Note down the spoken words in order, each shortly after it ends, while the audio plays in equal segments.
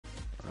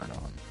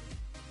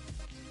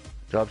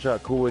Drop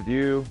shot cool with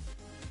you,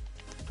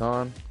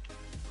 Ton?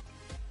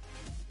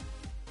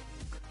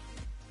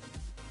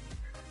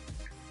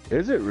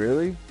 Is it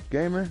really,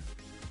 gamer?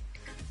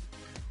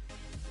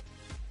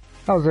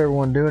 How's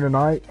everyone doing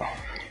tonight?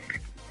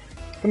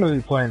 I'm gonna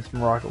be playing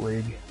some Rocket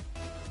League.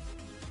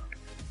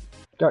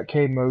 Got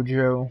K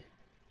Mojo.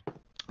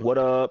 What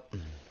up?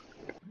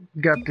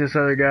 Got this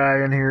other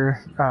guy in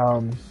here.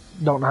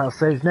 Don't know how to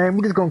say his name.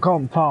 We're just gonna call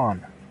him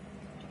Ton.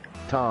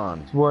 Ton.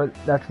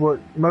 That's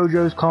what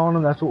Mojo's calling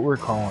him. That's what we're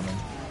calling him.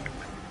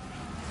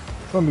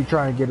 Gonna be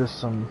trying to get us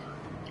some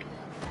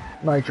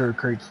Nitro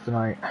crates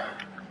tonight.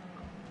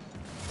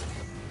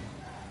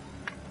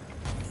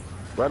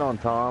 Right on,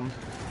 Tom.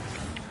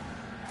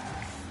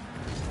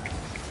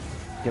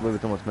 Can't believe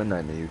it's almost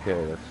midnight in the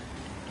UK. That's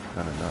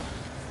kind of nuts.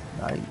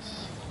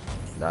 Nice.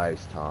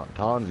 Nice, Tom.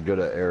 Tom's good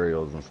at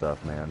aerials and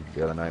stuff, man.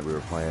 The other night we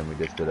were playing, we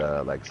just did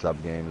like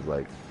sub games,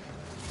 like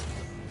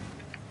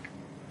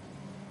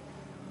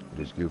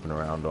just goofing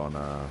around on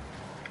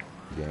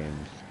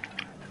games.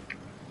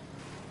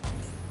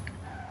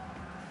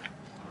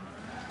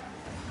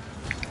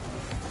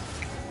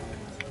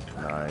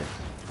 Nice.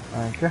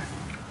 Thank you.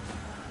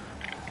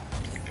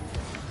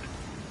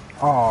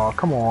 Oh,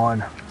 come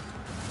on.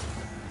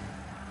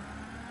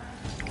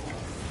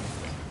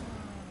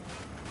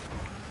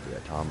 Yeah,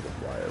 Tom's a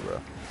flyer,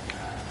 bro.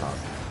 Tom.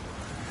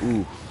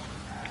 Ooh.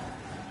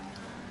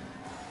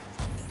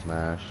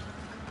 Smash.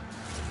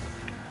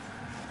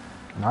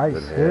 Nice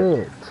Good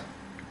hit.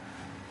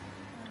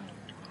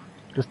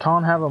 Does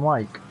Ton have a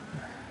mic?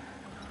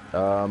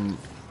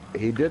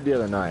 He did the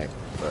other night,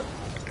 but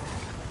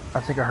I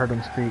think I heard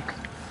him speak.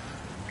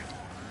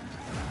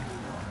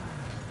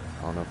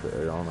 I don't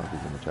know if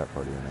he's in the chat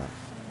party or not.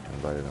 I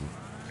invited him.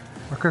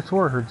 I could have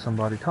swore I heard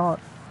somebody talk.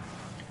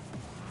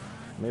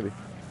 Maybe.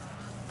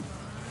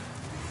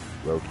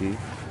 Low key.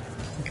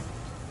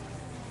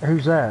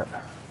 Who's that?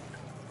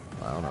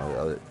 I don't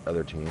know. The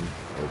other team.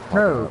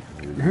 No,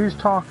 who's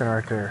talking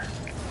right there?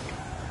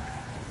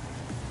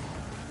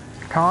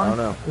 Con? I don't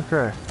know.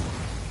 Okay.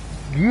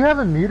 Do you have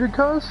him muted,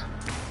 cuz?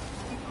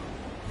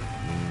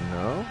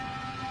 No.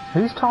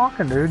 He's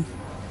talking, dude.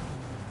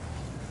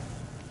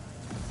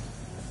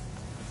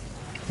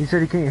 He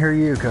said he can't hear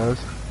you, cuz.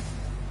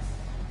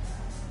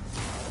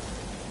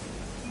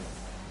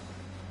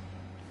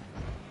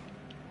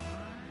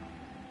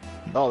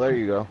 Oh, there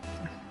you go.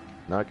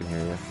 Now I can hear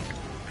you.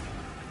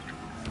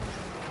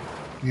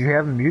 Did you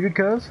have him muted,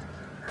 cuz?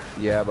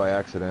 Yeah, by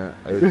accident.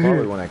 It was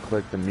probably when I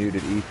clicked the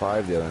muted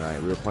E5 the other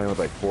night. We were playing with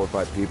like 4 or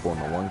 5 people,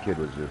 and the one kid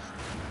was just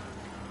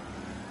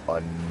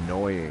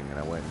annoying. And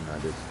I went and I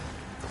just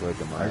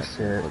clicked on my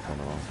clicked on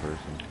the wrong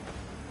person.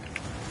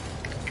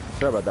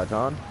 Sorry about that,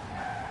 Don.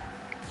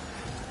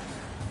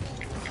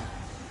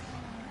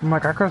 I'm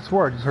like, I could have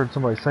swore I just heard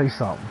somebody say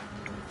something.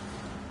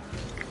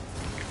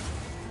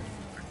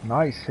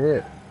 Nice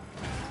hit.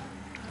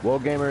 Well,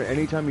 gamer,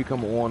 anytime you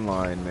come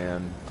online,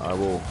 man,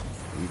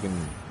 you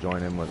can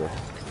join in with us.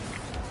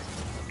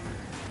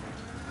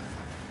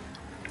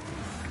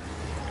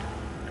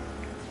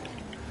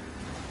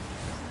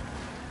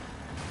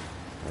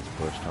 Let's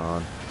push,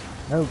 Ton.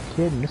 No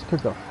kidding, this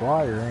kid's a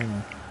flyer, ain't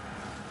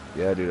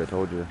he? Yeah, dude, I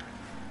told you.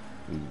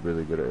 He's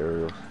really good at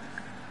aerials.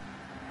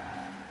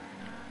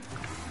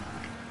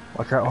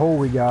 Watch that hole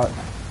we got.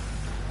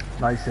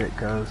 Nice hit,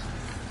 cuz.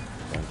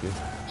 Thank you.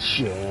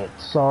 Shit,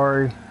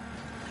 sorry.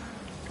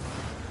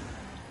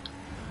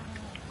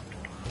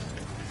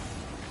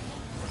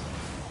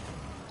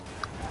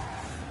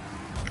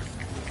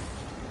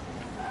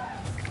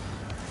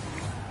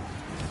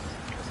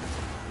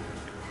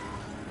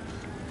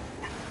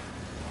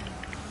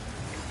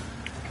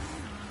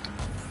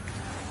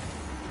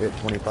 Hit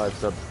 25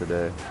 subs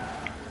today.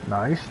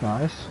 Nice,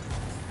 nice.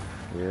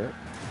 Yeah.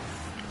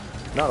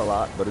 Not a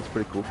lot, but it's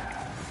pretty cool.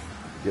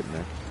 Getting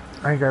there.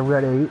 I think I've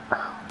got 8.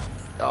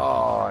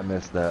 Oh, I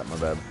missed that. My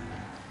bad.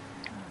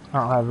 I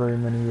don't have very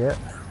many yet.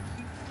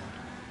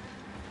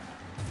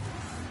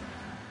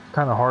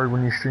 Kind of hard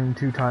when you stream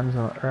 2 times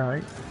a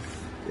night,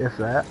 if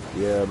that.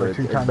 Yeah, but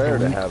it's times better a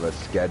to week. have a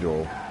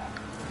schedule.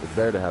 It's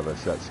better to have a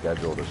set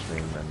schedule to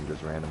stream than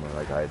just randomly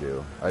like I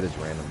do. I just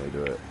randomly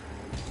do it.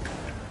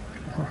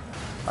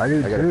 I do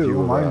I got too. a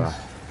few Mine's.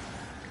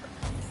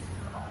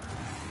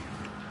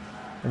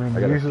 I mean,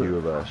 I got usually, a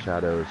few of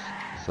Shadow's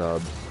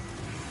subs.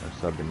 Are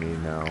sub to me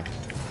now.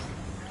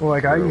 well,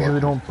 like I They're usually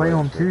watching don't play play,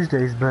 on so-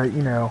 Tuesdays, but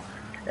you know,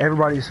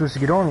 everybody was supposed to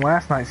get on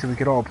last night so we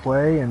could all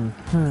play, and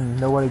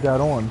nobody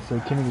got on, so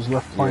Kenny was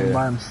left playing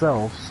by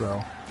himself.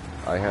 So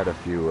I had a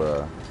few.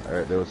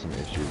 There was some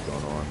issues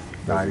going on.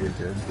 Nah, He you're was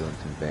good. doing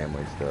some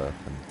family stuff.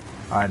 And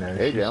I know. AJ,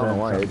 I she don't know said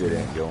why AJ something.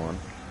 didn't go on.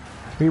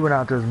 He went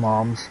out to his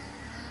mom's.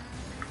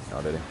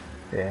 Oh, did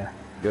he? Yeah.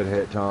 Good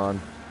hit, Ton.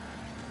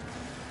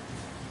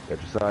 Get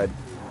your side.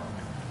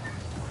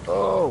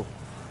 Oh!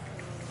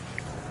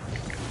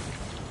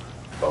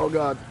 Oh,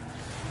 God.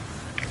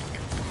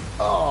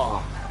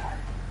 Oh!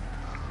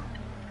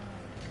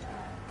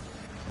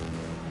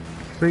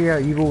 So yeah,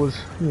 Evil was,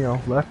 you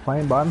know, left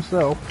playing by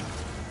himself.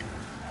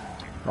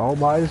 All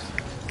by his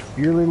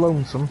yearly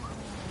lonesome.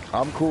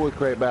 I'm cool with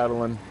crate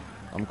battling.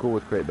 I'm cool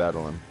with crate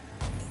battling.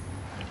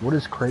 What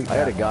is crate I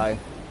had a battling?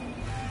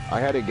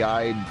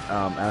 guy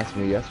ask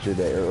me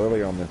yesterday, or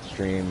earlier on the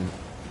stream,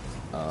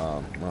 when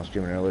I was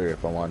streaming earlier,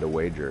 if I wanted to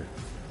wager.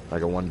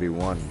 Like a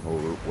 1v1,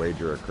 or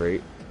wager a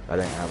crate. I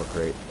didn't have a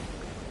crate.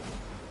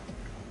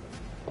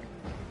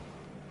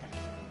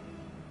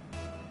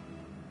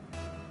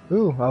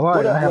 Ooh, I lied.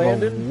 What up, I have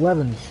Landon?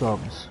 11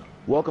 subs.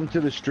 Welcome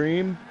to the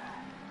stream.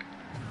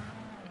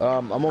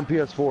 I'm on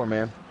PS4,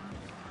 man.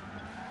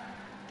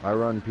 I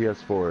run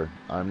PS4.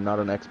 I'm not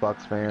an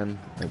Xbox fan.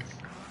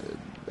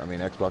 I mean,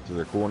 Xboxes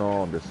are cool and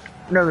all. I'm just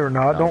No, they're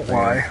not. Don't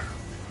lie.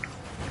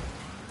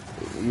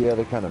 Yeah,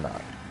 they're kind of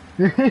not.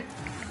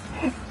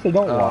 So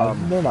don't lie.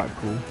 They're not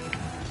cool.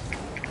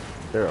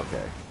 They're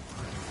okay.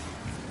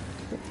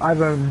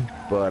 I've owned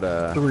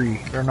But 3.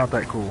 They're not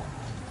that cool.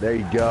 there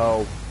you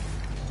go.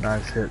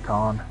 Nice hit,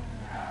 Ton.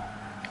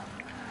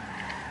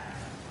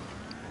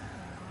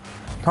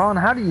 Ton,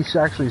 how do you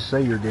actually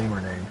say your gamer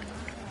name?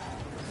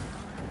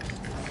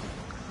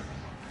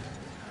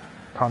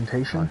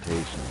 Tontation?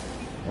 Plantation.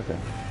 Okay.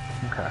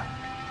 Okay.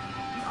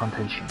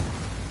 Tontation.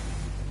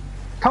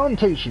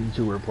 Tontation's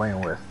who we're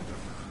playing with.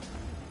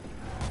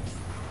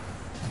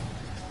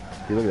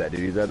 See, look at that dude.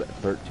 He's at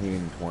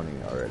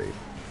 1320 already.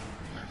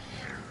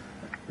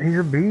 He's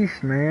a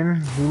beast,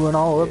 man. He went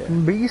all up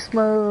in beast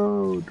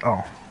mode.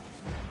 Oh.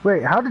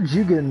 Wait, how did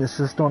you get an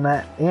assist on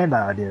that and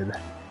I did?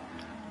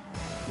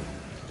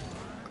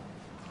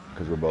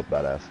 Because we're both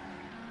badass.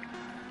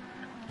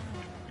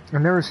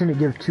 I've never seen it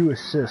give 2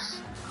 assists.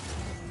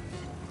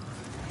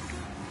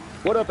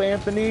 What up,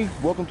 Anthony?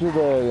 Welcome to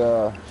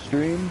the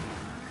stream.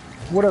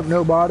 What up,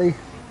 nobody?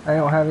 I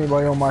don't have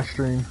anybody on my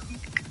stream.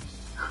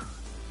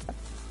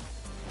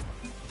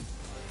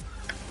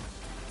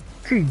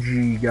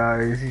 GG,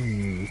 guys.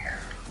 GG.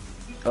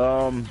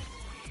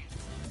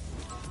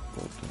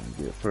 What can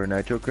I get for a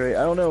Nitro crate?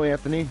 I don't know,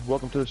 Anthony.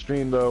 Welcome to the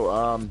stream, though.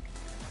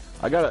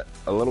 I got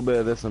a little bit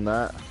of this and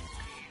that.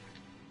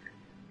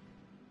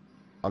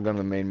 I'll go to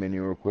the main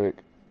menu real quick.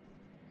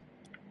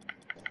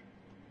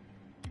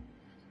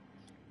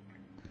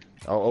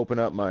 I'll open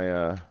up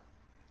my,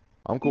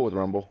 I'm cool with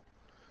Rumble.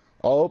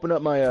 I'll open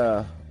up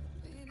my,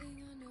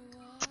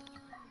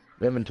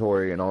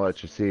 inventory and I'll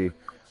let you see.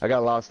 I got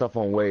a lot of stuff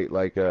on weight,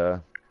 like,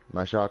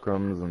 my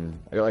chakrams, and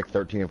I got like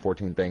 13 and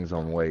 14 things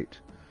on weight.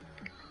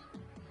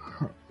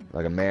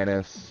 Like a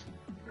Manus,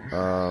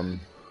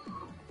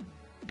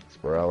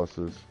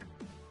 Spiralysis.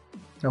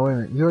 No, wait a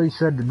minute. You already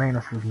said the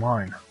Manus was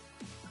mine.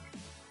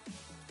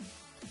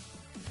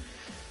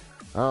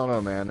 I don't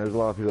know, man. There's a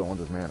lot of people that want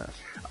this Manus.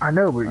 I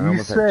know, but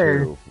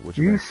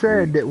you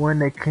said that when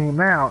they came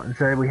out and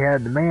said we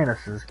had the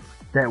Manuses,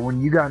 that when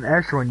you got an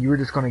extra one, you were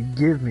just going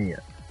to give me it.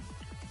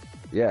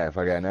 Yeah, if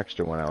I got an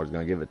extra one, I was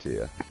going to give it to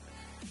you.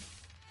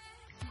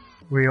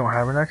 We don't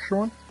have an extra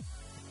one?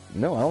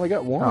 No, I only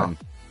got one.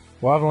 Oh.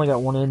 Well, I've only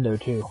got one endo,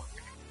 too.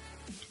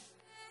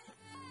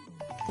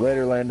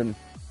 Later, Landon.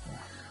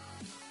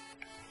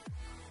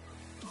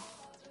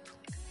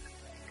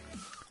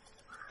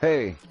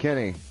 Hey,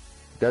 Kenny.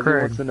 Desi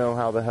Craig wants to know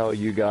how the hell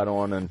you got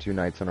on 2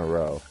 nights in a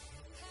row.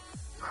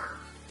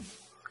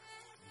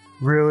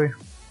 Really?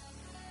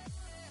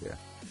 Yeah.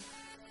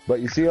 But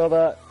you see all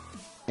that,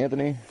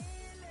 Anthony?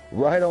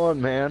 Right on,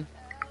 man.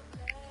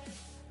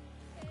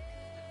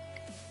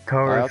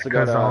 Tell her it's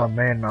because I'm a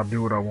man and I'll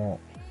do what I want.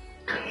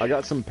 I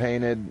got some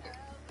painted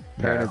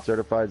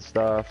certified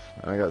stuff,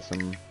 and I got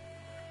some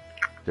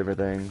different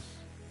things.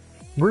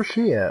 Where's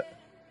she at?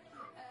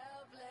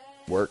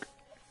 Work.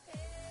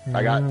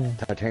 I got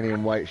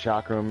titanium white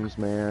chakrams,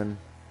 man.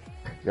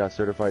 Got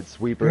certified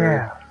sweeper.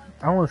 Yeah,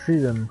 I want to see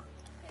them.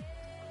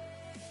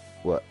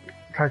 What?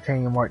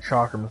 Titanium white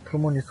chakrams. Put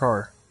them on your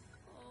car.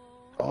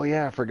 Oh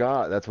yeah, I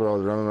forgot. That's what I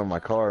was running on my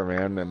car,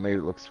 man. That made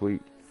it look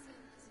sweet.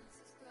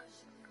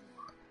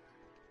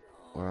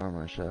 Where are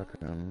my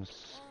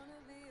chakrams?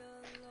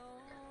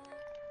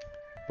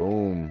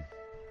 Boom.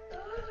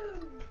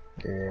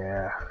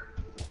 Yeah.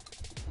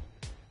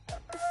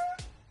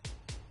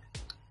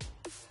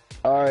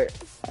 Alright,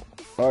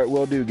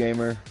 will do,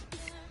 gamer.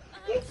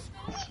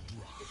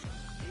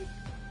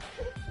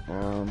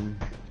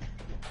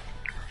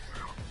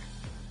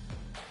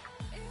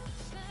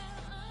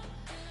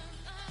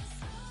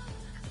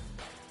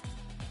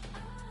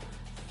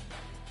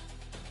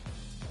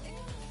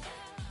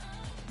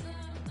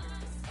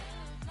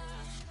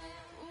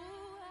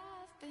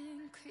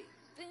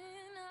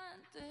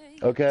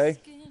 Okay,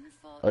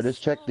 I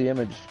just checked the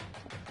image.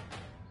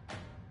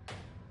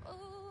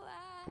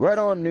 Right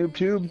on,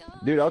 NoobTube.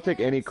 Dude, I'll take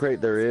any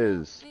crate there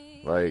is.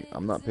 Like,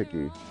 I'm not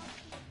picky.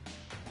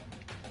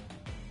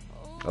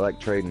 I like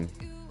trading.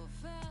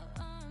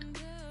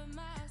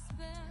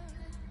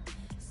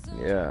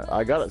 Yeah,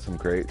 I got some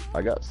crate.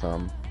 I got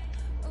some.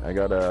 I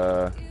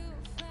got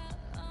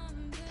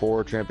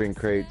 4 champion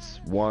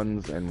crates,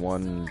 1s and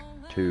 1,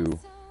 2.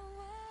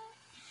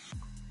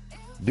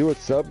 Do a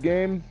sub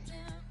game?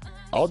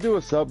 I'll do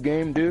a sub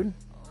game, dude.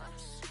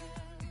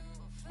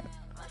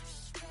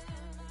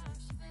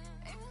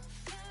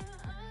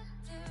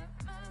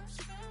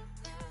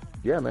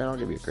 Yeah, man, I'll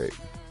give you a crate.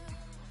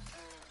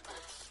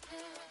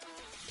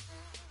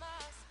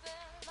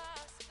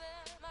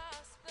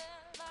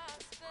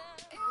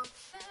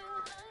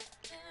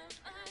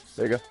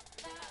 There you go.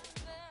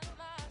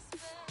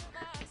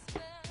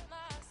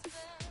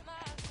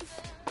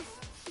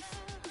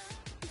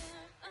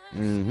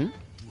 Mm-hmm.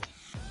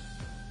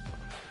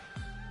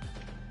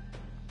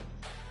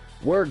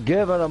 We're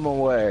giving them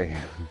away.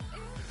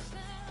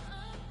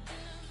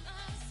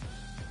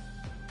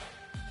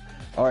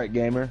 Alright,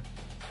 gamer.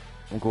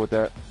 I'm cool with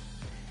that.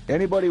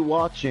 Anybody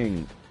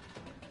watching,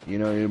 you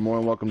know, you're more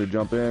than welcome to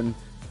jump in.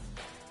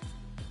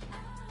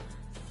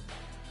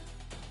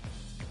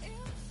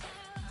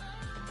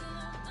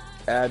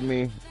 Add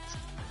me.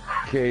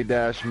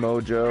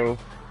 K-Mojo.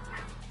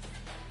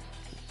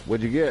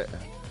 What'd you get?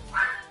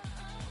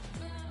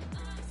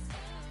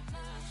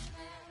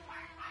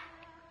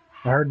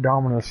 I heard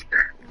Dominus.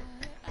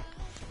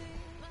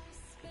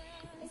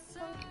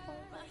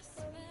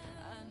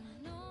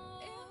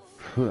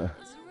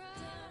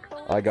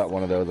 I got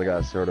one of those. I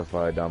got a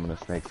certified Dominus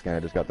Snake skin. I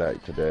just got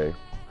that today.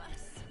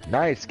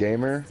 Nice,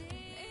 gamer.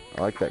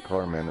 I like that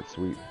car, man. It's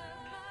sweet.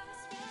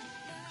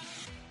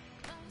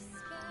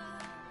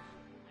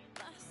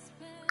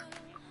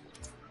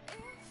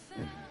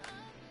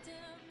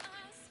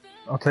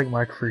 I'll take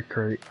my free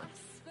crate.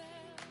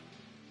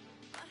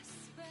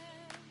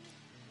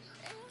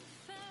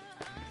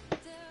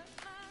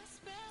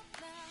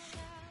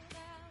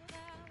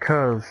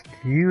 Cause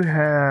you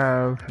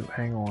have,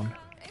 hang on.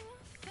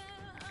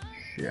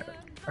 Shit,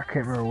 I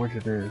can't remember which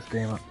it is.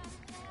 Damn it.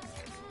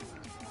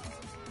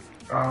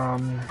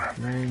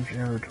 Manage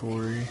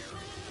inventory.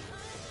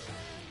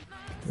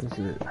 What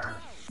is it?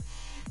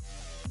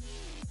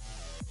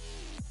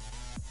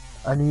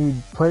 I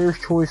need player's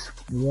choice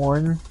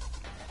 1.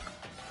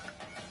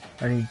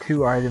 I need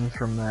 2 items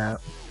from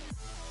that.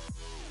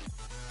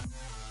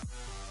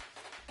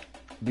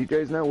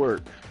 DJ's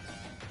Network.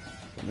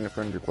 Send me a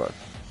friend request.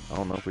 I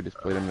don't know if we just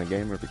played him in the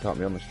game or if he caught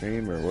me on the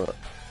stream or what.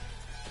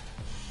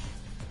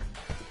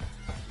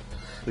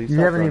 Please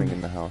stop running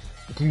in the house.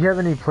 Do you have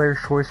any player's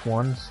choice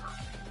 1s?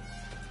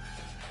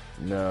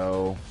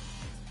 No.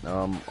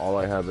 All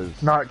I have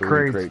is not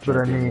crates, crate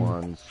but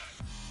ones.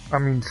 I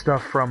mean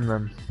stuff from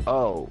them.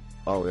 Oh,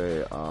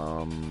 yeah.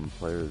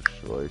 Player's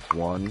choice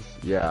 1s.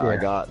 Yeah, I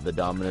got the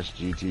Dominus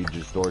GT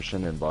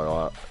Distortion and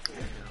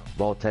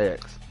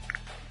Voltaics.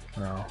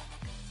 No.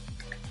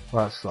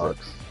 Well, that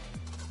sucks.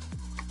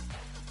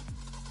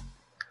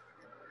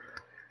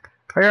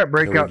 I got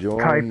Breakout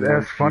Type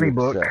S Funny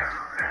Book.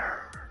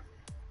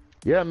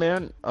 Yeah,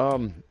 man.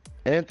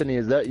 Anthony,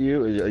 is that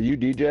you? Are you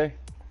DJ?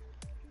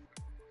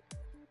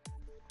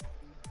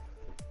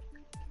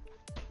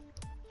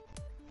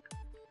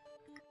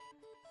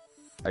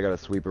 I got a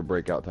Sweeper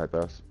Breakout Type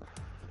S.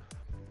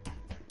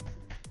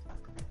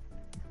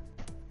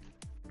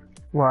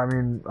 Well, I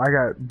mean, I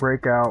got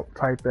Breakout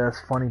Type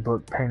S Funny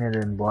Book painted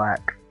in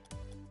black.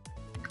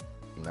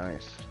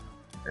 Nice.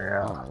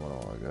 Yeah. I don't know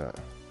what all I got.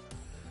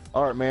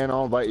 Alright, man,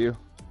 I'll invite you.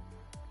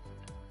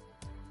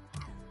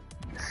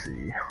 Let's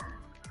see.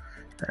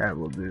 I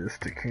will do this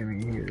to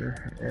Kenny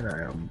here, and I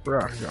am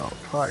Breakout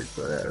Type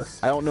S.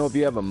 I don't know if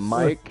you have a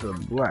mic, the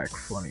black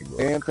Funny Book,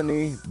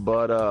 Anthony,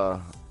 but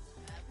I'm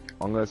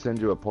gonna send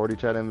you a party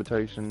chat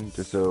invitation,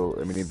 just so,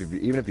 I mean,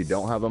 even if you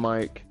don't have a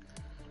mic,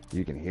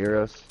 you can hear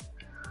us.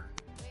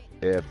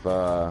 If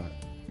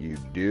you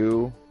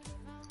do,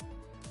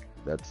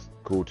 that's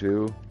cool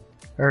too.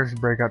 There's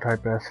Breakout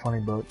Type S Funny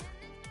Book.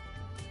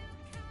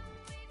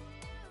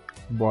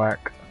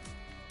 Black.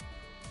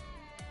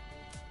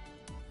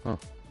 Huh.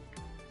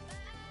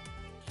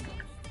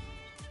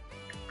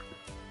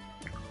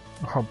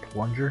 Oh,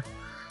 plunger?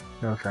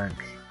 No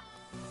thanks.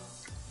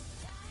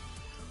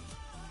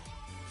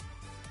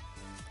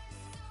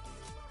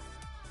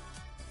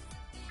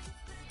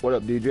 What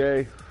up,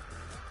 DJ?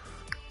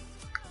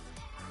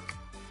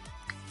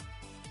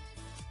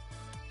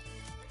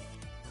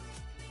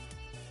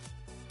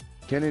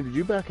 Kenny, did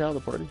you back out of the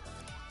party?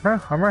 Huh,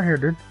 I'm right here,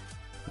 dude.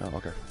 Oh,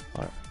 okay.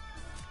 Alright.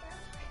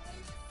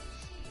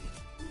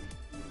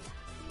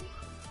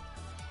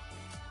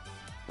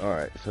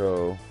 Alright,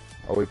 so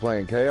are we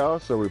playing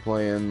Chaos or are we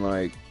playing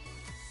like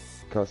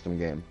custom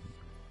game?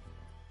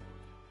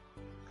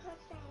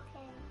 Custom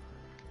game.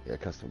 Yeah,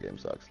 custom game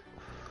sucks.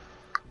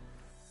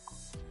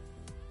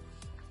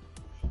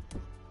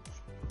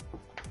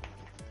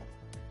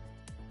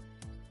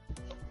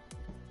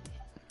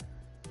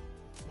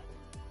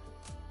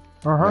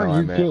 Uh-huh, No,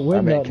 you can't win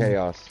I meant nothing.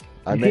 Chaos.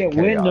 You can't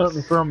win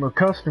nothing from a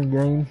custom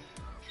game.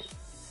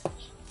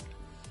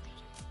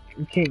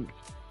 You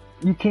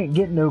can't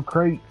get no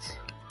crates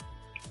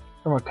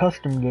from a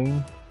custom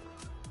game.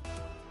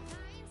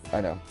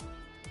 I know.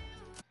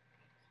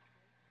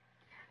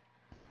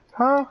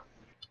 Huh?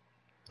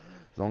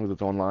 As long as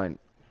it's online.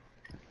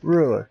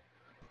 Really?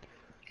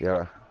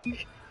 Yeah.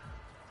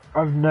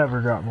 I've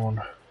never gotten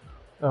one.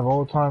 Of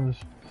all times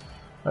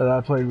that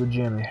I played with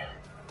Jimmy.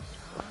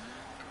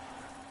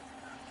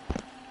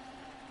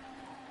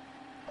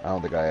 I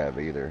don't think I have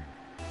either.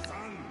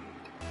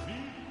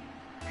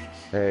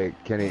 Hey,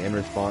 Kenny, in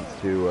response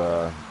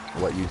to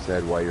what you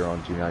said while you're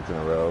on 2 nights in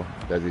a row,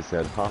 Desi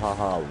said, ha ha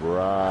ha,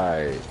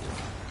 right.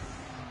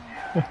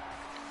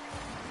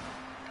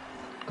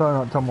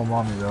 Tell my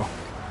mommy though.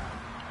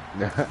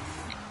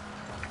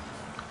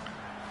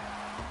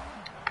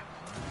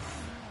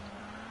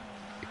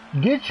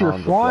 Get your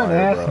Tom's a flying flyer,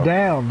 ass bro.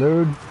 down,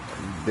 dude.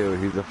 Dude,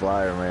 he's a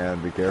flyer,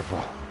 man. Be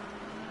careful.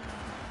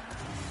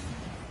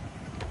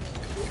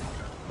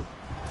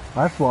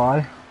 I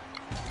fly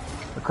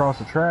across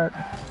the track.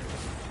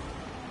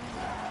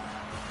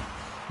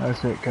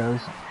 That's it,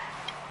 cuz.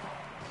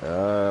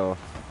 We'll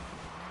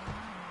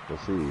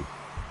see.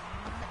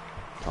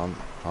 Tom's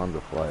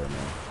a flyer,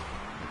 man.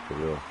 That's for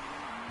real.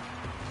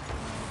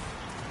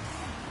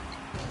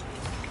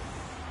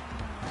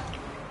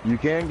 You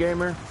can,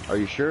 gamer? Are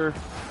you sure?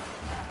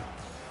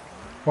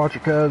 Watch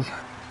it, cuz.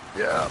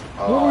 Yeah.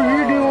 What was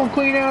you doing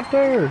clean out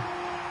there?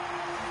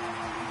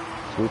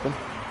 Swooping?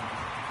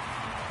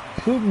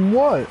 Shooting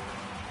what?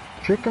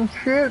 Chicken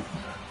shit?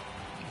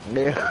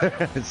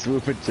 Yeah.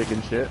 Swooping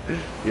chicken shit.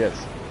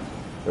 Yes.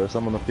 There was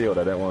some on the field.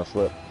 I didn't want to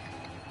slip.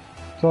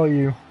 Saw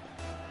you.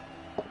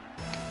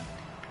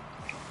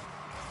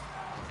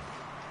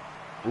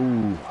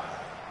 Ooh.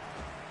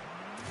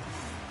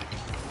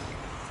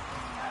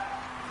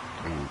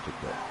 Ooh,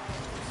 took that.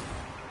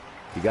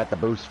 He got the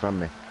boost from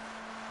me.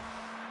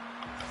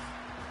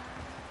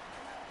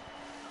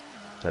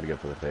 Tried to go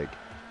for the fake.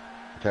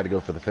 Tried to go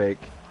for the fake.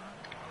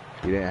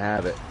 He didn't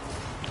have it.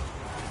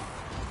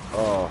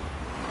 Oh.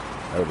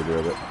 I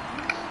overdrove it.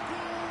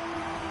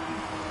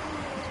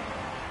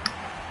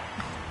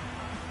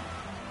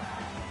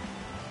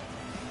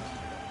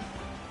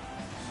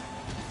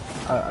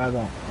 I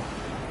don't.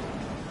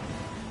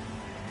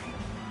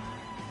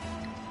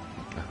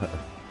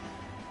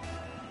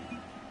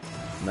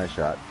 Nice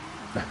shot.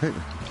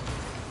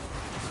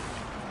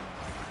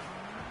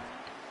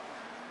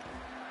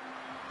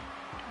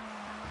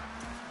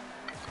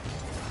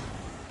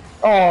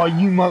 Oh,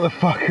 you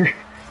motherfucker.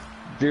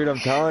 Dude, I'm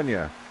telling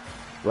you.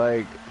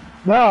 Like,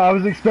 No, I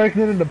was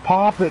expecting him to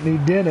pop it and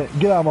he didn't.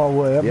 Get out of my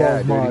way. That yeah, ball's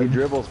dude, mine. he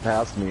dribbles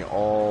past me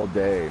all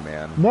day,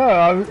 man.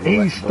 No, he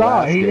The stopped.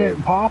 last He game.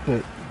 didn't pop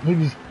it. He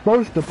was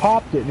supposed to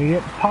pop it and he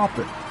didn't pop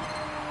it.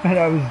 And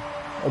I was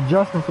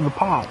adjusting for the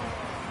pop.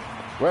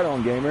 Right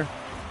on, Gamer.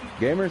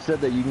 Gamer said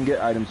that you can get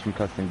items from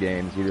custom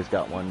games. You just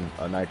got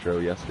a Nitro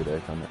yesterday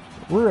from it.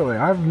 Really?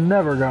 I've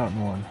never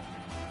gotten one.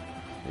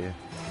 Yeah.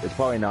 It's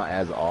probably not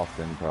as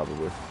often,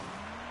 probably.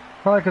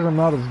 Probably because I'm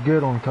not as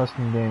good on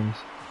custom games.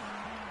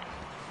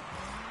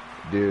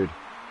 Dude,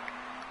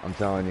 I'm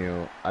telling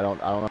you, I don't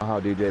know how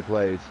DJ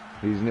plays.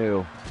 He's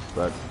new,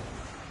 but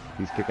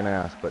he's kicking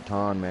ass. But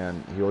Ton,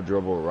 man, he'll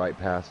dribble right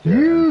past you.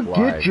 You and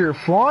fly. get your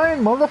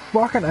flying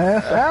motherfucking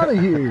ass out of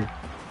here.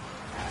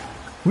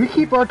 We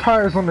keep our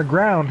tires on the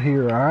ground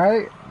here,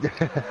 alright?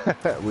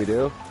 We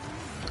do?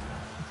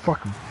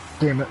 Fucking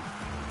damn it.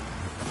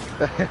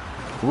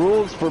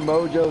 Rules for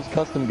Mojo's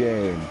custom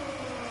game.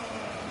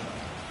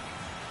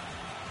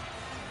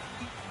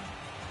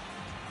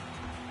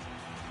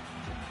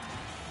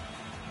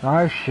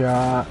 Nice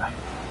shot.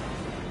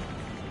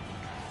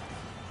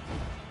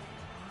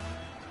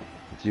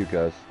 It's you,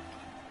 cuz.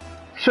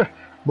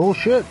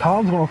 Bullshit,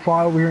 Tom's gonna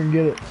fly over here and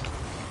get it.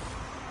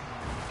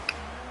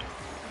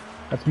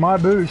 That's my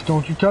boost,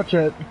 don't you touch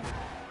it.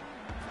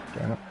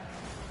 Damn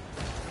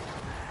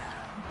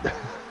it.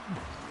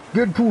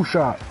 Good pool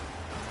shot.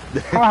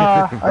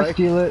 Haha, I Right?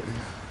 steal it.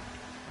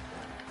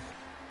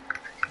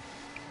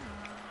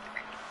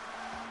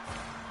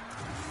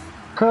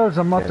 Cuz,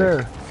 I'm not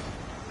there.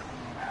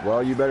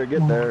 Well, you better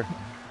get there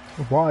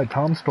Why?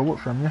 Tom stole it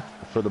from you.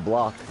 for the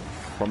block.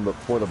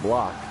 For the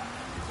block.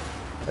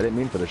 I didn't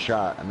mean for the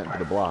shot. I meant for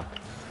the block.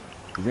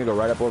 He's gonna go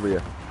right up over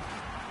you.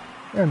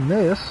 And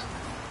this.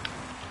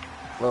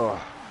 Ugh.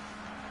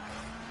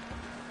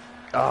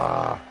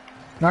 Ah.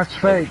 That's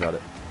fake. Shot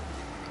it.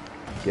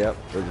 Yep,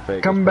 there's a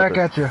fake. Coming back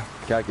at you.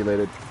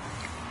 Calculated.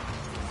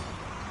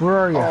 Where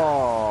are you?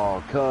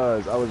 Oh,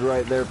 cuz I was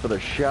right there for the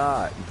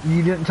shot.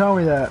 You didn't tell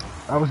me that.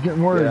 I was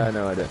getting worried. Yeah, I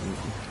know I didn't.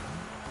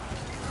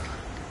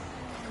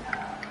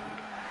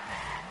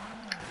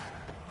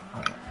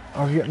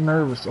 I was getting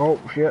nervous. Oh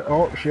shit,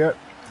 oh shit.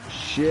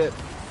 Shit.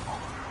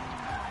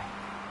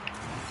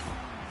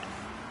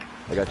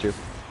 I got you.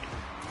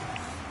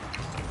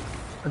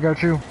 I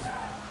got you.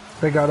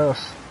 They got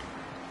us.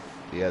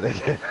 Yeah, they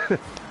did.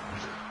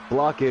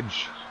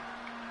 Blockage.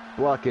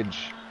 Blockage.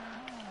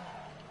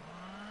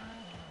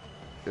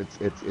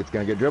 It's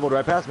gonna get dribbled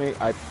right past me.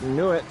 I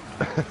knew it.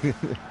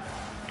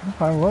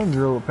 I let him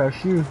dribble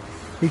past you.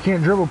 He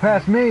can't dribble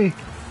past me.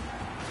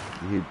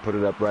 He put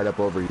it up right up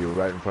over you,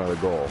 right in front of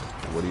the goal.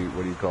 What do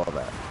you call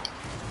that?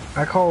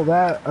 I call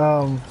that,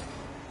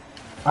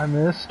 I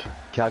missed.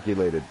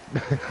 Calculated.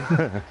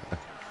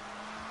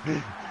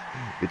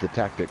 It's a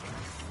tactic.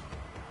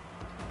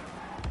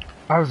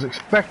 I was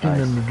expecting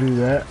Nice. him to do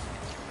that.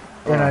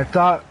 And I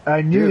thought,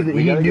 I knew Dude, that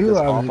we he gotta get knew this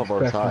I was off of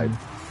our expecting.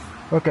 side.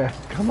 Okay,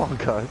 Come on,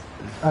 guys.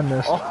 I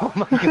missed. Oh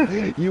my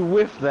god, you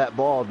whiffed that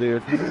ball,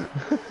 dude.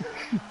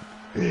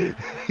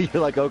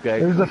 You're like, okay.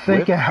 There's a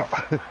fake whip. out.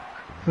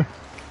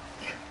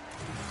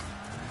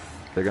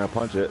 They're gonna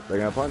punch it. They're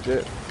gonna punch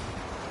it.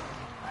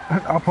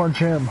 I'll punch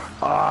him.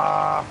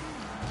 Ah!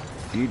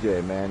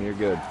 DJ, man, you're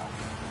good.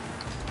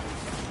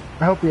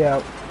 I help you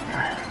out.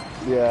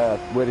 Yeah,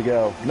 way to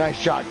go. Nice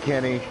shot,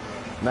 Kenny.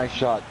 Nice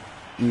shot,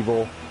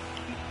 Evil.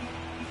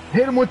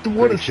 Hit him with the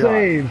what a Great shot.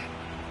 save.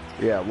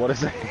 Yeah, what a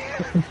save.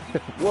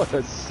 What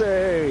a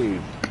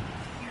save.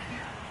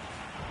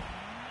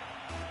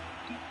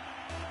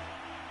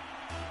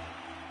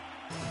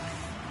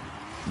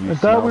 I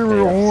thought we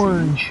were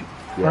orange.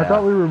 Yeah. I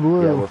thought we were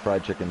blue. Yeah, we're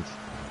fried chickens.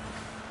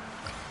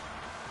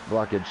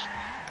 Blockage.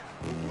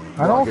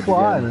 I don't Blockage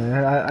fly, again.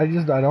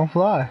 man. I don't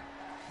fly.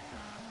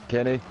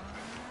 Kenny?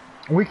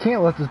 We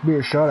can't let this be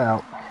a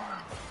shutout.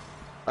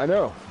 I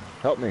know.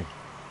 Help me.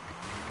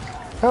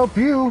 Help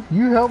you.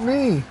 You help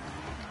me.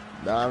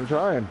 Nah, I'm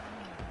trying.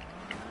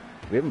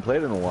 We haven't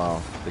played in a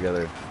while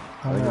together.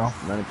 I think know.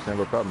 it's 90% of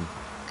our problem.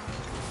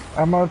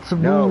 I'm out to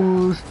No.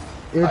 boost.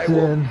 It's I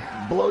will in.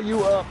 blow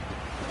you up.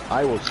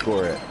 I will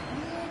score it.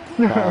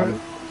 Tom,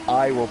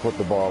 I will put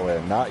the ball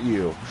in, not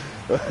you.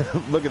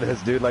 Look at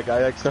this, dude. Like,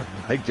 I started,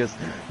 like, just,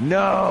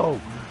 no!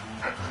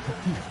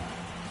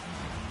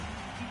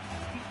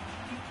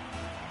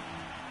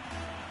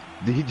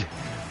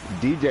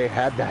 DJ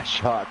had that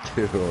shot,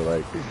 too.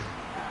 Like,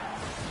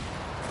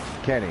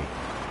 Kenny.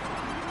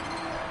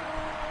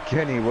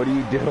 Kenny, what are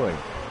you doing?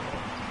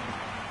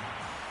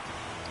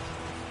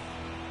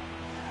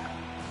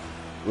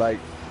 Like,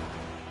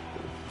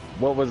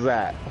 what was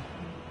that?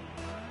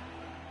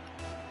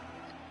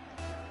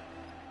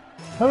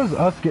 That was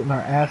us getting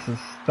our asses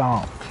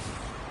stomped.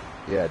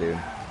 Yeah, dude.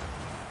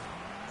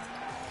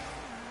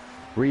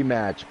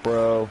 Rematch,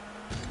 bro.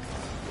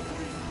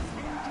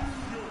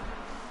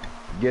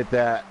 Get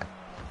that.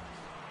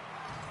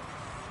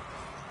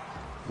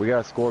 We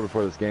gotta score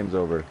before this game's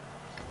over.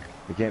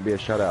 It can't be a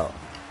shutout.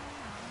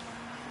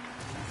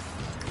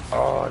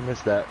 Oh, I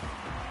missed that.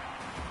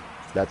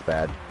 That's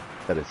bad.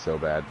 That is so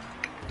bad.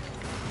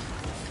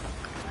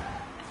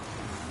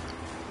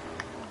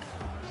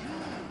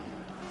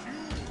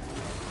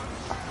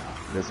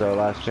 This is our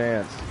last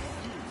chance.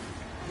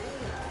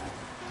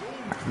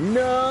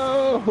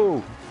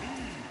 No!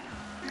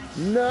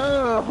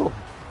 No!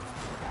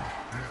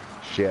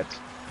 Shit.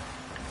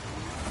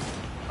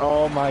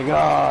 Oh my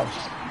gosh.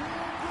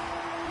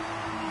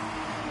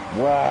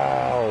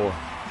 Wow.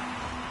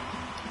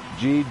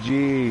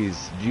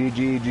 GG's.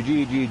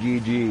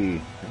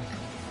 GG.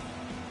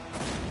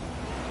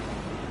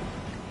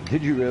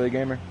 Did you really,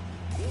 gamer?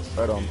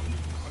 Right on.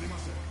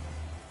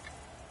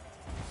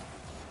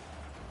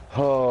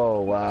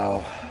 Oh,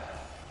 wow.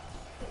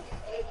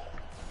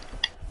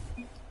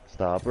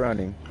 Stop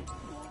running.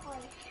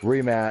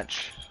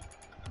 Rematch.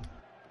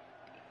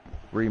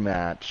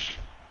 Rematch.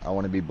 I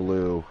want to be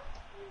blue.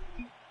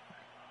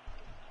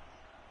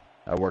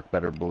 I work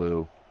better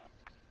blue.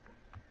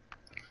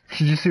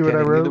 Did you see what I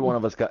Kenny, wrote? neither one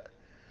of us got...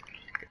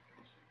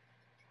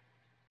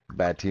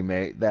 Bad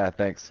teammate. Yeah,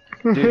 thanks.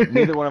 Dude,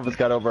 neither one of us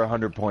got over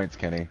 100 points,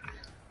 Kenny.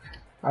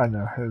 I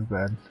know, it was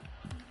bad.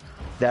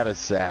 That is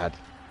sad.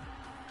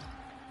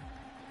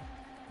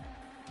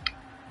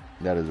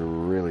 That is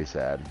really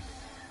sad.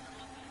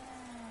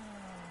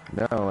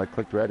 No, I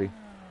clicked ready.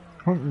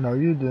 No,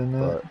 you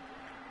didn't.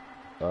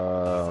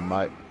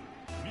 But,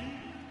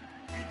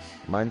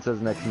 mine says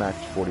next match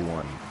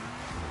 41.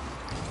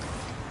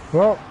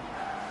 Well,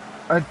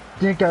 I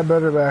think I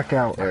better back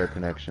out. Error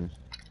connection.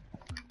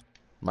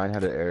 Mine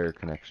had an error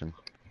connection.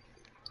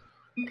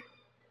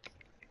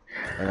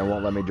 And it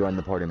won't let me join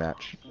the party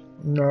match.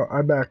 No,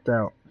 I backed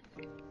out.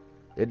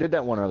 It did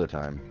that one other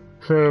time.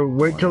 So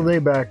wait till they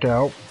back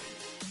out.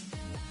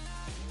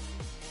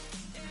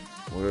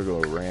 We're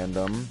gonna go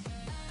random.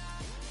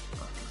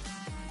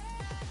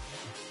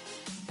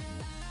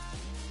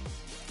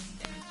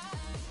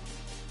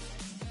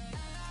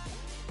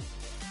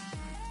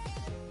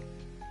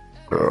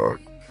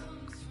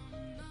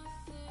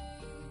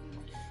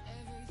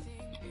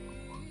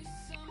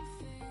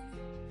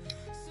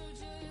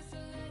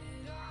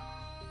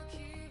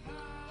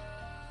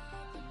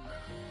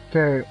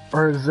 Okay,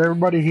 or is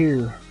everybody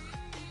here?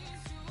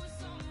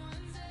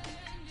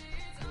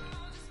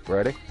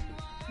 Ready?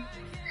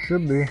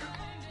 Should be.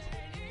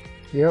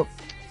 Yep.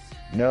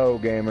 No,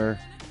 gamer.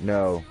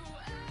 No.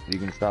 You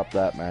can stop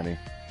that, Manny.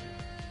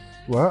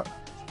 What?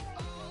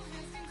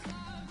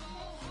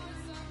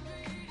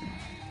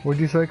 What'd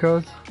you say,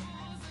 cuz?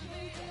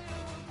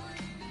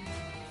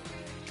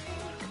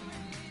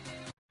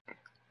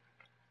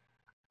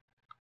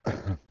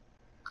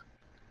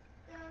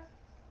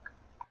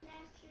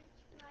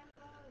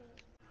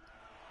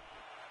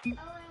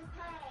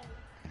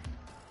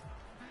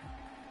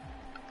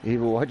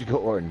 Evil, why'd you go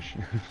orange?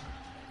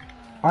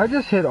 I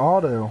just hit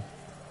auto.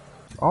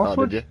 I'll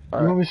switch. Did you?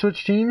 You want me to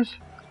switch teams?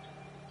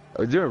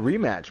 We're doing a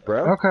rematch,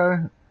 bro.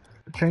 Okay.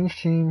 Change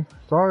team.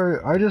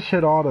 Sorry, I just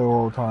hit auto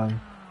all the time.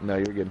 No,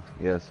 you're good.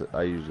 Yes,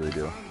 I usually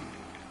do.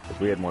 If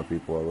we had more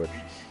people, I would.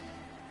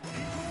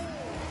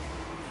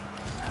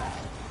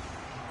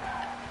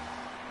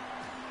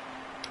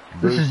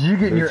 This is you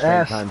getting your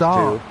ass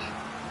stomped.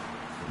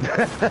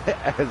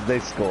 As they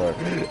score.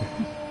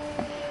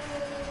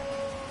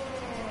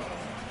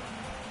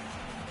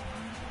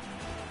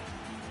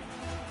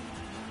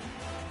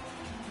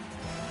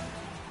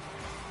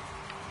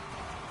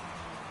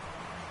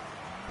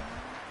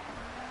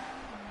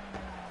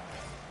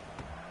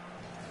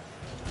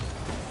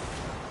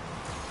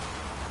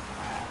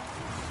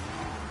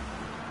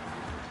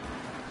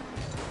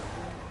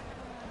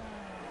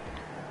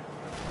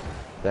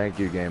 Thank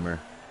you, gamer.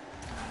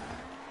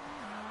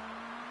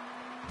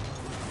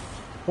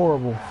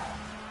 Horrible.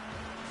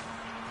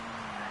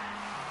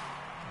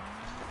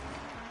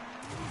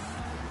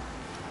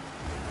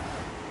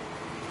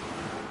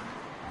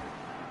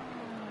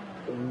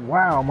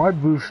 Wow, my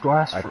boost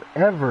lasts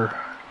forever.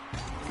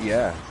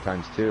 Yeah, it's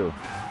 ×2.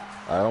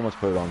 I almost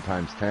put it on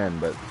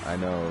 ×10, but I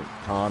know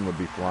Ton would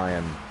be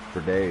flying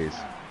for days.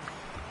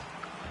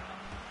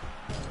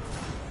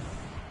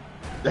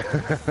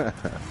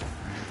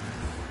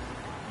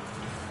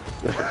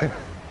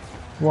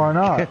 Why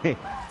not?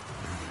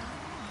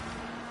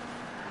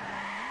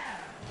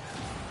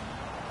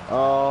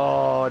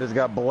 Oh, I just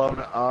got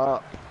blown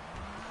up.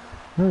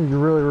 You're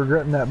really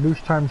regretting that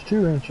boost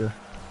 ×2, ain't you?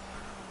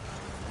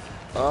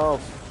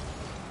 Oh,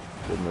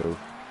 good move.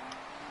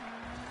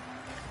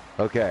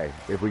 Okay,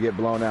 if we get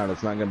blown out,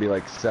 it's not gonna be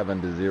like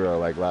 7-0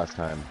 like last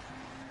time.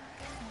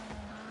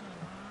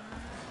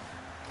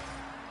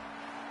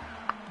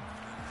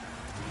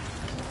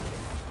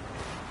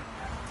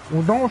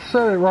 Well, don't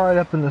set it right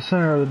up in the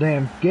center of the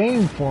damn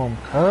game for him,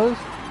 cuz.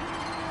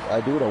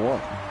 I do what I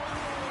want.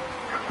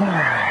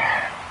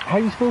 How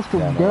you supposed to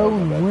go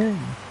and win?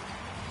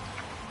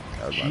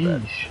 That was my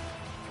bad.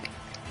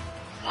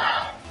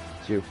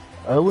 It's you.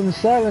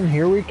 0-7,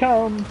 here we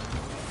come.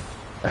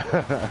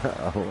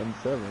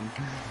 0-7.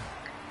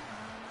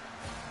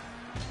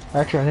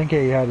 Actually, I think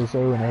he had us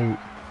 0-8.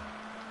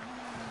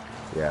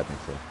 Yeah, I think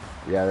so.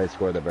 Yeah, they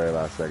scored the very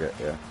last second,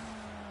 yeah.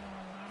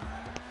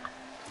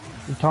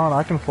 Ton,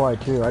 I can fly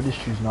too, I just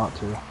choose not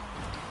to.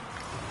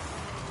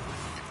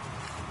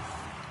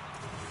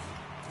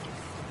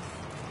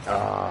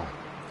 Ah.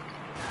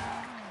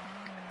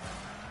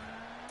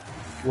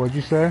 What'd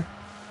you say?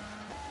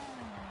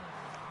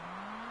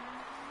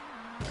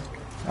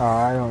 Oh,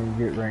 I don't even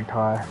get ranked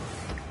high.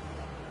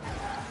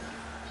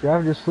 See,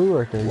 I just flew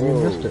right there. Whoa.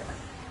 You missed it.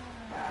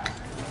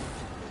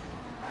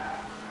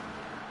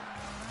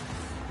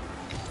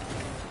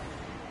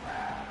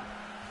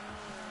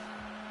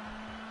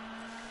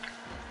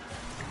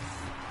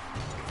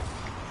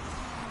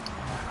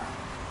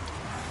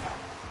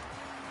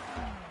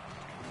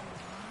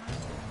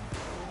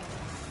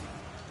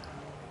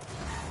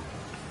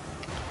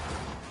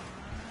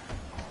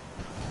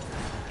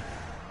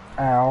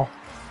 Ow.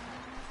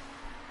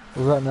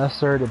 Was that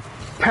necessary to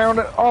pound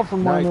it off of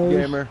my nose?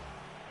 Gamer.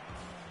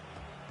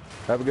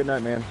 Have a good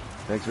night, man.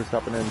 Thanks for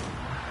stopping in.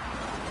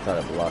 Thought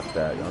I blocked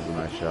that. That was a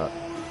nice shot.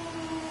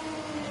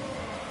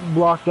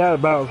 Blocked that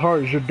about as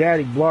hard as your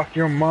daddy blocked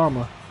your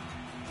mama.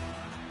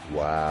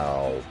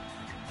 Wow.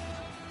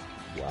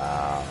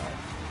 Wow.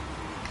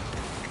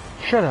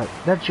 Shut up.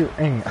 That's your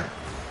aunt.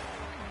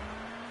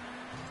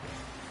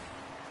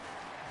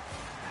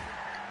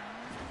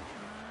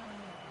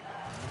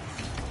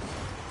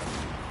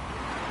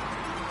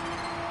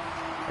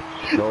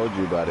 Told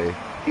you, buddy.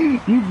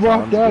 You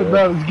blocked that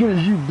about as good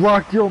as you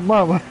blocked your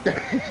mama.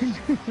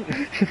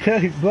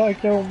 Daddy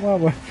blocked your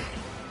mama.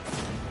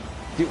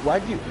 Dude,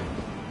 why'd you?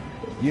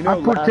 You know,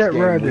 I put last that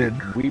game, right in.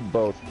 we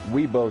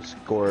both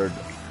scored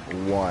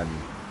one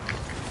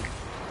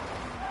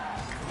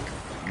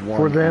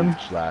For them?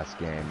 each last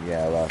game.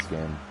 Yeah, last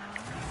game.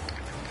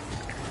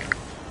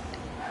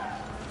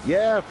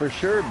 Yeah, for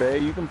sure,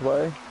 babe. You can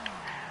play.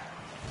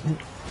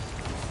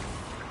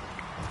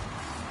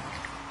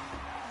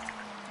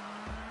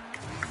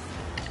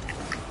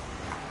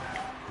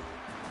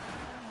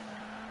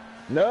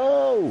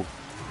 No!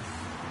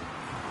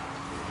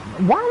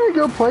 Why don't we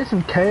go play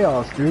some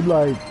chaos, dude?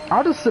 Like,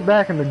 I'll just sit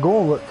back in the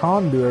goal and let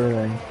Tom do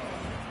everything.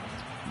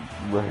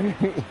 Right?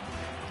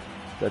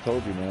 I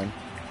told you, man.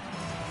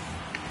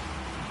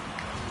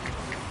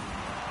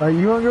 Like,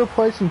 you wanna go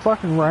play some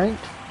fucking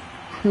ranked?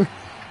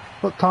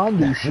 Let Tom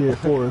do shit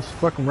for us.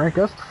 Fucking rank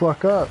us the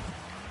fuck up.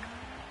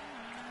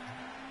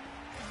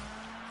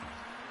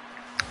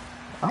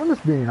 I'm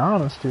just being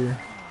honest here.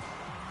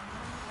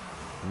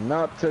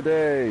 Not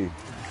today.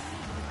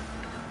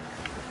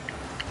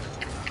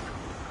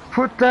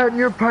 Put that in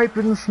your pipe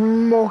and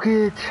smoke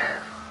it.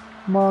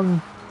 Come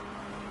on.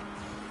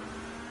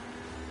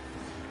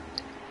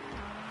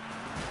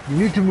 You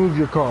need to move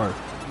your car.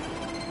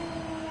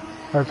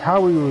 That's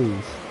how we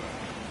lose.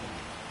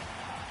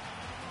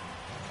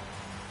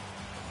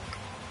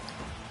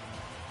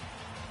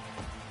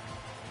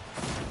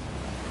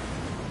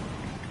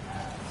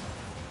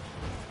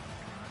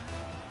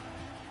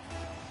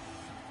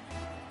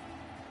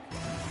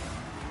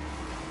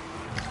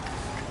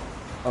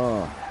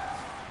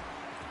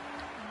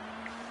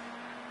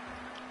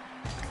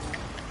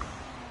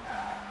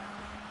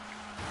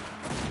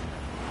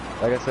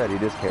 Like I said, he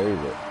just carries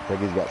it. It's like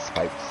he's got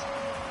spikes.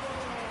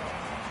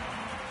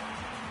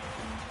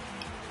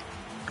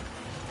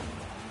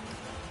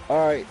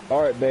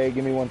 Alright, babe,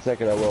 give me 1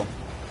 second, I will.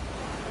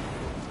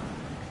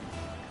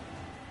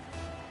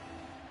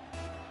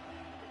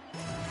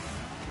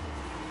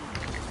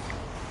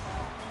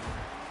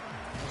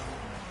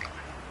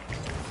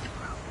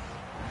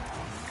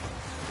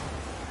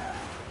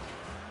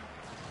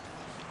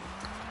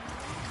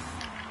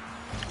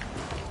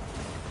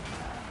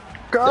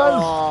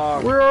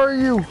 Guys, where are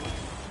you?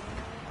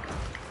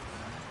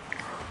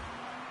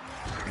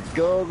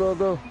 Go, go,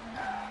 go.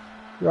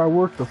 You gotta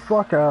work the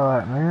fuck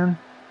out of that, man.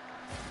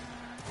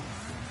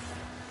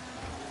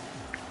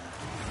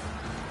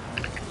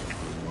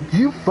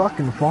 You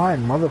fucking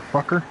flying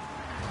motherfucker.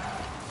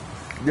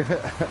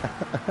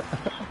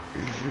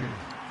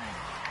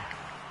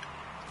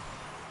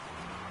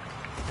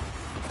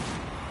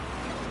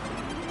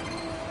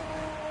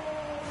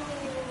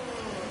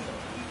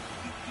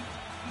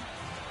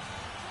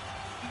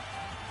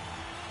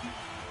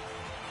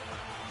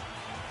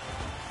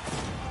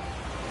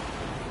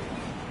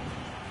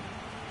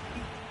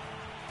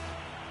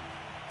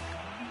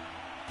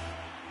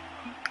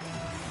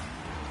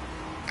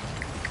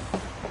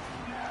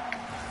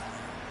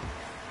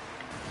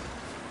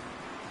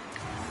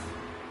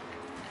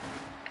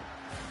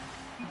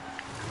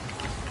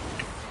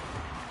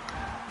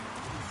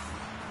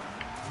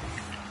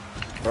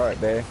 Alright,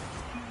 babe.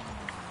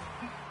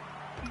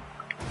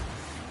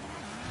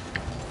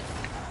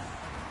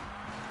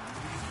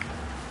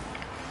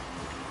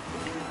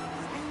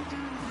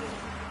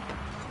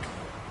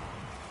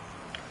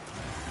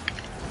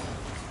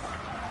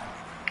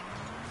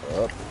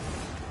 Up.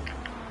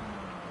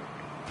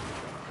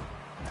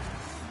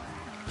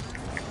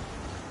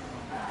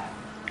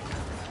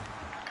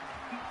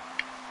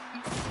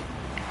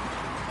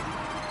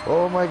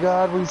 Oh my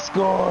god, we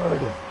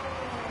scored!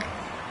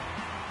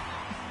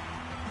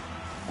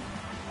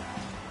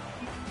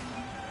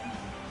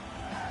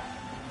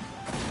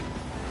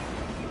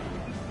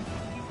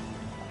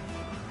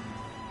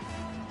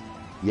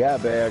 Yeah,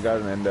 babe, I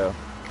got an endo.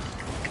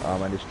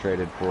 I just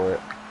traded for it.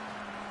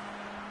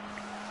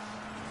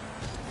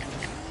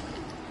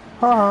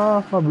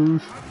 Haha, my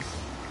boost.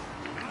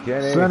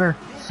 Kenny.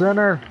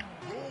 Center.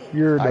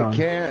 You're done. I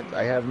can't.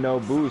 I have no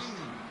boost.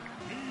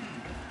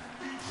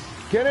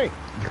 Kenny!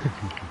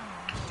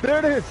 There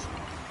it is!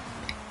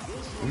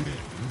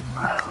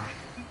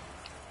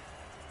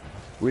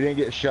 We didn't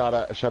get shut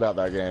out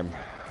that game.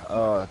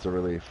 Oh, that's a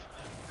relief.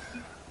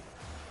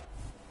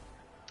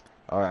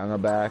 Alright, I'm gonna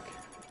back.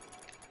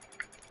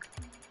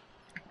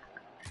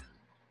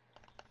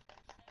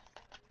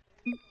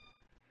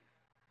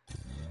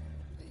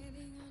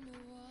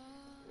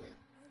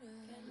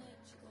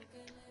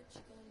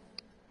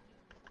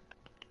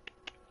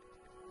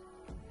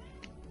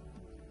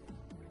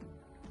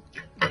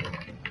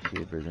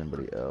 See if there's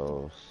anybody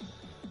else.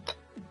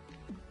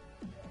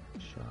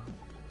 Shot.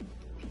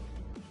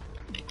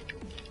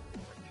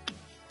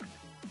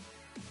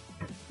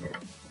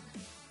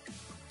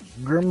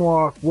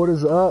 Grimlock, what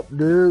is up,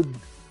 dude?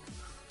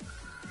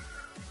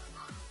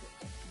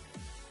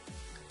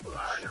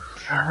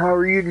 How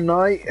are you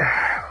tonight?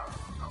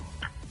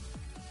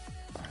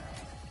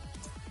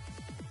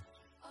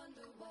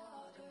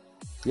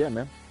 Yeah,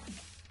 man.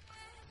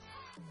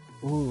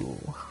 Ooh.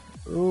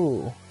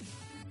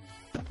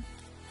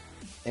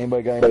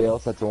 Anybody got anybody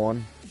else that's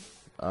on?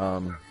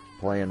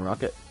 Playing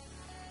Rocket?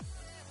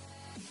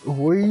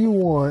 What do you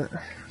want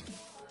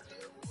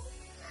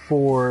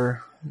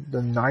for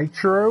the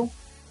Nitro?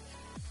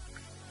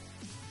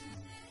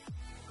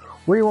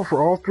 What do you want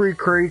for all 3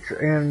 crates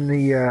and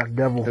the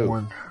Devil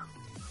Horn?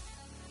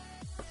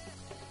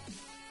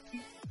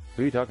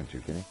 Who are you talking to,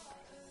 Kenny?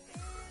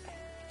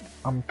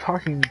 I'm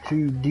talking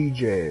to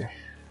DJ.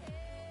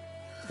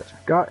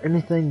 Got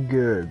anything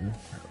good?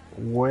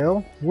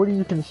 Well, what do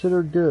you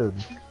consider good?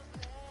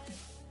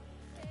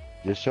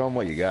 Just show them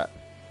what you got.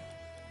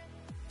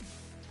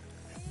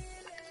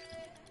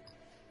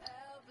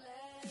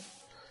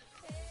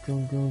 I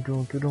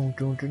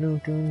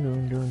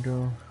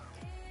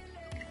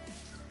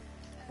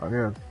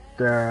got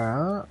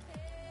that.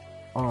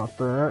 Got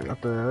that.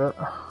 Got that.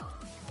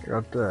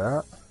 Got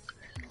that.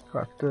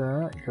 Got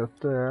that. Got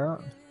that.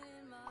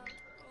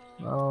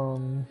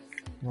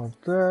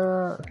 Want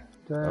that.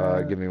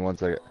 That. Give me 1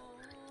 second.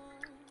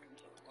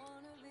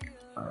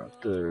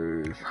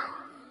 There's.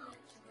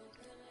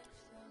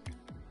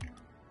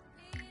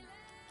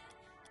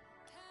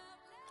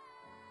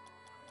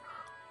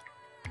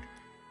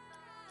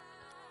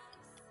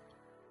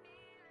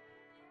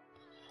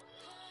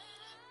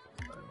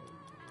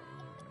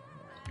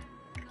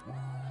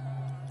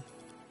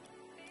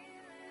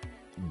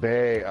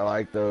 Bay, I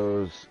like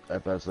those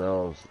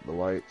FSLs, the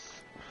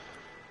whites.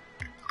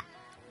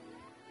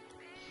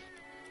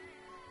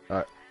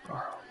 Alright.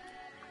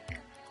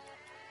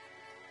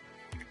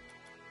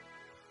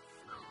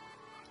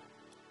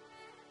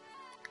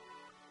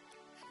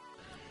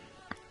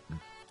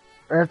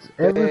 That's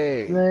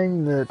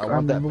everything that I want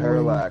I'm that going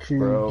parallax, to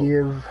bro.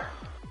 give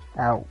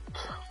out.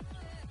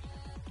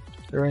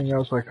 Everything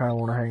else I kind of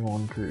want to hang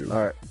on to.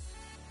 Alright.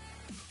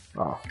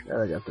 Oh,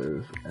 yeah, I got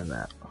those and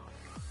that.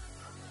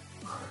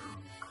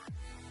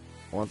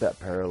 I want that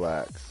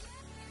parallax.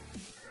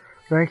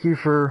 Thank you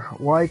for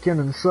liking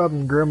and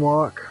subbing,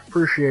 Grimlock.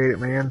 Appreciate it,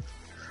 man.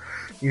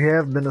 You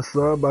have been a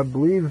sub, I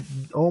believe,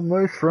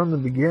 almost from the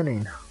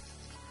beginning.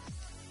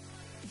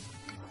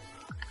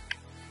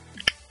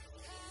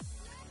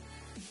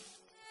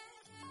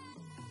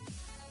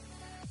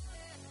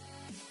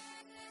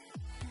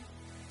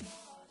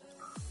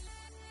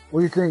 What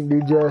do you think,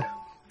 DJ?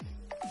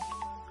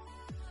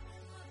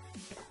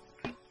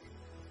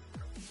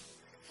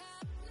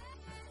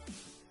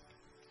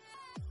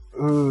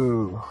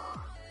 Ooh.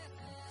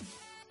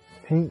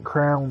 Pink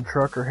crown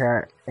trucker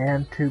hat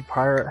and 2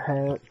 pirate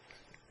hats.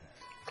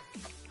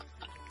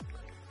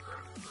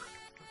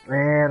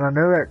 Man, I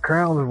know that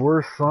crown's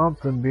worth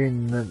something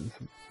being,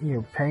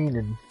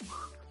 painted.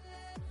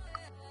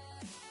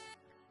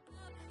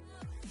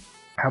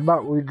 How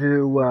about we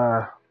do,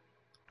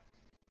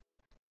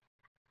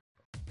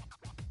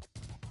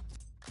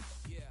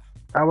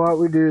 how about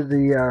we do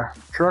the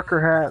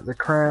trucker hat, the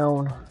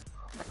crown,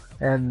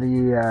 and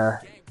the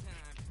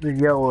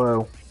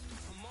yellow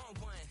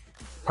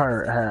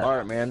pirate hat.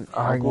 Alright, man.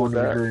 I I'm cool with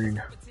that.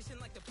 green.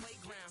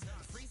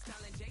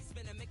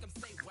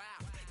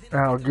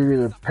 I'll give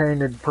you the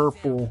painted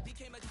purple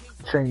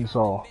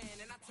chainsaw.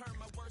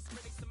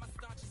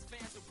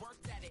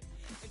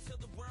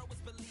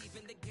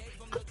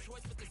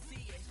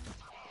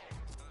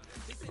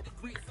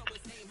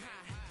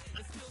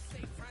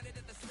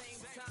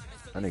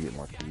 I need to get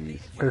more keys.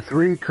 The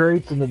 3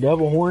 crates and the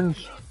devil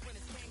horns.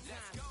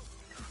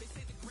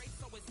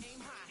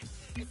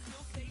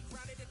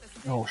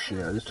 Oh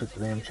shit, I just took the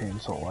damn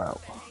chainsaw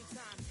out.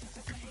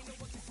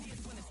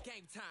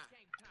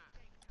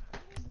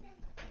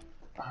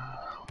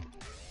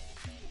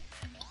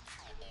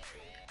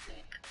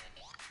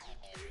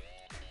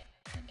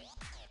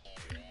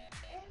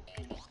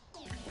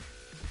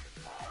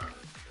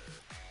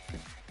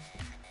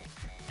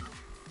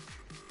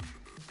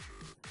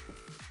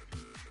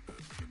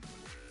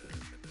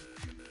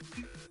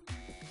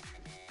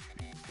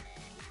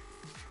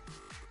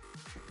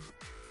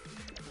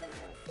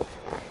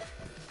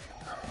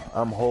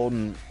 I'm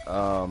holding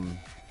a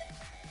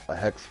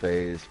hex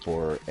phase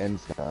for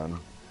Ensign.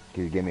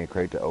 Can you give me a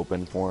crate to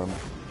open for him?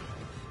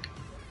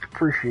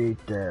 Appreciate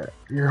that.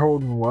 You're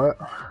holding what?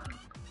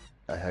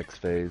 A hex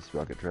phase,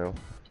 rocket trail.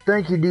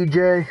 Thank you,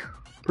 DJ.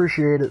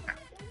 Appreciate it.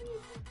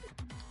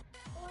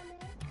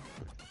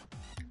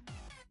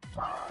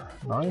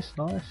 Nice,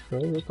 nice, bro.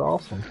 That's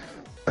awesome.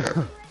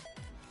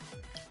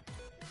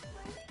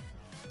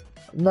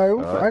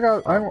 No, I'm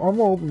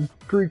gonna open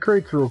 3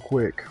 crates real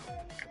quick.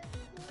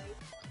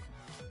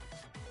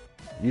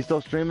 You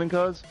still streaming,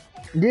 cuz?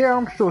 Yeah,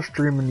 I'm still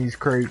streaming these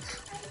crates.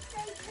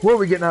 What are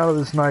we getting out of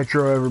this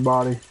Nitro,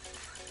 everybody?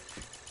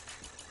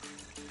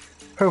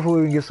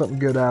 Hopefully we can get something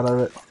good out of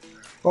it.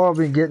 All I've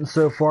been getting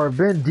so far have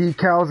been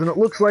decals, and it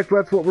looks like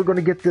that's what we're going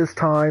to get this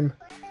time.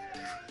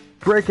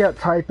 Breakout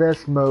Type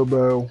S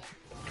Mobo.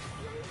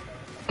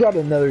 Got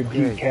another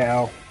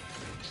decal.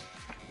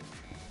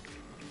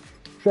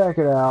 Check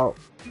it out.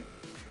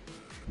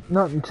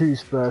 Nothing too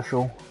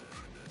special.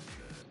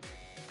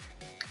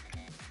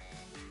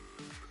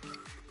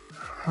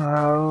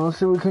 Let's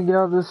see what we can get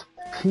out of this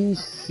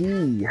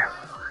PC.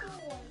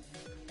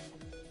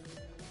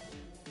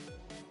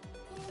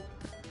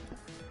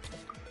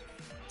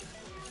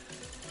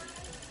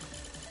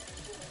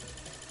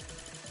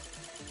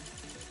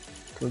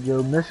 So we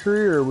go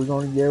mystery, or are we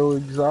going to go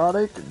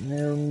exotic?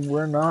 And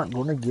we're not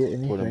going to get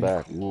anything. Put him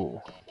back.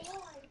 Cool.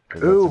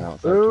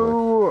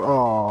 Ooh,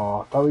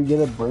 Oh, thought we'd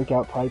get a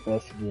breakout Type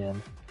S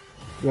again.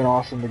 Been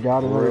awesome to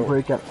got another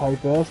breakout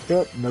Type S,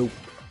 but nope.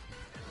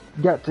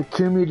 Got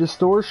Takumi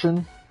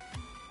Distortion.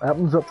 That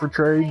one's up for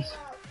trades.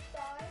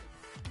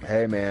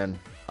 Hey man,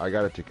 I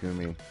got a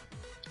Takumi.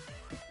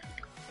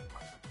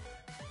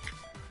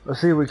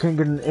 Let's see if we can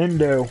get an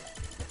Endo.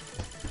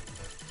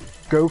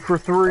 Go for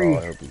 3. Oh,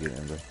 I hope we get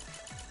Endo.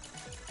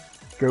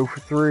 Go for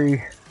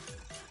 3.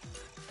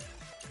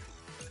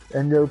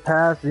 Endo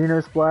Pass,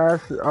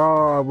 Xenosplash.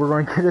 Oh, we're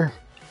going to get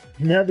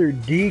another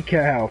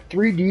decal.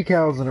 3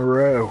 decals in a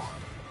row.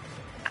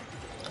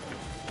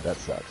 That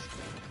sucks.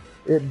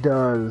 It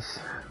does.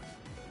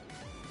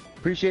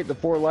 Appreciate the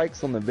 4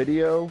 likes on the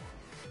video.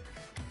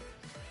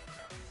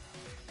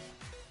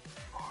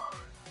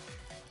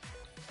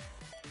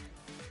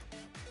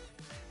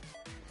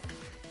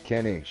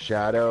 Kenny,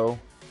 Shadow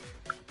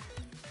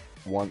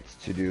wants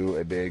to do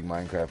a big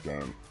Minecraft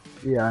game.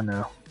 Yeah, I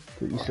know.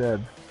 That's what you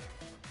said.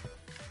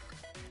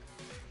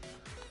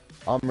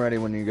 I'm ready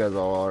when you guys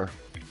all are.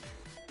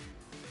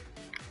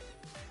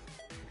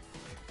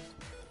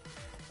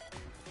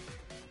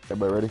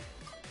 Everybody ready?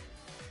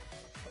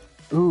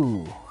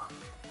 Ooh.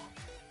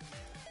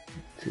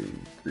 2,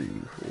 3,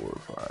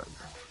 4, 5.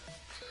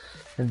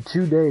 In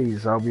 2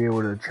 days, I'll be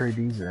able to trade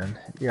these in.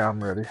 Yeah,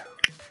 I'm ready.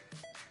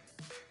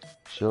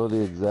 Show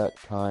the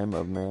exact time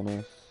of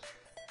Manus.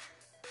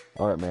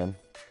 Alright, man.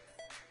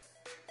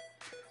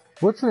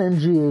 What's an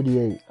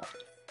MG88?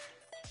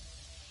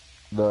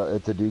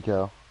 It's a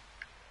decal.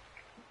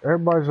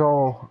 Everybody's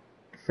all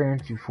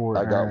fancy for it.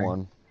 I got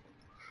one.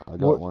 I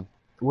got one.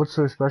 What's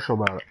so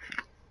special about it?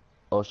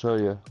 I'll show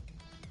you.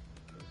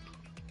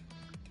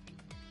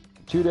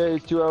 2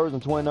 days, 2 hours,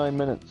 and 29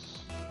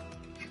 minutes.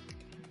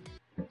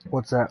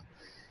 What's that?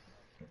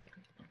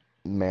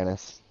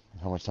 Manus.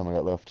 How much time I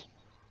got left?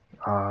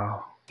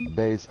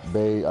 Bay.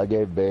 I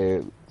gave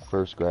Bay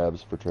first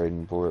grabs for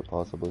trading for it,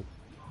 possibly.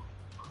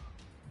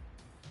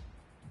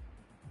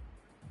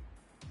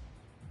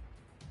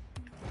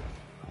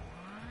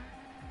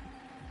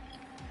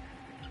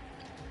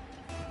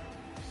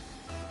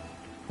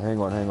 Hang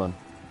on.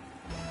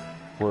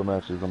 4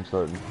 matches, I'm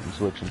starting. I'm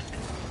switching.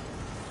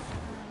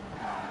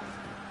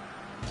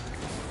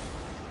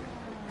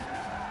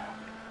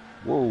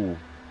 Whoa.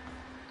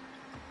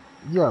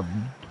 Yeah.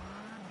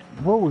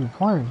 What are we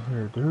playing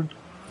here, dude?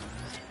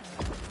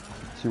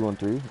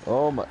 2-on-3.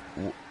 Oh my.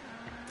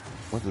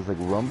 What's this, like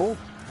Rumble?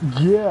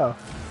 Yeah.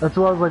 That's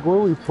why I was like, what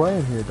are we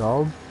playing here,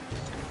 dog?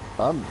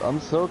 I'm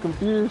so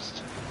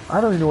confused.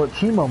 I don't even know what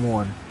team I'm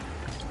on.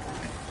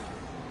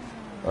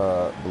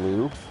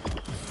 Blue.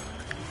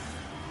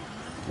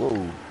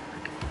 Whoa.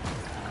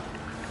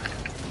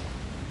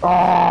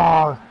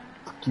 Ah,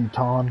 fuck you,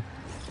 Tom.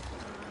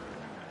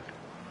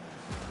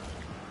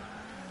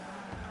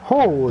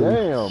 Holy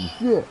damn.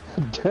 shit.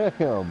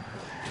 Damn.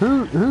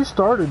 Who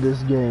started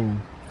this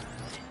game?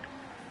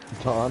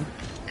 Ton.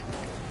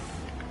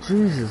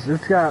 Jesus,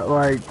 it's got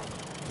like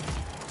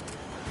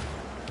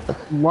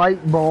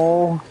light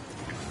ball,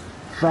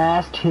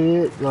 fast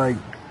hit, like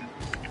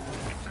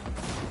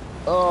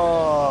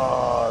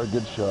Oh,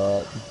 good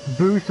shot.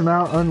 boost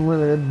amount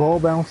unlimited, ball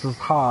bounces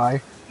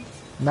high,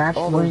 match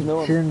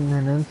length 10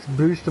 minutes,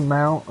 boost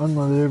amount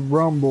unlimited,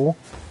 rumble,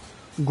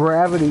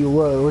 gravity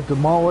low,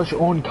 demolish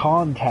on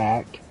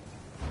contact.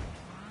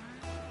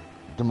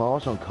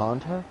 Demolish on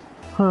contact?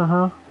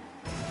 Uh-huh.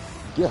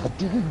 God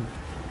damn.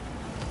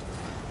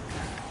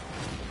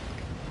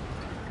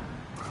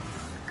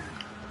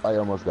 I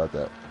almost got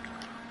that.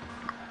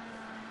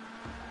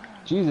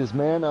 Jesus,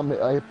 man,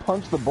 I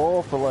punched the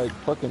ball for like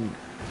fucking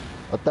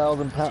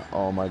 1,000 pounds.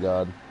 Oh my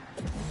god.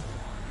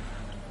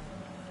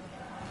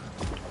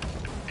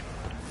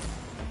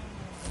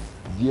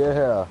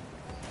 Yeah.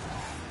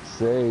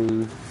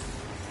 Save.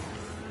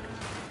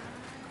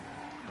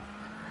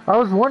 I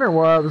was wondering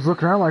why I was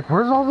looking around like,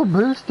 where's all the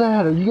boost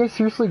at? Are you guys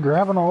seriously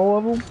grabbing all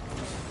of them?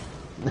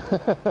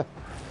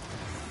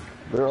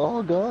 They're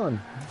all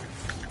gone.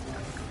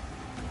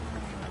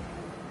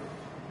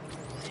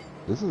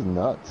 This is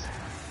nuts.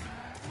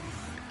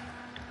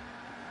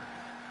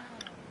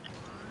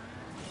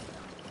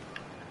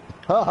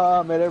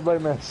 Haha, made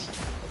everybody miss.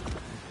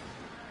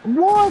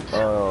 What?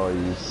 Oh, are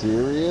you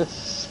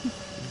serious?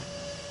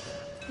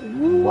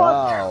 What?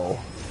 Wow.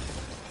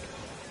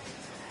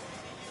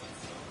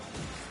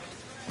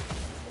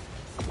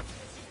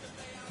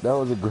 That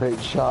was a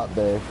great shot,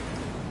 Bay.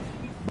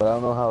 But I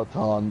don't know how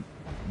Tom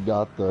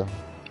got the...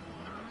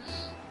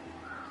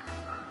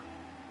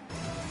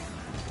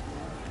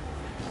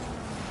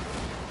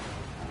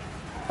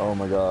 Oh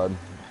my god.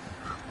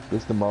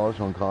 This demolish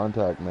on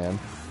contact, man.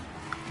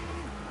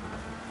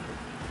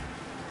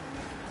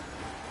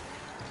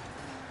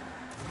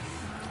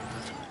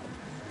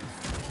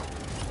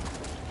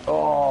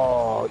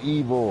 Oh,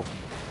 evil.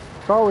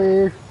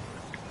 Sorry.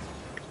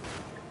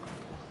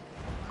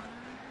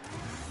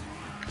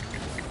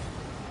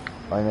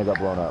 I think I got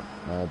blown up.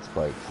 I had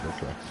spikes. That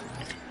sucks.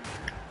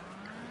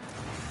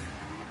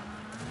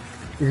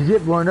 If you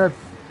get blown up,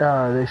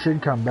 they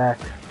should come back.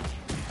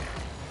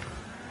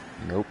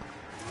 Nope.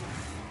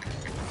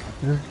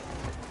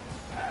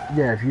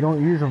 Yeah, if you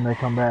don't use them, they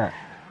come back.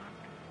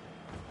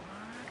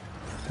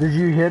 Did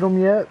you hit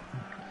them yet?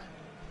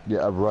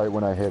 Yeah, right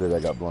when I hit it, I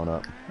got blown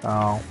up.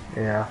 Oh,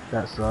 yeah,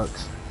 that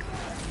sucks.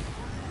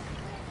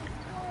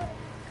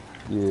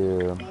 Yeah.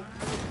 Let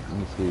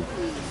me see.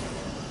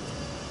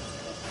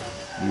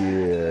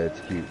 Yeah, it's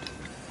cute.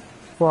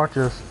 Watch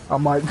this. I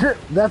might.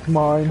 That's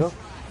mine. Go.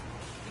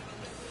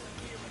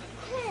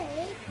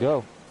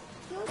 Go.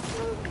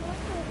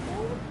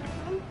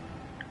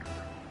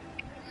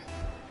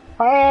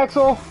 Hi,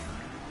 Axel.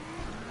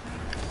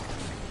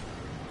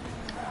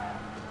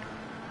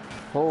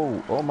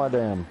 Oh my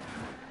damn.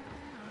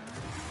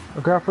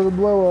 Look out for the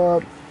blow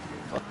up.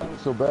 I'm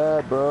so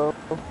bad, bro.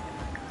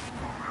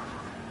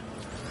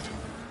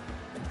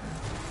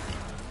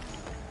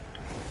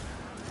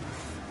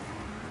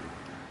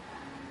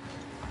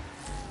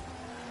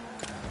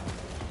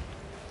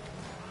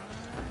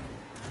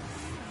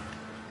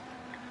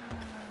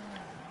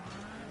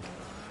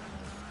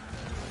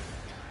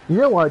 You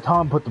know why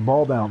Tom put the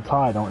ball bounce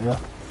high, don't you?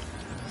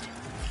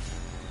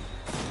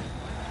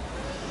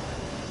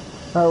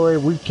 That way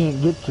we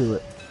can't get to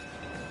it.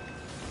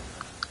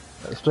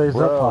 It stays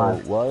up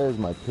high. Why is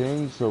my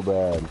ping so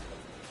bad?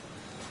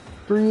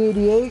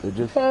 388? It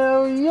just...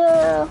 Hell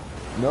yeah!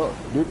 No,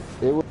 dude,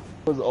 it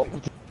was up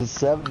to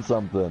 7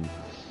 something.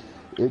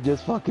 It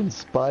just fucking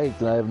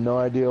spiked and I have no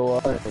idea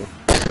why.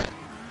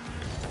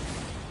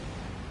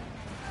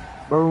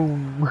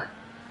 Boom.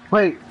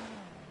 Wait,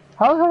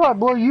 how the hell did I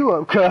blow you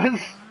up,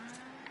 cuz?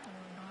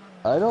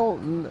 I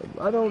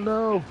don't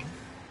know.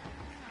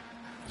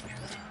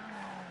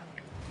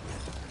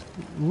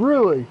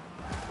 Really?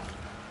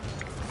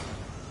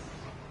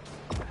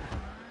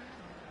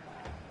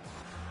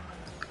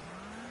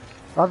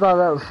 I thought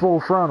that was full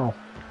frontal.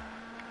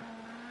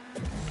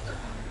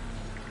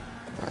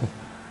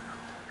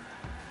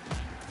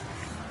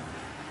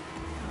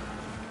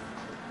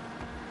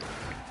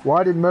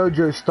 Why did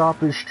Mojo stop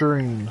his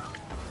stream?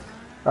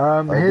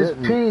 His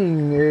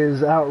ping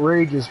is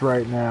outrageous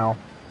right now.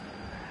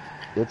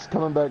 It's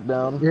coming back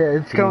down. Yeah,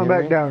 it's coming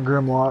back down,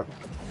 Grimlock.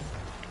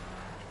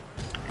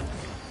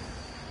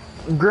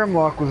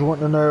 Grimlock was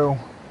wanting to know.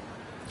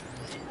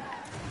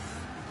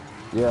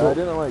 Yeah, I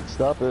didn't like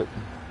stop it.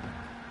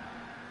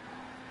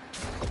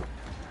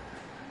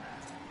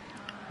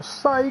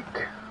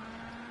 Psych.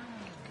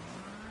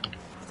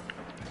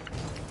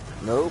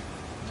 Nope.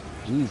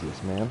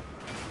 Jesus, man.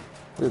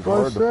 It's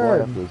hard to fly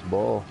up this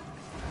ball.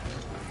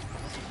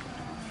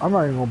 I'm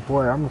not even gonna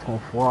play. I'm just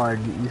gonna fly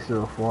and get used to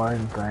the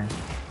flying thing.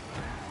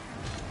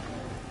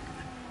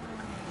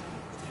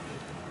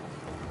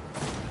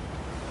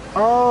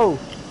 Oh!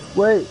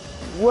 Wait!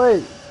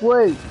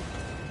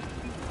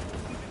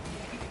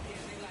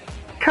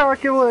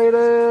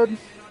 Calculated!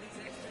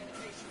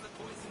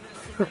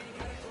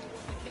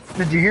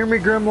 Did you hear me,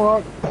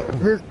 Grimlock?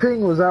 His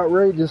ping was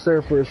outrageous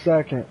there for a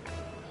second.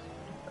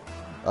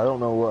 I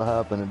don't know what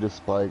happened, it just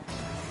spiked.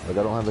 Like,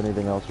 I don't have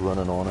anything else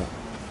running on it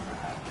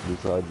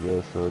besides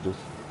this, so it just...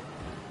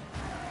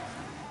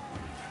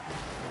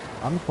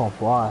 I'm just gonna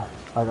fly.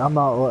 Like, I'm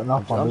not letting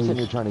off my boost. I'm sitting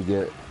here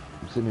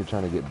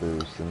trying to get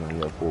boost, and then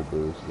we have full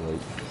boost,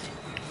 like...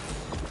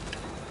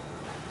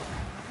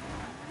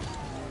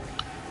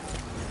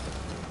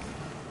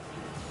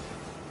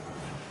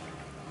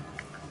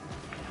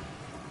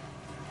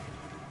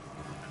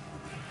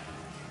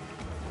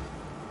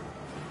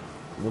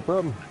 No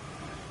problem.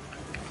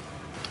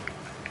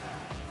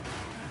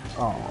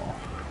 Oh.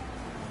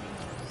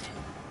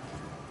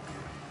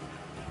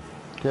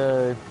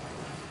 Okay.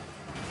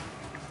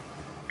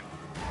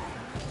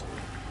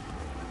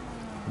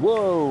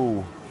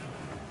 Whoa.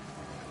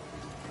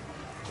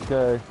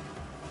 Okay.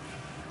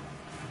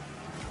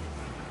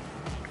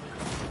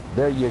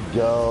 There you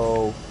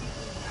go.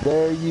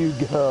 There you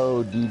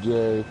go,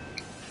 DJ.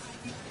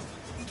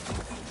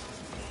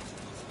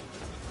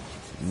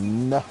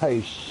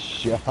 Nice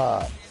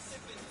shot.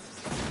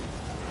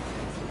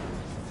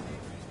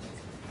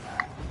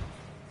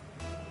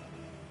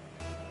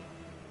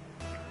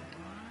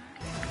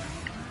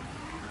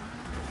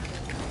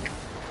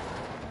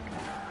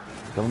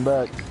 Coming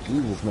back.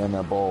 Jesus, man,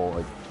 that ball,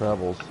 like,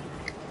 travels.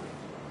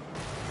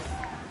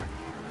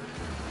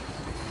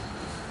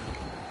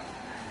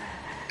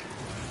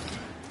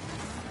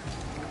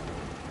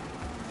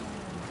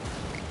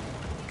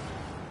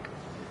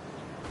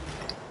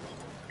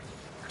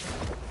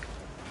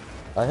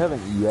 I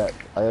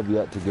have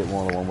yet to get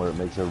one where it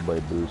makes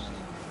everybody boost,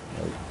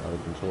 like, out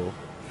of control.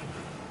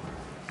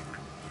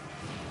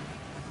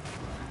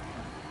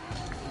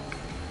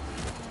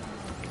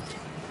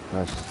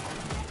 Nice.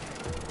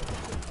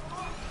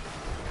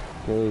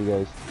 Okay,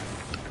 guys.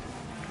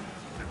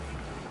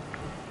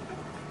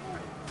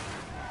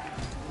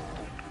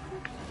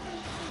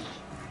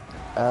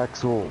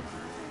 Axel.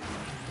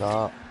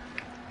 Stop.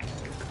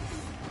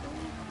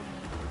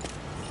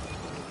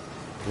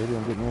 Baby,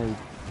 I'm getting ready.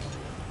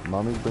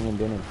 Mommy's bringing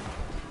dinner.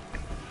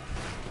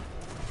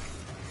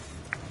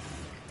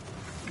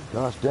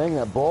 Gosh dang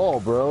that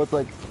ball, bro. It's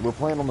like we're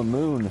playing on the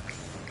moon.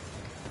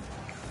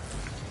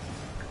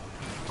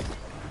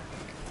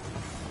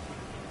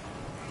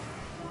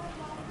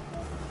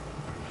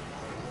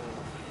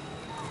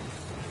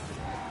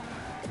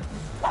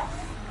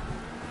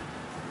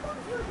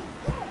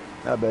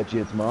 I bet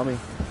you it's Mommy.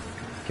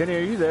 Kenny, are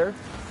you there?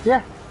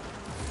 Yeah.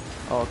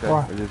 Oh, okay.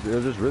 Why? It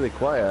was just really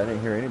quiet. I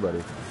didn't hear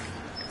anybody.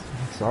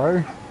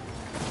 Sorry?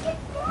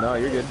 No,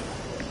 you're good.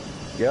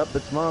 Yep,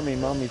 it's Mommy.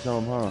 Mommy's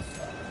home, huh?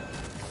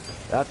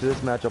 After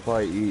this match, I'll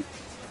probably eat.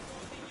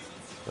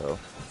 So.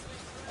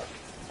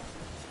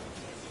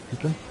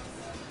 Okay.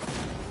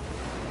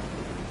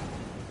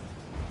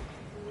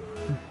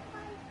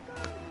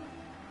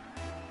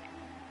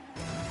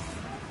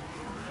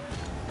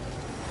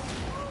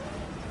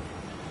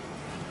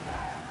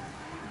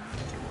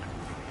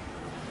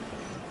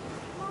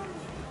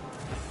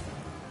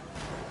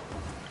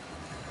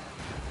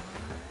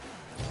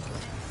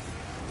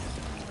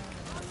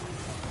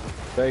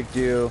 Thank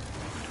you.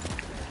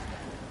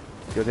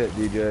 Good hit,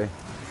 DJ.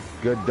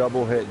 Good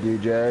double hit,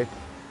 DJ.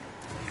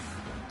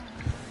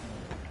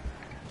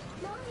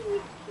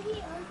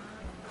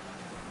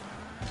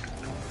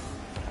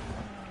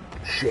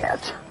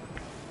 Shit.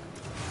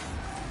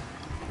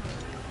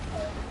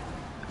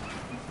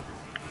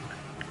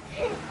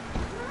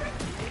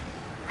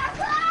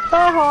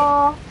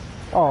 Haha.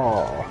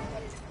 Oh.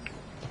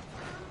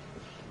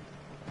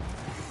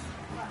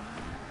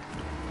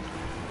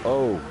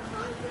 Oh.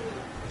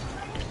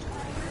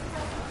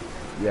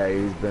 Yeah,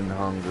 he's been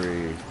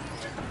hungry.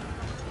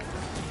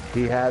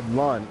 He had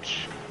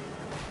lunch,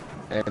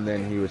 and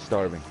then he was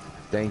starving.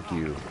 Thank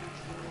you.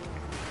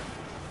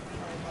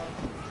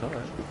 It's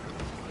alright.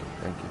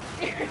 Thank you.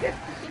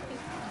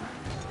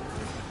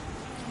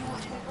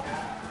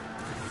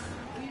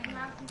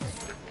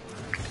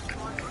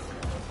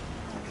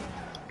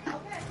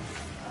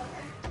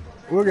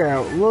 Look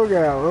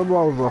out, the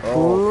balls are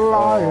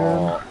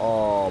flying.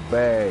 Oh,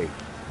 Bay,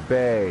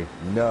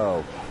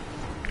 no.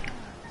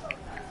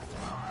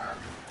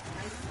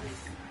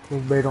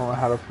 Because they don't know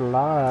how to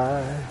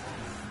fly.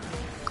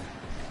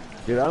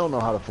 Dude, I don't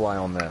know how to fly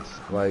on this.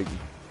 Like,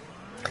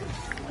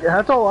 Yeah,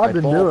 that's all I've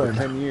been doing. For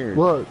 10 years.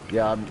 Look.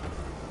 Yeah,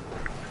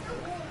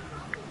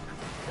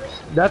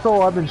 That's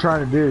all I've been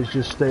trying to do is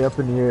just stay up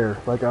in the air.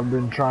 Like I've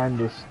been trying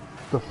to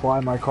fly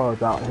my car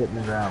without hitting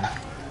the ground.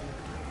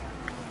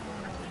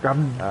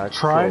 I'm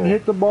trying to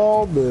hit the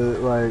ball, but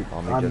like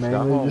I'm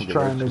mainly just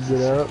trying to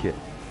get up.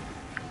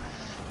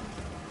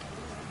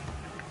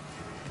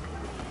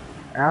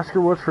 Ask her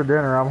what's for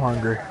dinner. I'm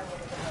hungry.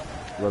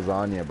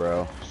 Lasagna,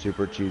 bro.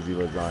 Super cheesy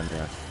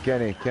lasagna.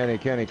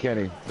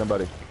 Kenny.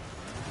 Somebody.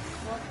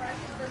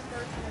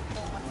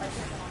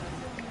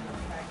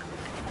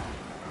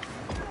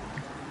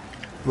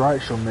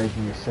 Right, she'll make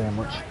me a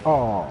sandwich.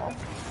 Oh.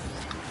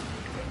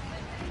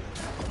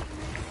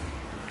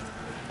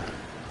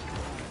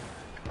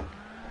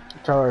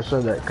 Tell her I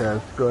said that,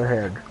 cuz. Go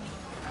ahead.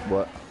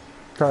 What?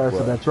 Tell her I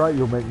said that's right,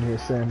 you'll make me a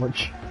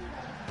sandwich.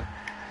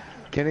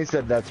 Kenny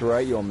said that's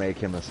right, you'll make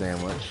him a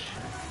sandwich.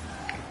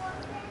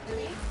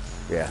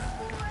 Yeah.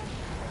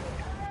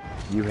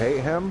 You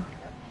hate him?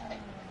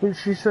 But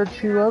she said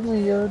she loved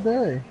me the other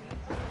day.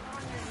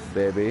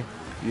 Baby,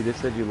 you just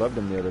said you loved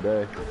him the other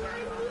day.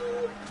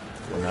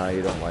 Well, now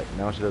you don't like.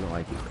 Now she doesn't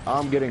like you.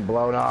 I'm getting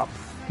blown up.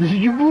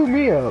 You blew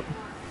me up.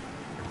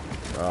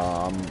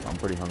 I'm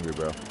pretty hungry,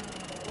 bro.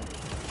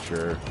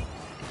 Sure.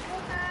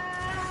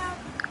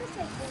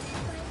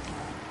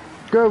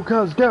 Go,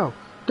 cuz, go.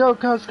 Go,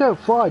 cuz, go.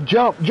 Fly,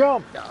 jump.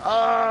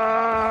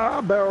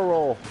 Barrel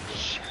roll.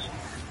 Shit.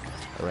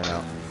 I ran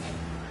out.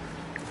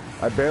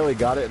 I barely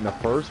got it in the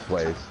first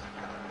place.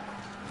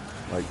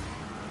 Like.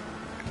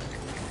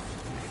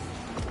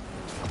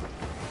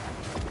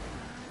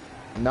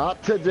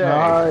 Not today.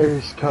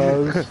 Nice,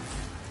 cuz.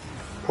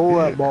 Pull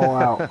that ball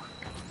out.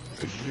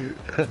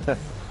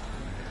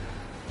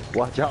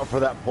 Watch out for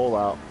that pull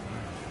out.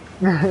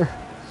 you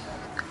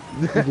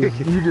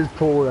just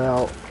pull it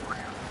out.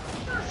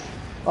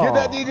 Get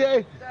that,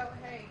 DJ?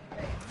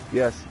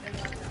 Yes.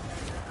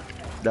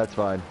 That's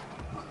fine.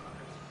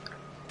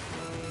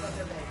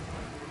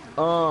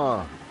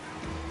 Go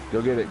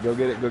get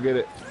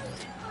it.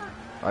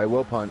 I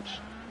will punch.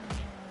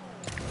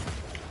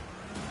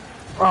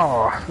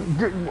 Oh,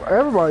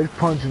 everybody's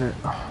punching it.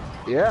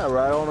 Yeah,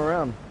 right on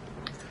around.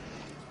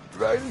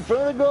 Right in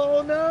front of the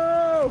goal,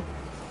 no!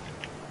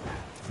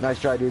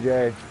 Nice try,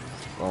 DJ.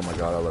 Oh my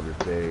god, I love your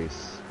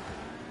face.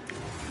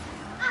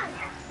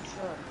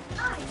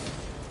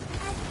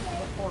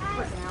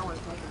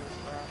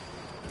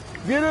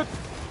 Get it!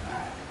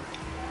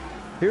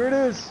 Here it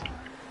is!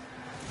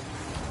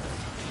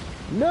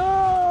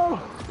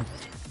 No!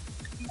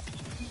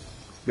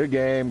 Good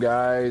game,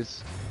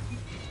 guys.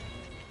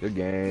 Good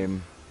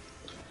game.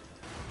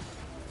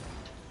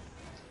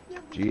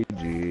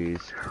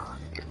 GG's.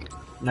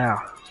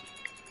 Now.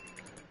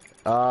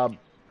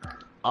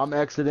 I'm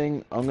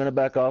exiting. I'm gonna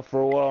back off for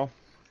a while.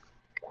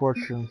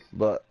 Question.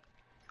 But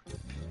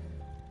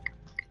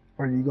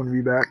are you gonna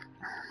be back?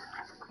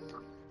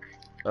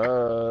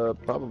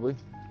 Probably.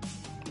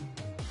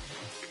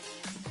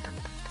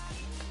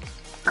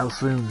 How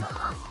soon?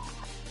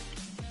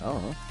 I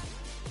don't know.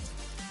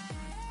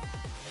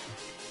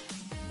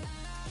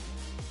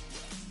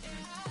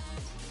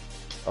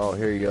 Oh,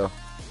 here you go.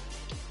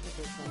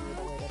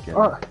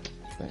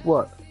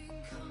 What?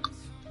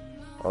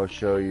 I'll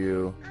show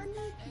you.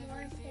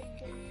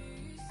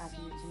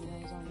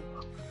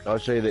 I'll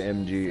show you the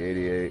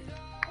MG88.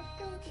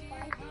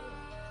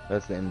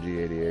 That's the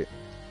MG88.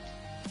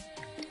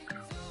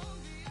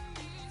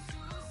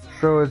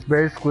 So it's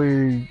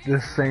basically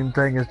the same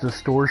thing as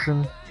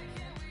distortion?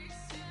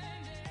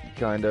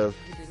 Kind of.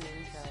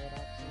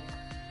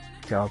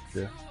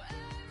 Gotcha.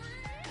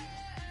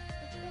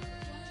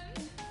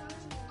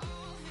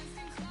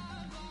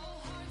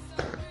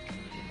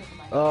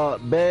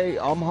 Bay,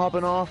 I'm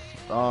hopping off.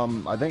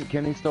 I think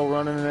Kenny's still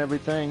running and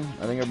everything.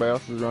 I think everybody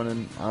else is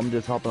running. I'm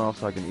just hopping off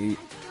so I can eat.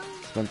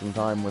 Spend some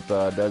time with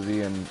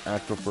Desi and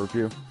Axel for a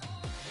few.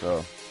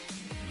 So,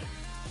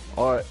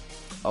 alright.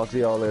 I'll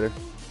see y'all later.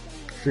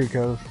 See you,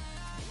 cuz.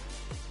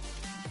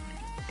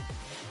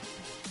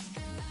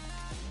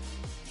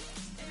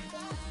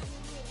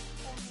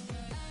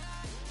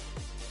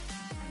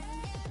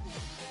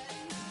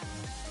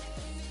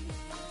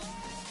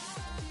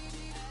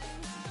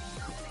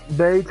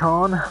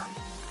 Dayton.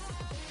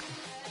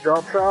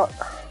 Drop shot.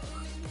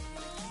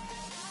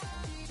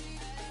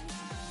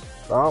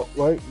 Oh,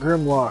 wait,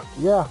 Grimlock.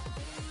 Yeah.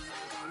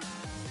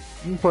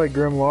 You can play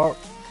Grimlock.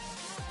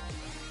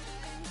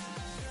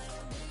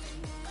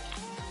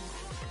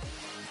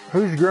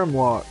 Who's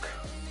Grimlock?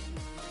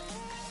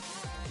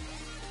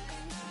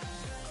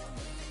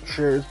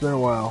 share. It's been a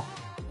while.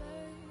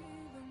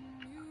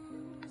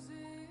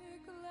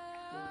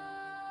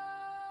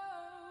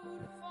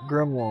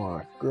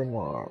 Grimlock,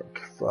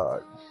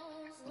 fuck.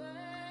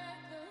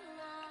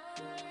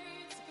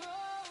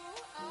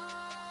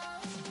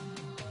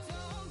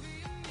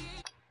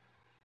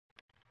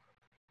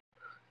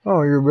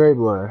 Oh, you're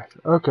Beyblade.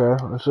 Okay,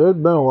 so it's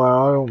been a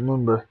while, I don't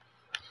remember.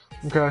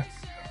 Okay.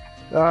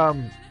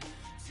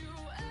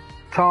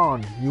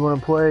 Ton, you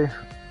wanna play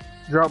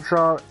Drop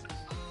Shot?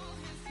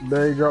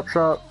 Bay Drop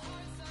Shot?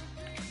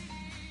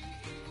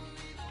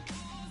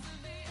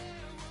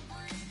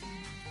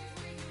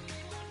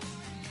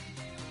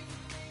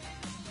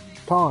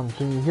 Ton,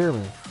 can you hear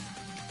me?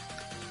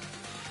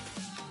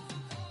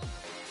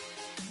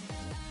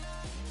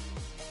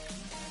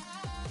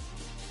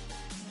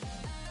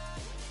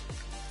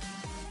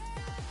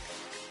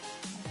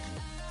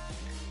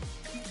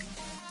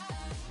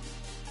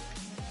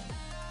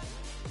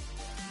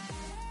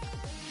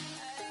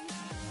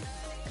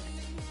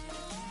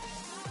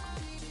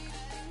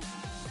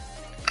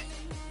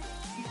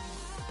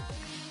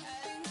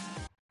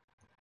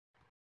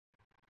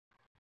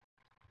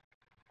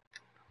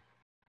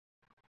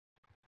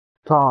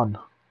 Ton.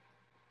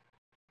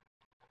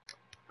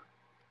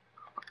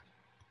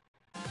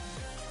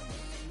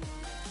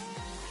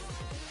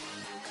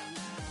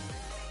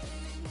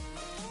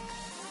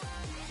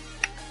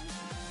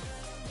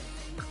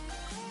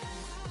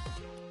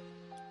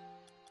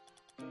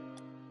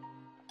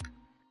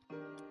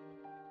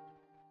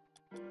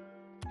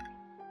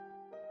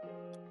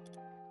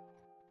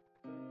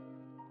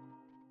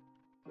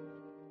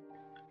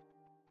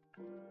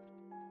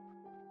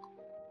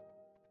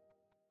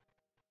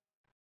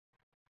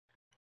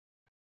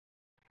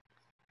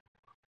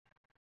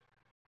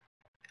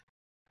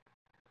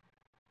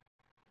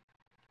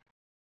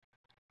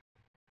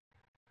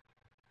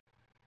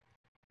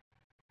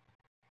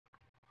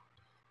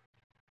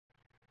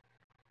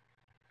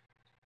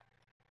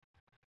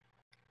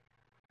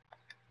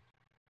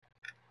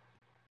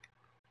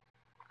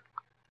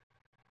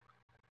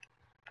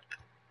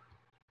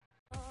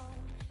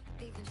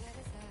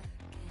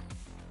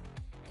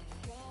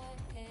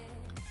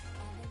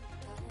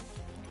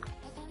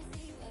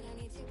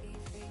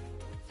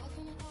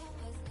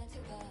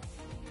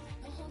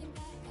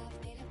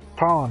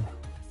 Ton.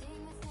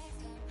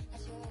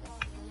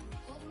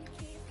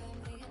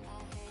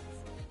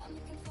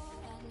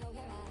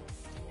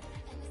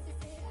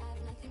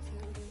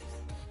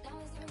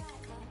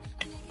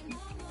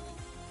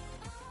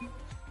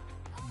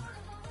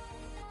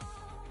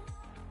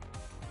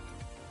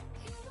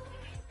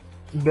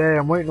 Bay,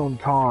 I'm waiting on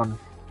Ton.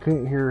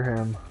 Can't hear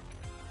him.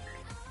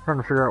 Trying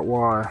to figure out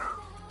why.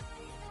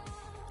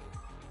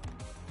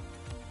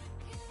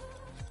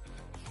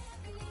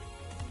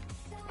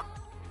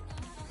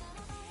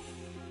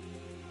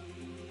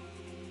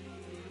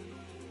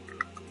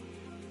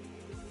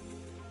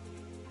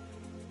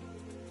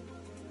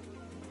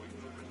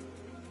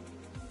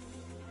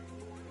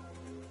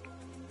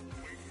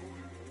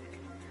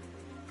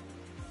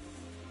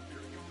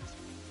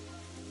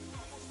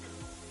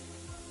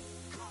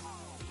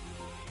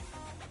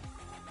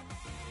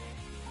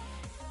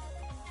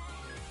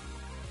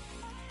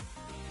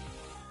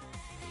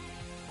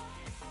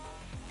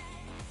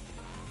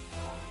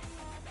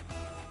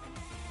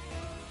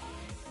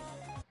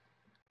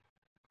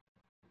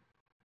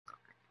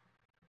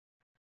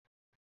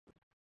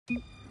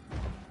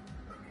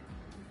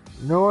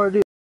 No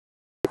idea.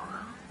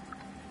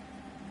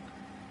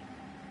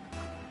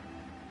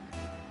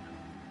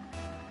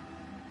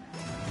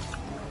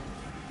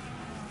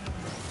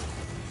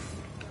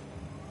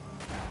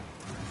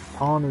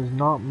 Ton is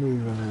not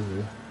moving,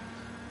 is he?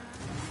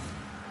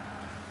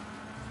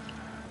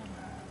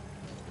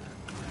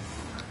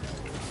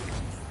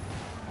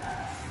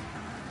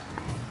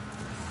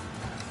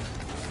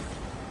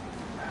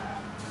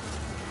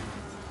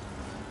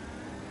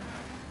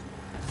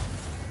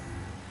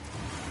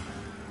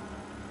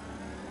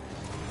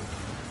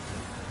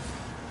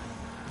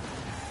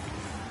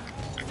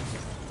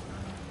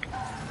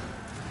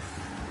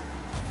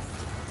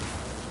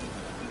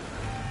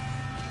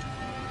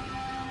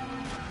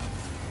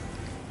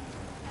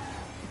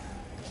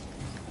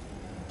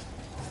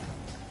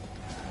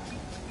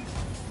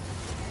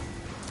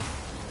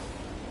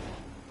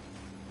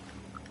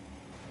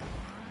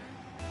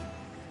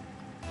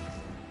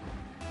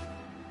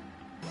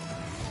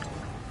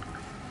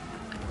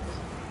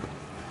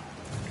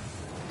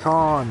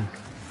 Ton.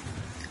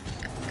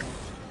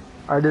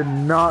 I did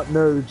not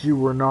know that you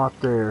were not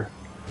there.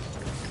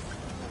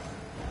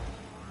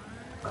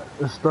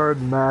 I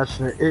started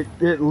matching it.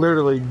 It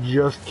literally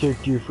just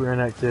kicked you for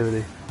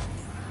inactivity.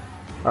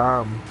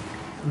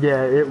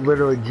 Yeah, it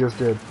literally just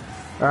did.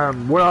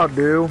 What I'll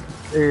do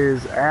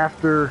is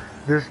after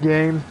this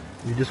game,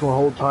 you just want to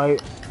hold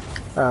tight.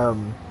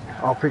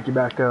 I'll pick you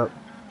back up.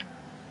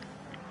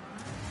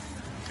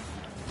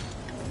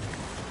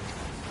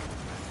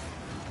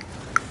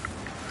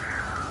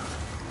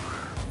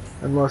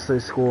 Unless they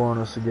score on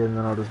us again,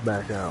 then I'll just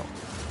back out.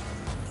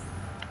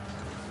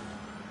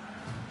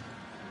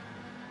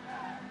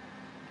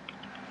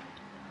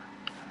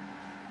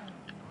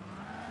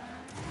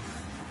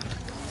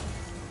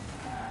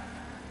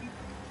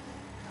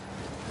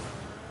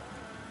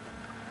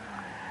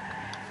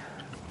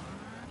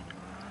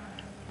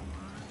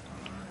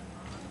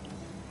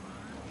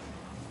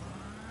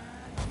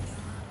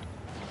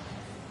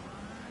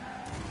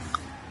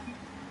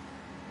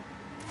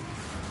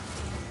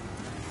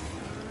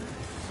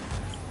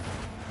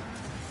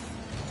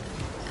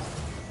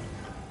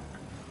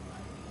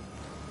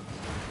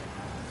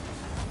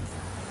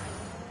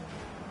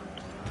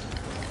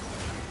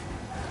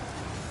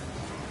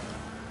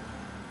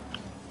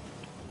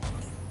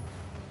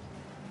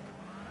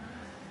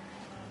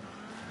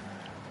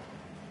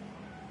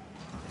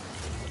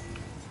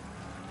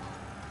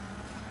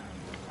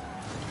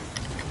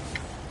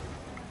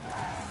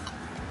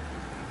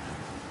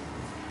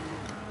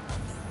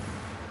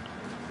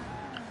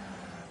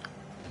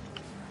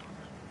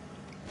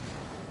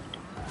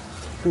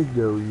 Could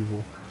go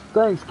evil.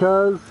 Thanks,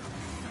 cuz.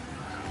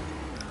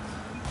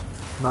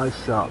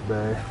 Nice shot,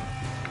 Bay.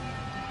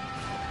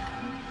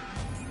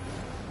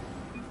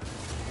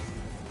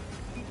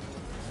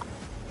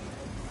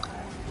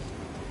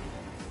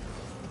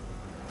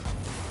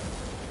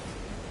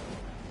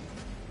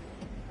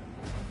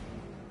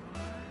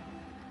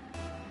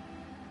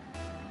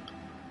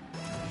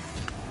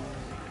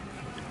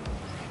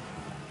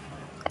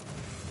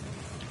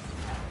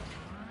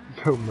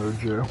 Go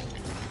Mojo.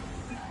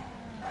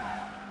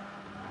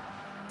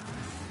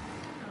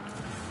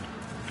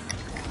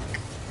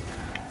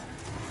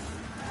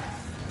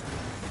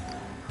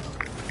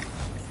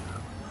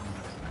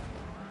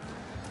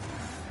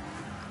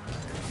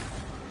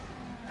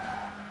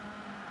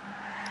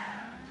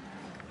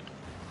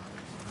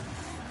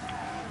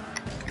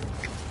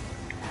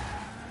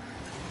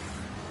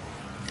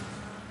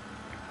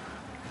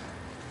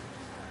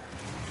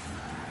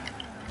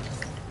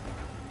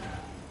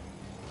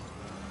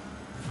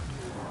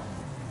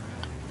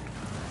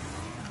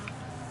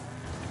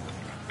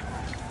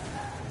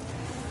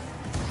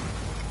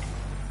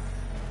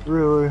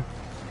 Really?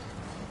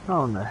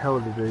 How in the hell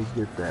did they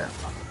get that?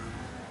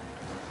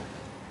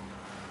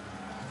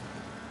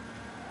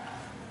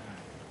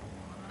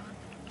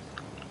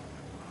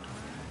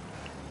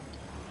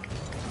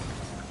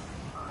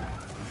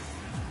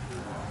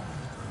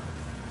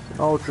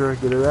 Ultra,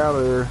 get it out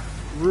of there.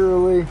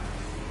 Really?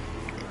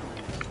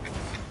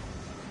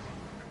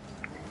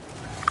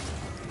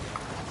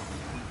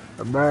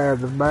 The bad,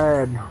 the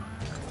bad.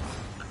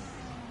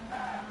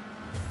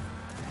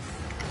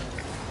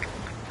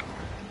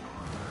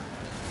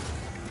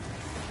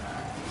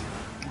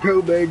 Go,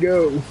 Bay,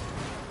 go.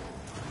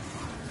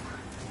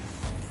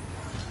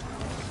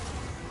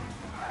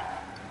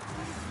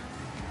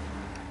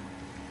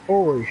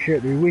 Holy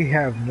shit, dude, we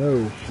have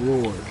no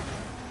sword.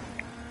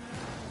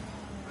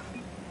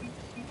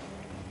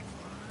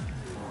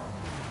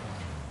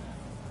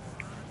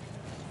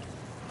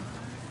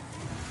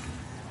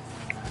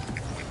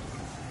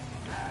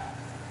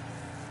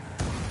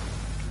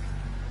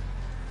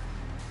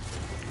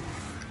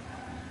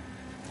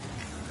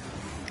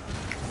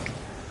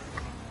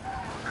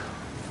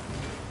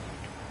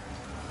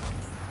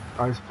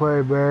 Nice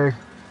play, Bay.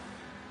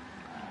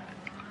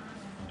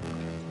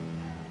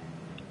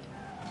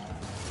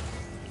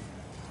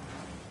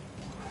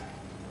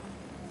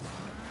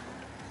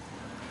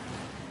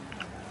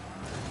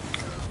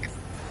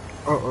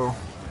 Uh-oh.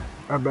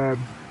 That's bad.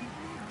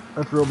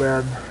 That's real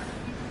bad.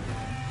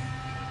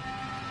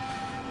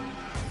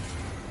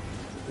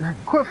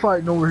 Quit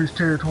fighting over whose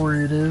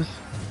territory it is.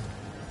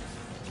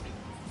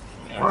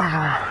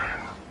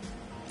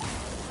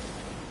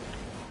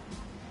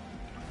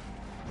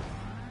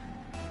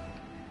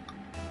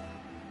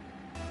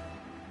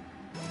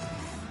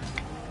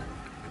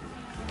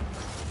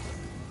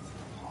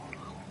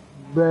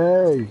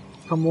 Bay,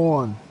 come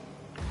on.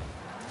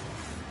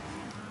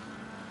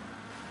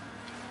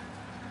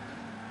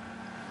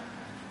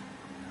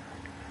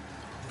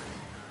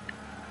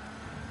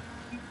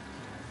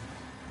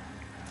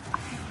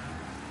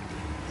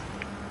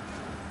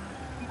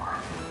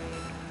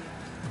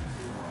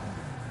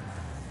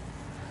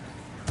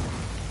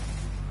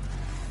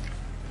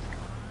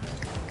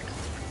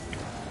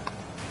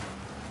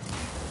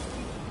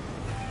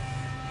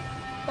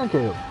 Thank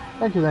you.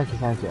 Thank you, thank you,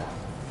 thank you.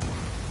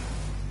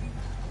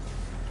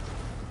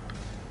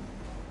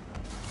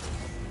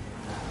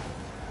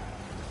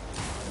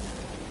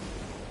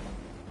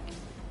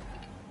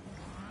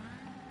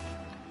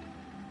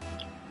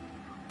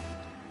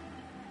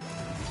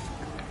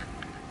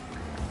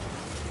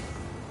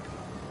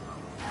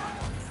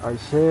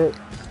 Nice hit.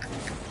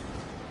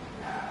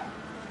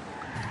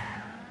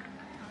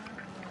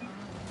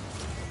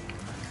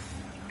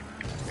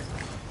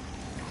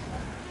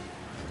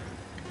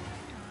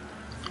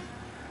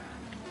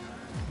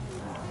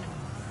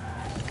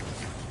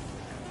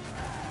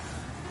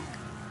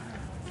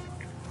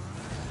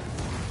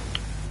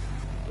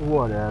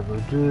 Whatever,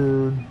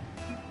 dude.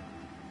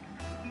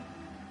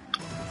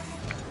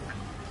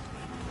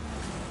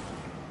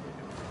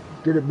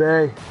 Get it,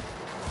 Bay.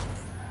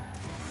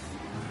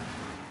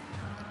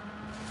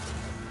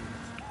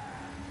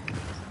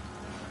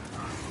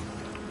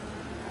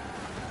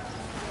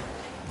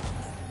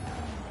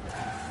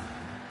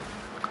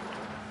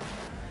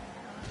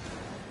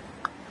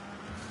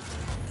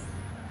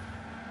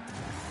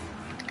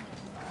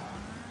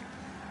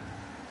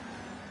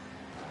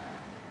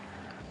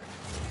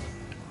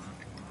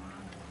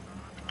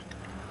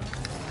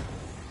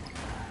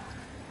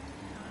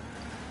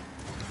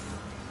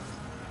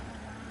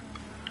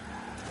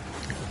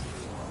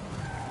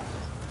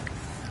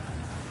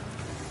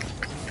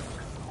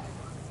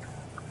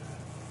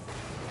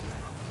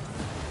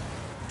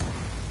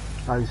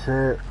 Nice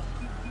hit.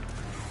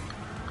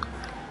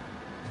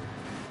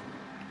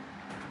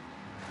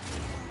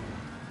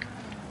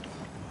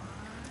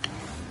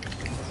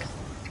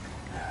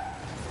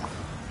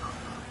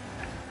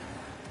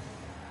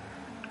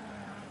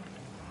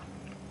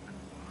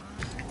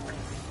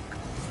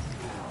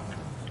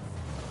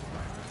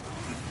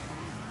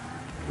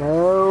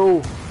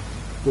 No!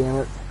 Damn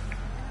it.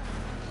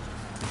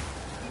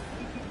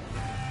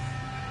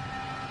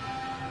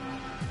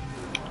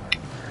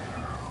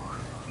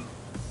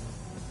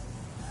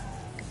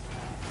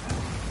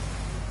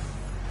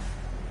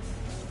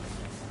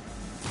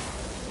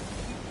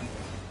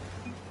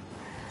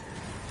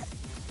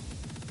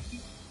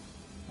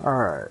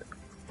 Alright.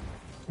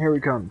 Here we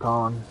come,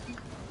 Colin.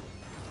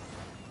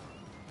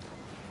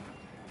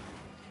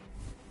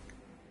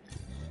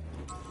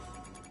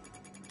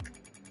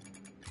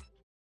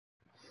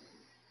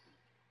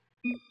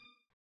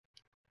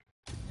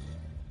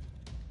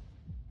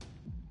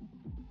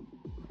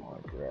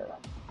 Like that.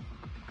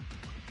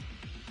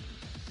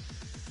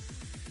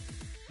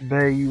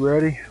 Bay, you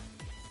ready?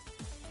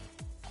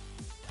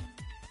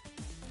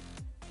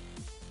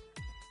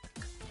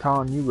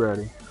 Colin, you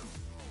ready?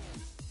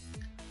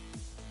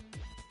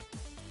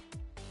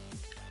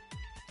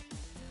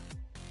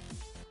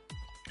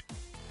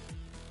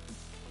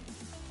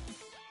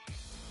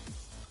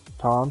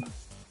 Tom?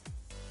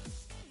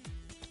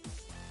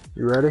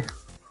 You ready?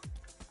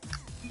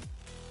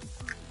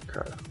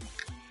 Okay.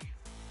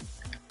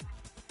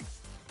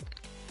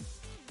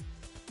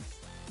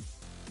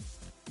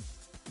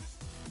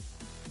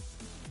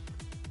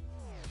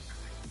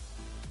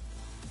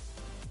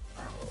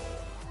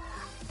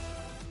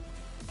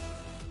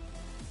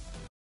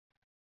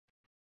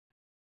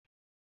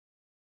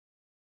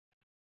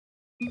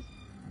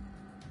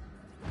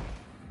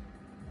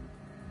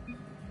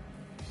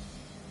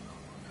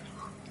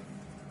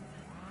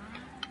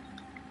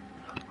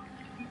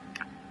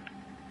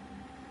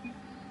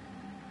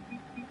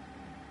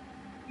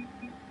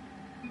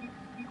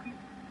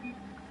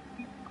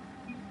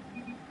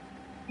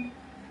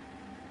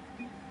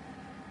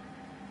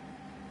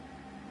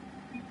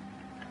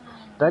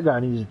 That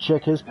guy needs to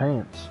check his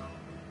pants.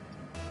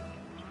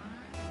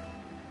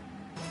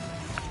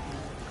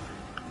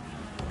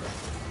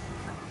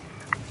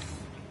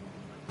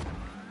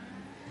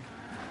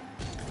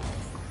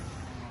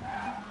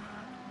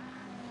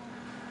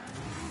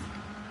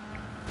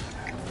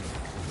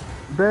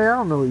 Bay, I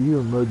don't know what you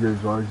and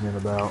Mojo's arguing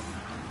about.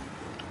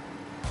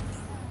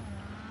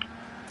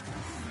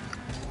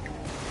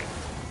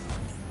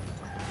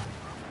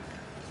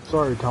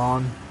 Sorry,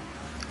 Ton.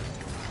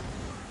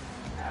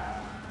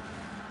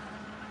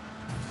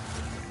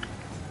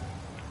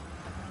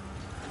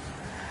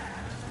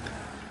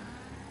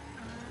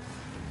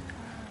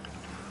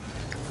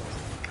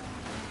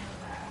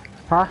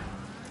 Huh?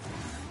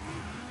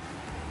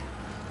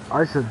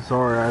 I said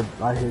sorry,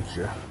 I hit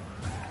you.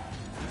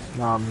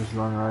 No, I'm just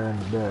running right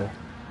into bed.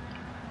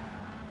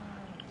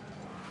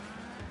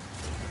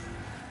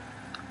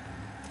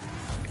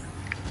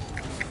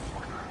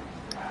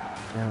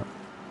 Yeah.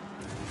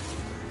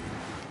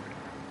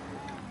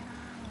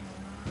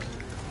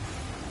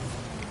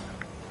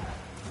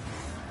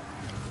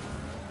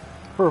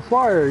 For a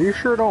flyer, you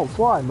sure don't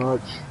fly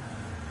much.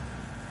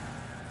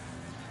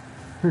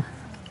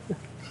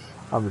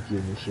 I'm just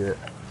giving you shit.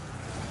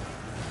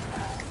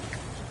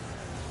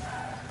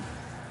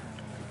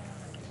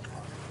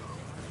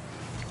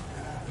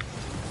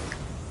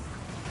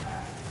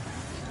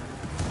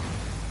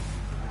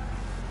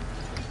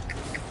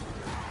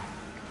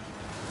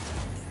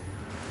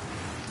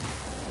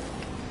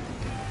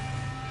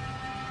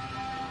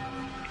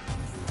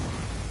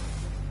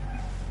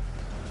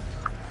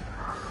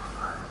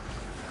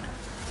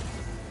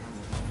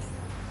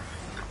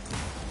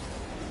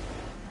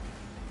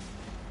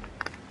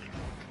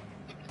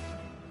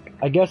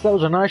 I guess that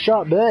was a nice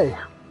shot, Bay.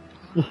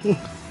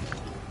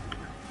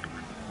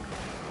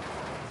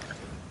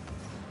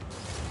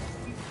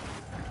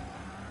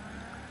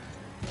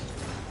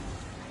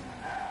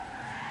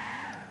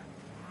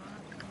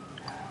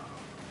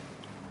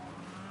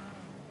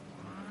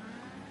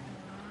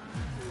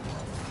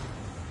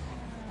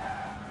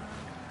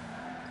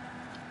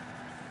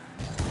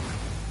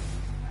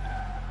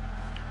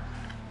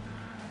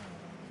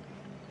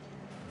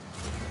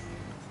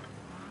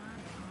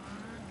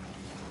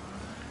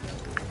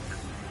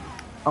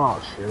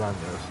 Oh shit, I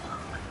missed.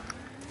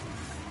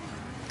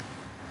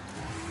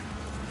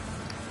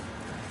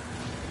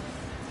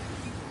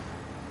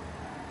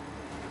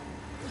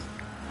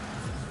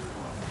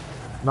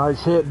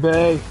 Nice hit,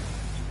 Bay.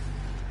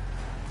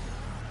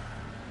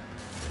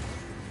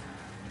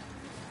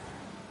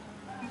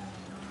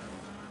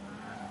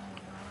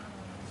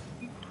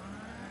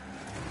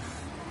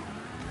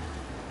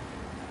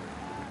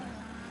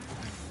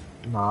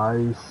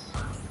 Nice.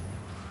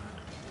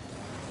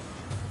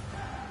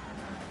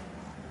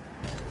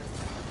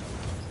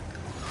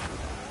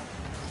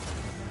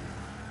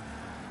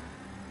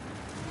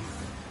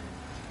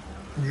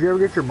 Did you ever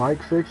get your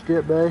mic fixed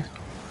yet, Bay?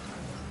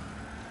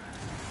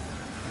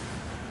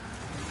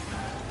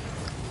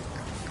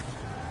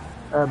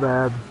 That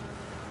bad.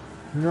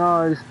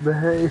 Nice,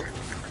 Bay.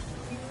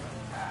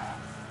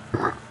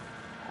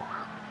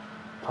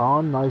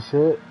 Ton, nice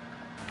hit.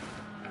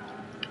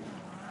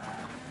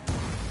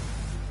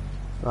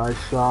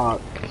 Nice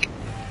shot.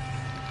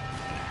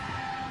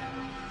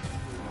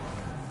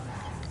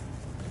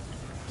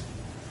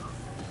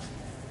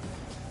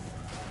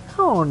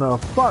 How in the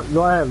fuck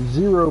do I have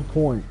 0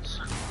 points?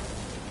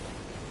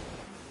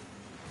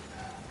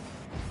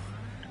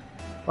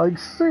 Like,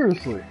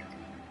 seriously.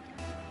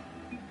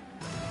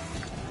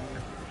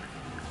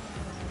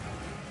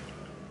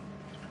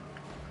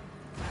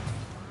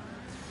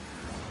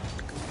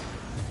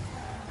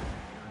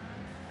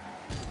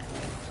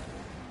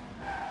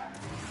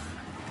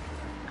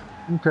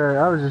 Okay,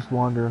 I was just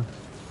wondering.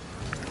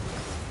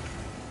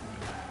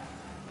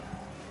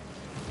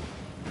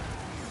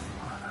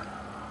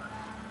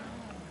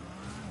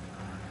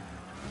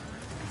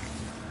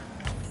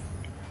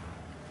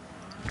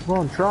 I'm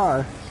gonna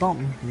try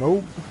something.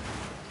 Nope.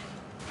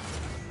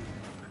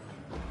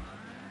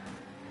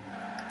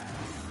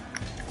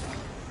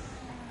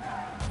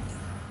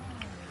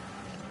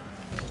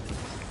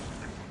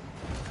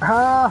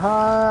 Ha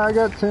ha, I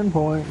got 10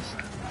 points.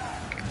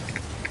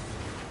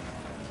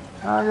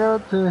 I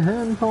got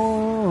 10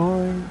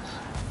 points.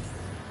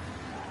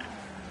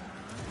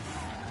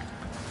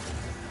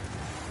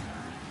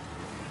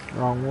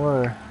 Wrong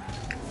way.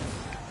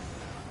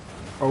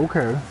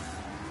 Okay.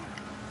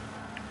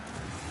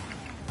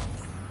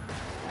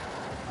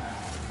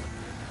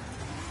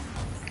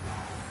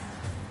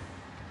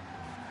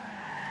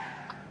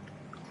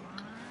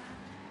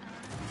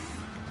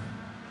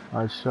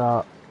 Nice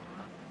shot.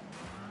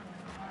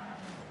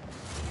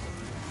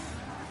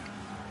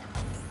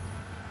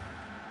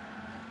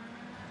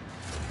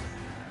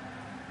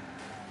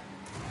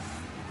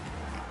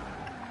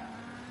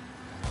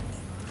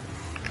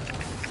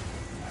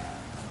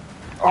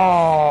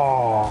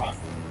 Oh.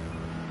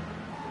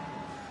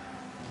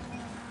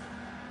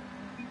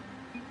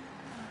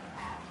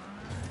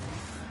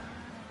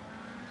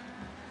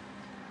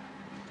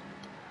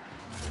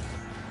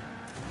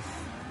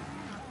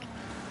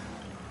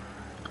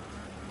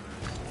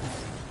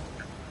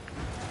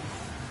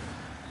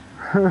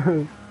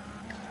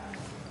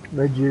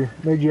 made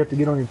you have to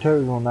get on your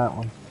toes on that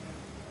one.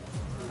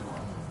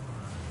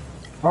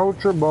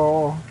 Ultra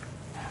ball.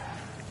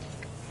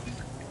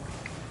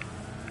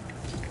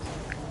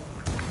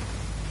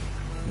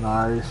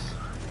 Nice.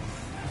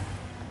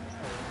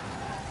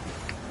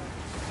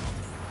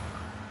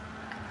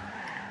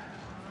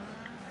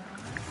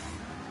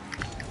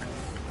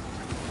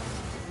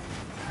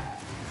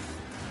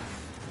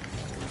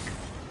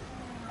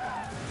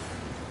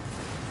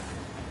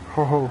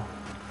 Oh.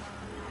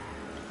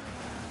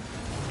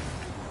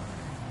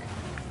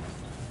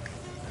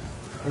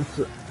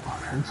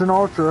 It's an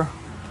ultra.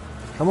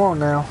 Come on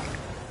now.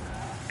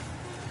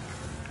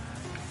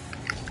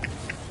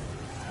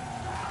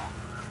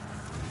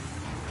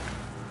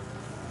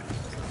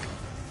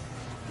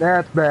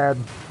 That's bad.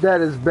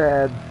 That is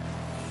bad.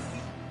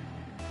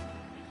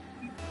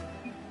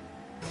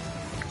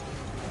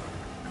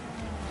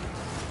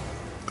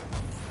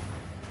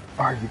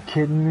 Are you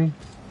kidding me?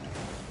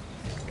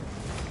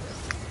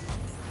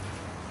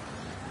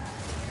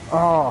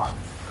 Oh,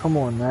 come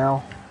on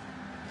now.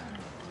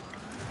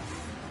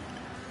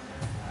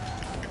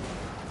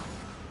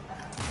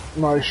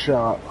 Nice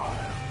shot.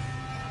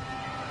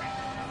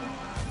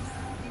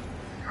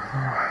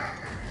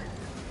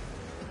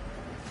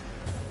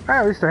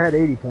 At least I had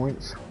 80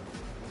 points.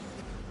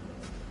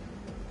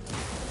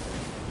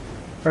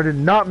 I did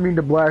not mean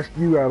to blast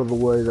you out of the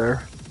way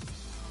there.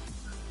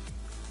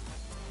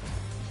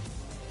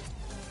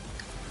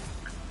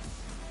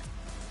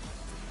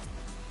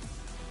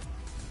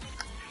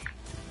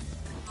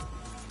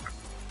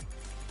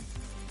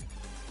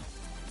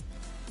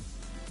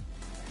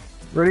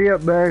 Ready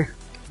up, Bay.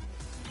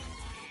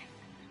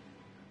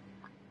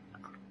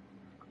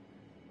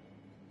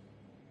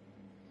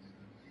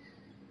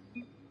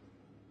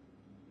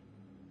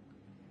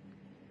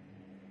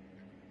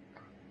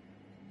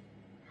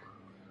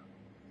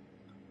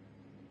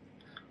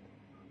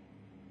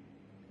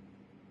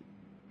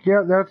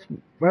 Yeah,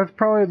 that's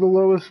probably the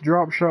lowest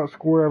drop shot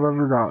score I've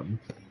ever gotten.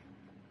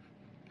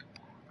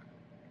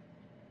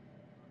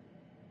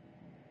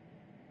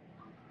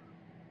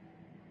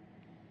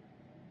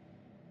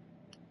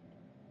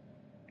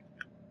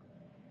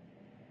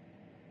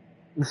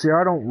 You see,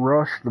 I don't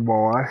rush the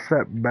ball. I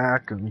step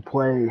back and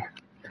play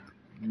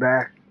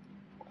back.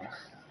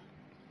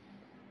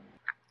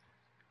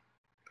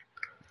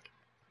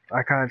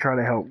 I kind of try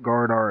to help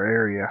guard our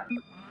area.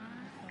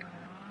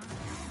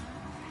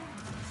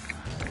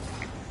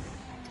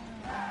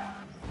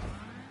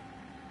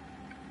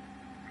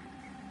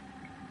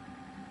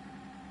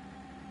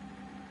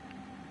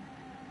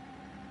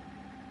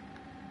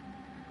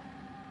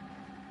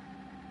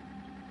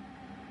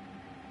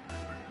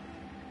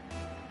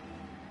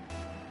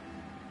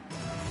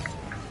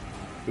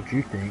 What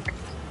you think?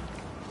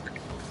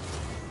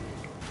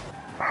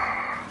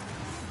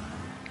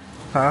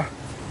 Huh?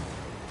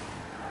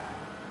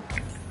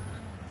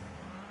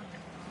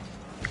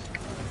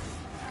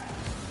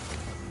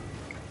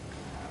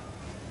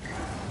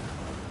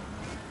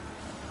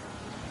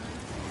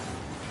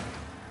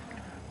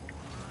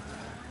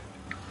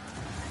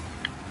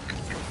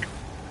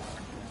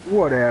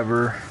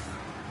 Whatever.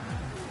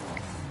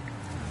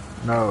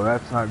 No,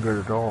 that's not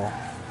good at all.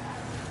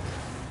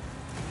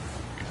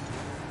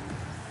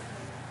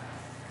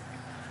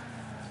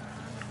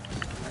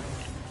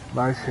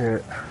 Nice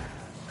hit.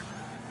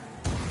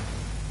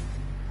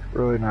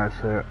 Really nice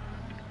hit.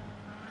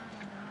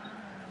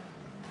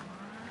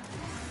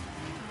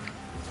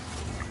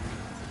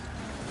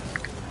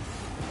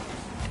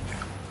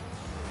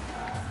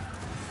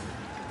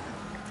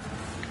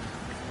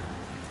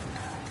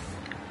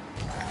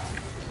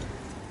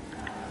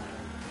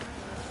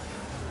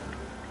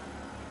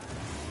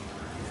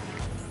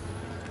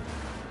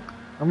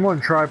 I'm going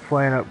to try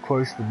playing up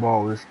close to the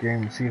ball this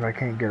game and see if I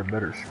can't get a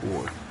better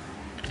score.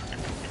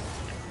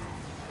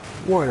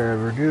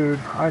 Whatever, dude.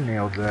 I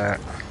nailed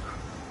that.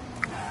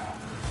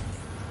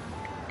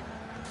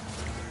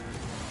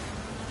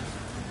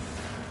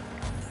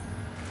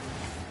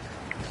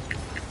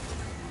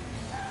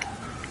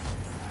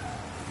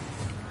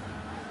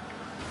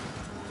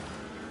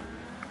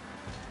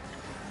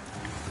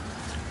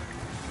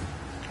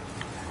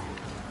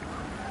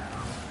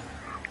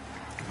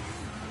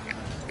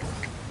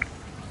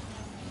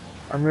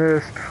 I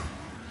missed.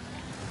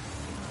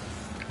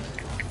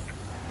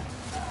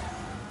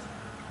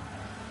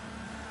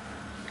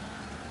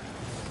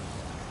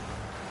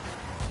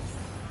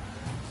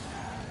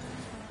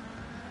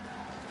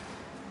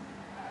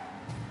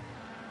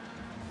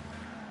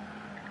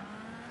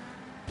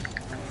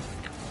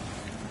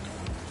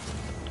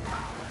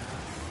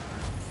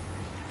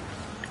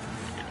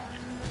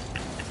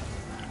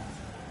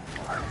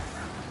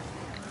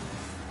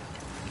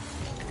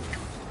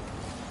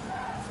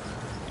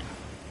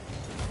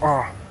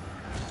 Oh,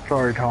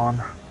 sorry,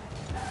 Ton.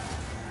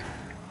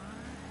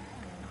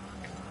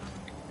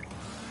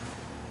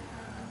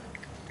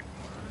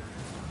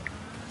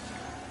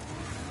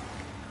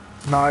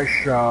 Nice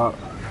shot.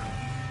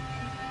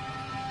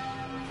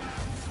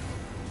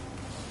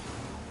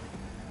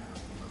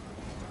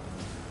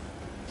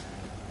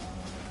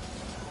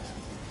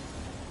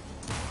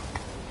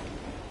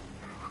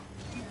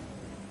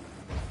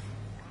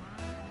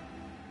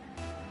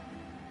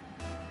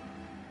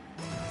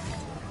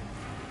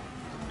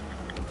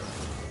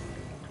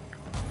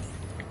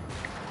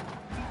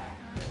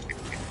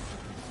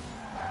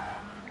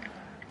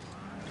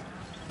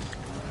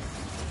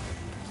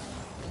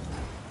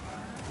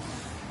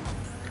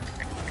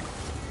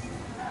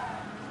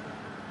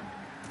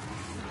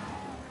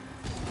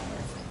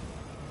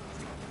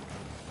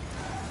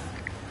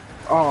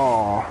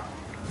 Oh.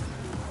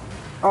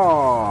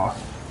 Oh.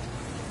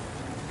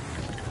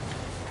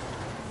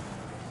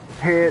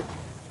 Hit.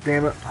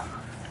 Damn it.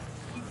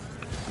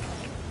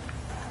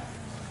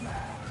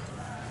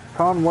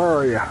 Ton, where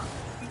are you?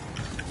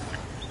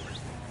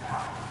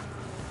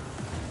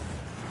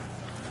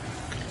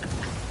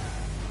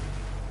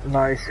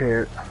 Nice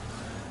hit.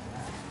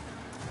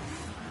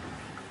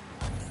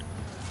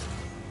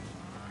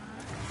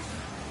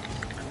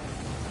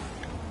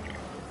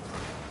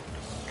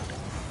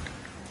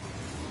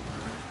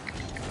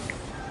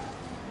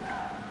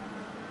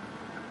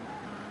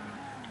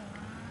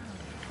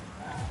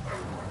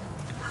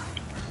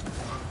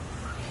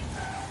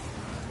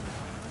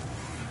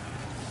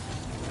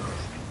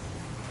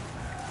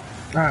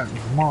 That's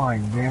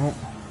mine, damn it.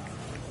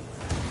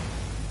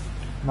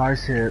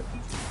 Nice hit.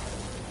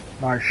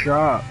 Nice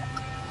shot.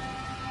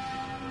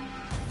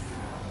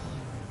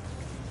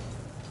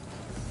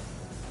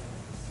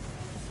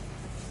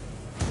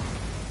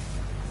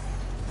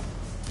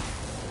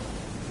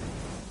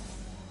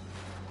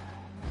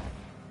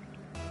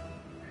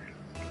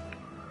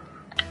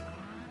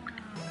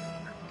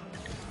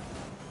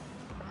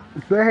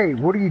 Hey,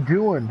 what are you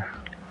doing?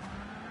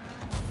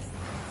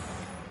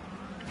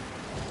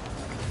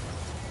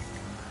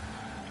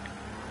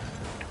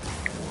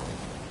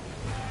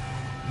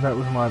 That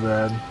was my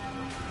bad.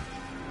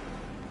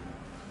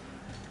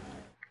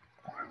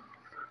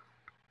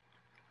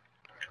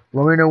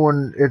 Let me know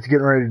when it's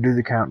getting ready to do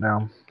the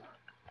countdown.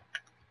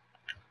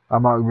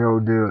 I'm not gonna be able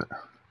to do it.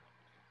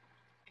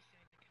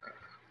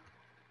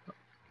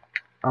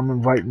 I'm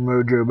inviting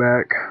Mojo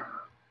back.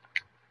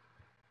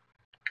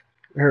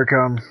 Here it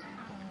comes.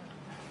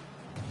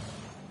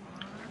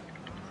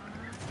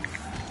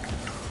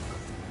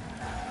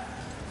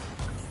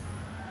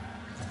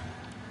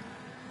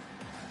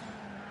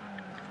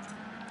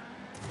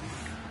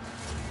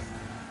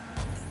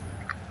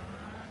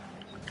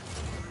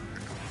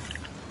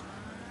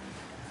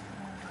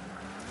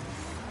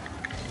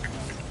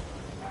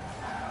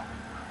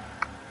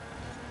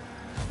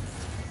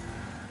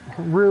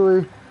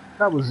 Really?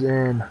 That was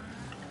in.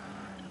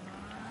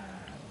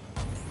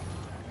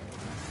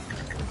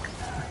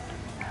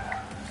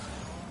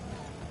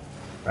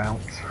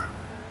 Bounce.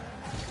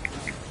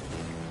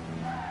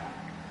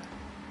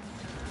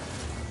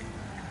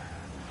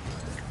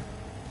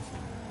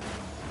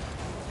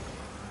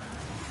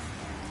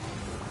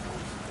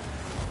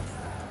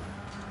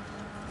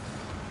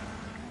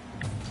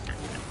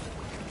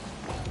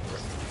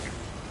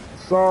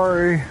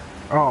 Sorry.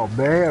 Oh,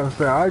 man.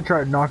 I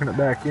tried knocking it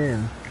back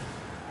in.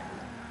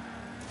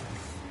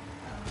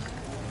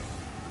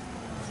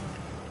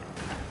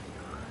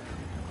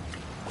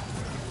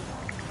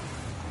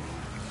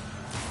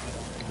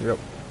 Yep.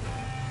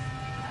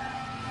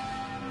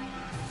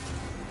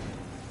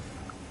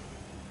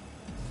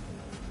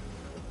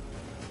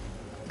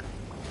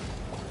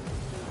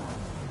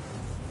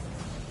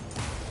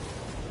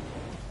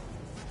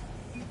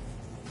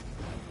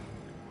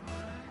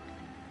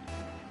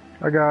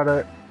 I got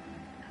it.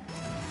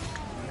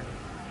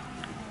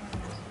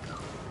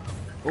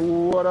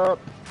 What up?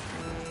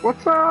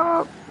 What's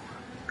up?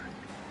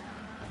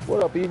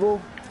 What up,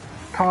 Evil?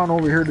 Ton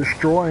over here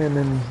destroying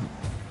and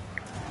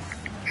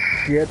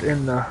shit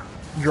in the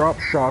drop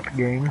shop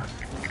game.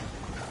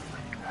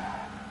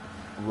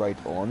 Right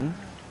on.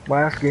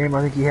 Last game,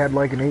 I think he had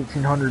like an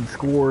 1800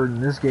 score,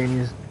 and this game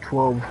he's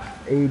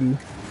 1280.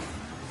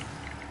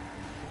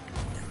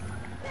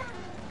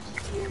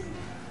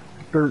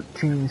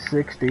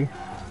 1360.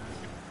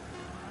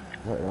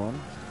 Right on.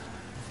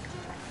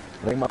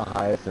 I think my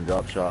highest in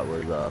drop shot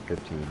was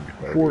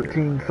 1530.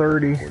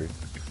 1430.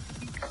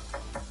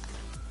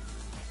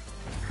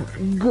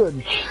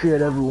 Good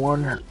shit,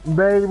 everyone.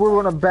 Babe,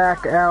 we're gonna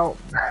back out.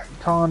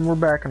 Ton, we're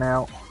backing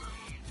out.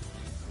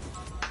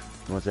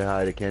 You wanna say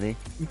hi to Kenny?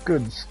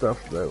 Good stuff,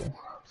 though.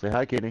 Say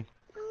hi, Kenny.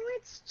 Oh,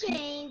 it's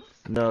James.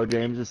 No,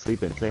 James is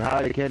sleeping. Say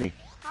hi to Kenny.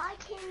 Hi,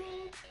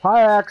 Kenny.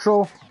 Hi,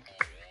 Axel.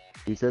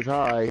 He says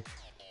hi.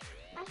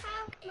 I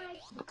have my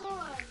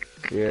gun.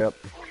 Yep.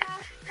 It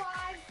has 5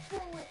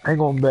 bullets. Hang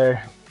on, babe.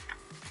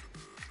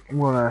 I'm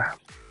gonna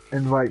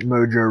invite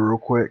Mojo real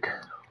quick.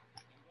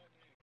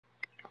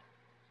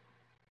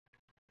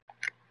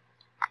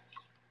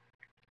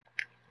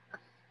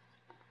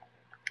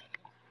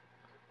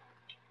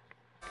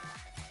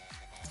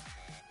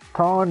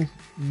 Ton,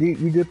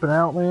 you dipping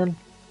out, man?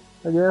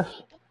 I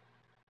guess.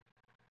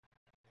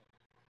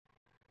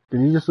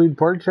 Did you just leave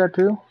party chat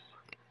too?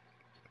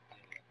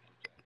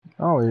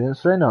 Oh, he didn't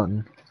say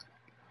nothing.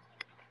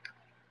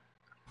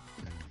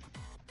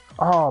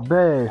 Oh,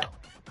 bae.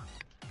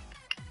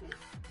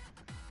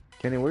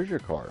 Kenny, where's your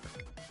car?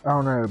 I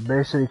don't know.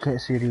 Bae said he can't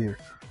see it either.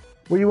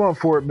 What do you want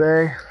for it,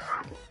 bae?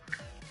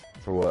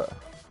 For what?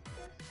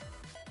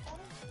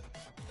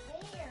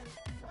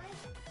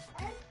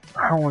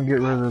 I don't want to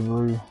get rid of the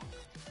blue.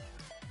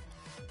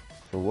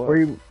 For what? Where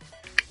you?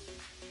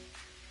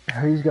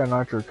 He's got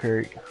nitro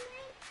crate.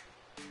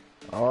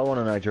 Oh, I want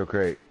a nitro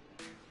crate.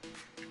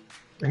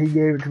 He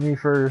gave it to me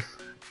first.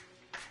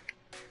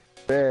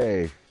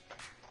 Bay.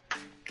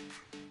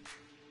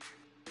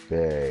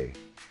 Bay.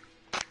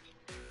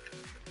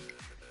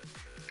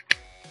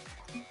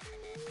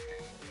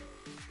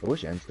 I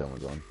wish Endstone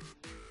was on.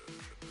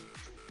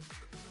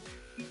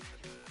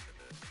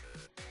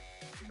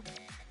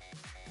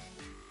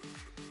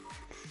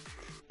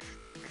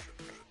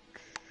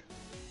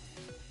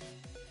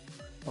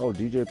 Oh,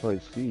 DJ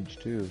plays Siege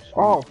too. Sweet.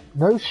 Oh,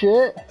 no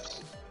shit.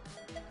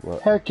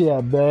 What? Heck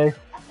yeah, bae.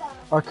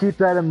 I'll keep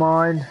that in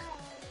mind.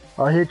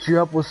 I'll hit you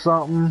up with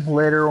something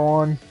later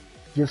on.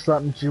 Just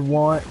something that you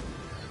want.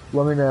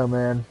 Let me know,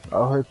 man.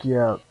 I'll hook you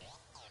up.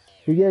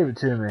 He gave it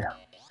to me.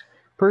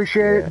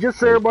 Appreciate it. Just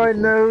so everybody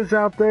knows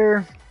out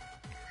there,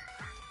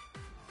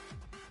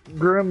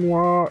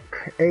 Grimlock,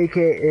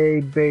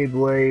 aka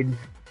Beyblade,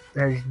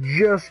 has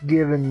just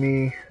given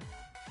me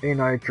a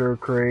nitro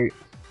crate.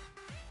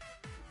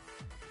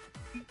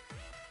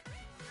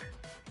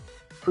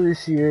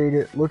 Appreciate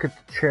it. Look at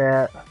the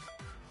chat.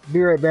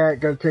 Be right back.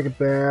 Gotta take a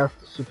bath.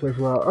 So play for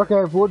a while.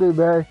 Okay, we'll do,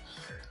 babe.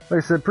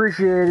 Like I said,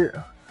 appreciate it.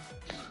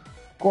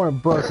 Going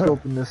to bust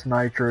open this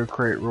nitro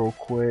crate real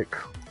quick.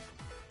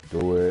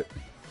 Do it.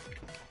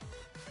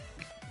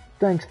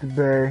 Thanks to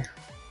Bay.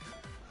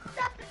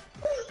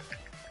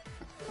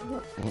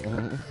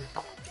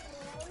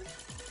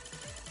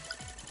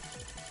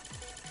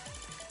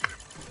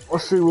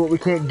 Let's see what we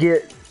can't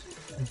get.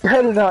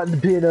 Better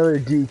not be another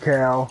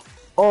decal.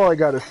 All I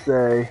gotta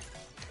say.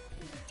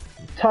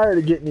 I'm tired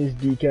of getting these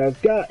decals.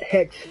 Got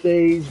Hex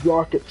Phase,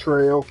 Rocket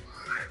Trail.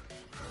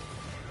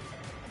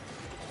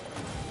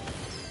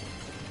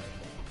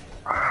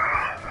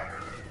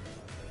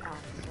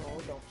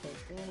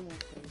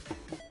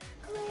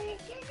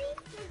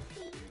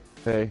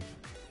 Hey,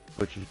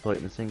 put your plate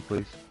in the sink,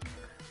 please.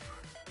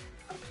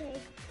 Okay.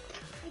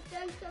 I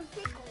done some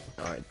pickles.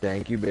 Alright,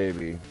 thank you,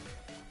 baby.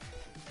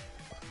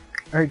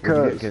 Hey, What'd you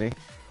get, cuz. Kenny?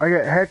 I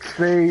got Hex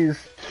Phase,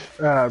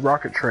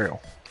 Rocket Trail.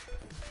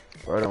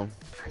 Right on.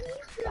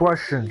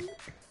 Question.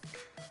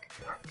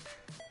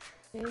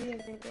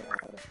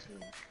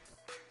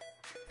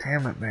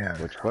 Damn it, man.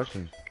 Which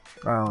question?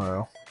 I don't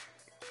know.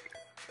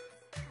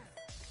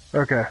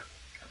 Okay.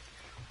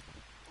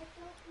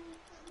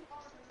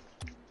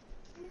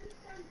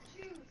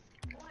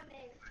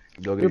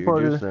 Go get Your your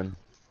party. juice then.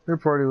 Your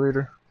party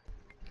leader.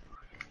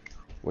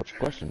 Which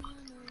question?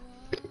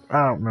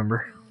 I don't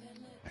remember.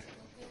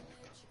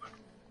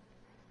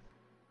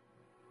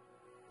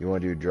 You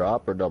want to do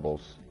drop or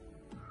doubles?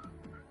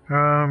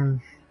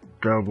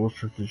 Double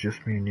since it's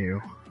just me and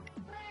you.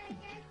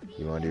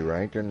 You want to do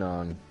ranked or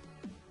none?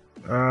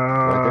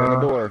 Right there in the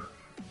door.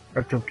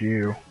 That's up to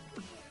you.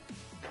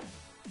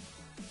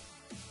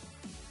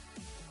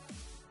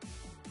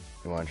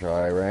 You want to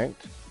try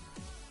ranked?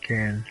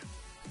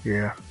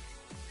 Yeah.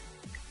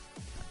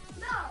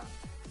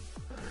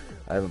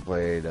 I haven't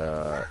played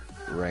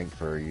ranked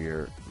for a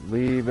year.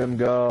 Leave him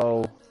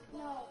go.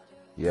 No.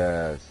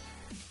 Yes.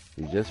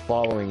 He's just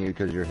following you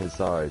because you're his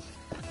size.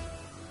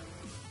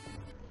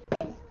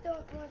 Don't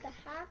want to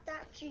have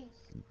that cheese.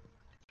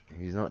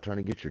 He's not trying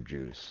to get your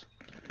juice.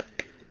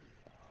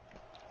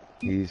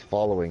 He's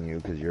following you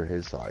because you're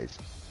his size.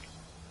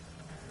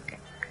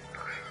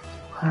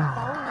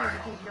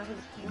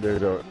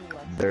 There's a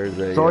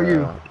It's all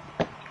you.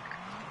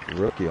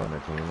 Rookie on the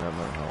team. That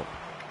might help.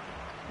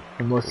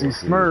 Unless he's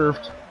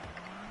smurfed.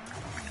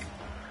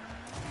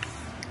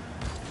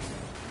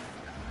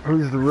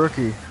 Who's the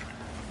rookie?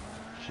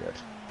 Shit.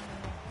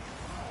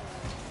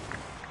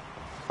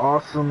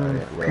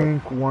 Awesome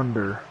Pink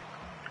Wonder.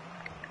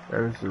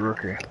 There's the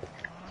rookie.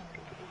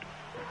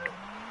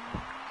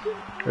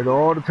 It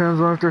all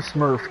depends on if they're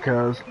smurfed,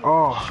 cuz.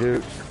 Oh.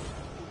 Shoot.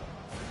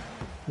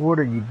 What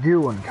are you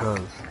doing, cuz?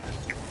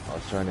 I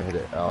was trying to hit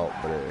it out,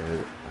 but I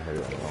hit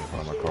it on the wrong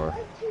part of my car.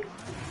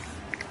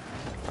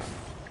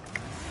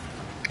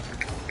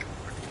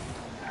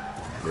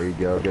 There you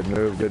go. Good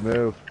move, good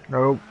move.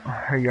 Nope.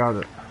 I got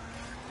it.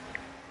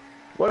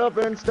 What up,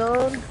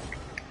 Instone?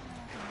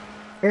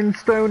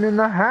 Instone in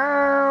the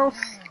house!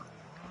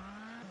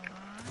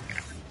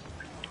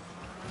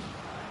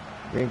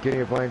 Me and Kenny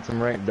are playing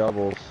some ranked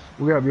doubles.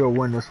 We gotta be able to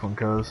win this one,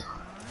 cuz.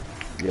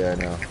 Yeah, I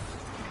know.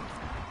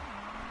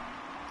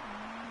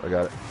 I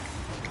got it.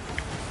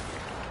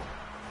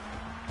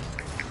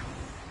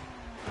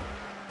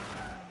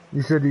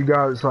 You said you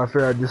got it, so I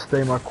figured I'd just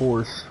stay my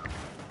course.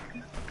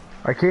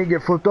 I can't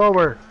get flipped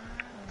over.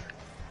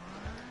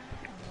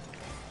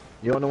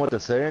 You don't know what to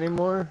say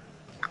anymore?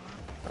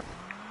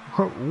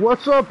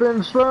 What's up,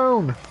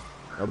 Instone?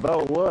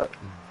 About what?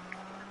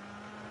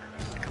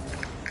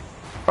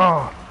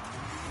 Oh.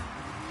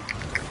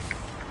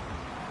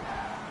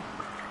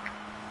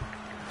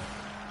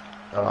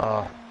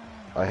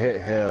 I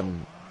hit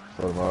him.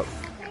 Put him up.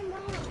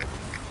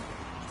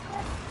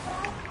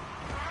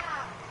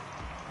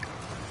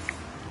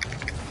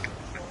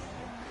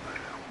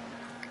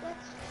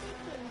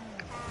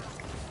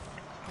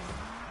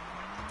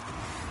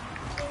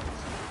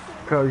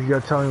 Cuz you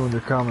gotta tell me when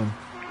they're coming.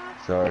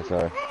 Sorry.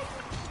 So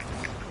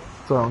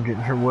I don't get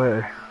in your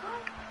way.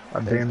 I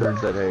damn Instone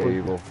said, hey,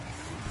 evil.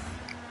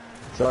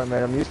 Sorry,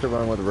 man. I'm used to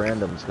running with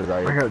randoms because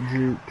I got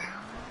juked.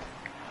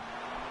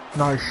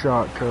 Nice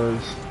shot,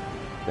 cuz.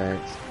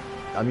 Thanks.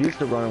 I'm used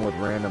to running with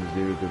randoms,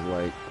 dude, because,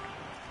 like...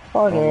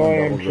 I know, I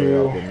am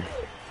too.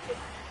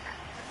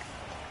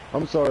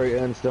 I'm sorry,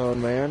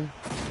 Instone, man.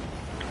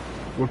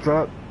 What's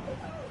up?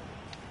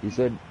 You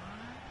said,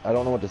 I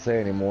don't know what to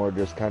say anymore,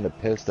 just kind of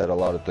pissed at a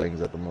lot of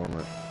things at the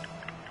moment.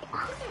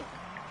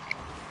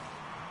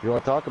 If you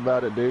want to talk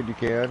about it, dude, you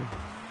can.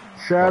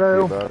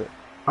 Shadow, About it.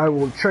 I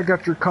will check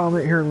out your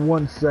comment here in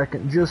 1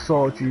 second. Just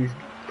saw that you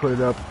put it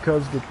up.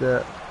 Cuz get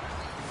that.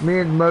 Me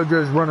and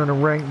Mojo's running a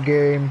ranked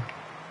game.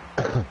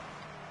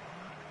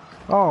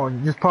 Oh,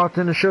 and just popped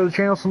in to show the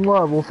channel some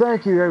love. Well,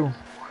 thank you,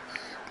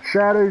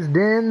 Shadow's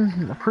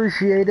Den.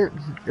 Appreciate it.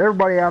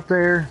 Everybody out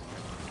there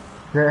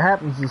that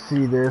happens to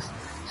see this,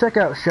 check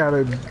out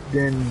Shadow's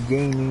Den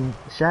Gaming.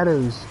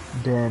 Shadow's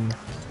Den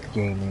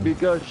Gaming.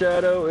 Because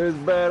Shadow is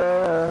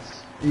badass.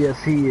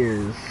 Yes, he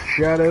is.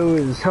 Shadow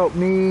has helped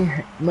me,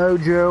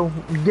 Mojo,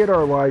 get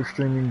our live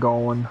streaming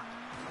going.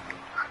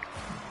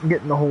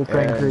 Getting the whole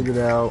thing figured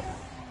out.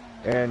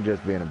 And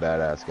just being a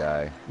badass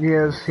guy.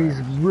 Yes, he's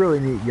a really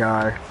neat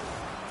guy.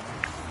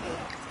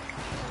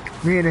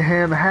 Me and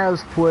him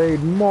has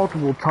played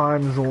multiple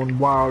times on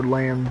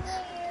Wildlands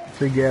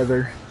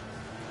together.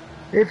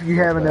 If you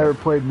haven't ever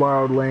played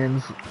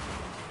Wildlands,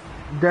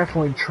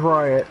 definitely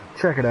try it.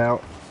 Check it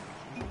out.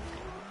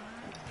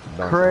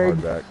 Craig,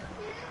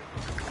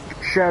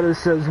 Shadow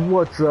says,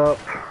 what's up?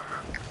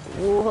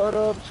 What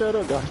up,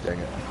 Shadow? Gosh dang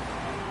it.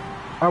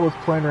 I was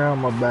playing around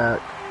my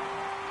back.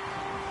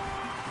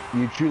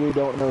 You truly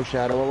don't know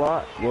Shadow a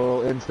lot?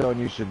 Well, Instone,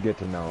 you should get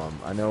to know him.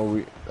 I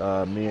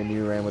know me and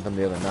you ran with him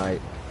the other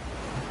night.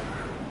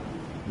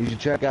 You should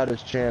check out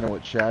his channel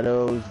at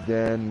Shadow's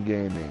Den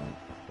Gaming.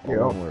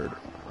 One word.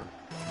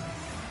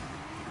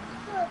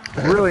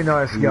 Really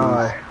nice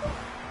guy.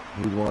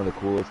 He's one of the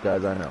coolest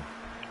guys I know.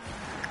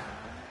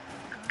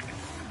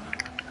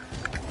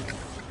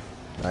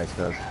 Nice,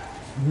 cuz.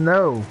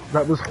 No,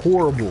 that was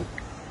horrible.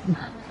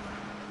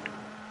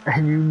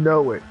 And you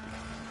know it.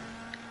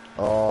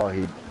 Oh,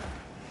 he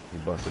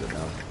busted it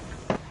down.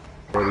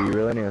 Hey, you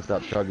really need to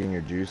stop chugging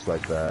your juice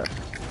like that.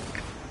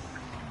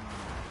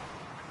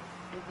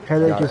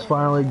 Headache is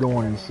finally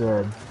going, he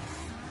said.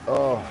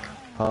 Oh,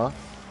 huh?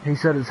 He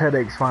said his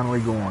headache's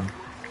finally going.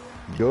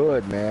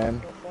 Good,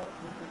 man.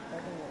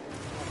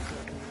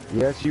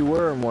 Yes, you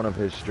were in one of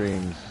his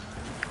streams.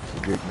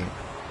 You juked me.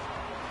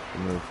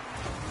 Good move.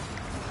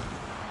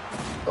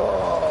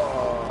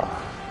 Oh.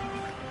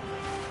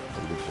 That's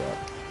a good shot.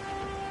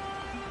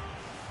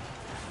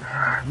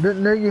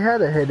 Didn't know you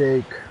had a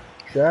headache,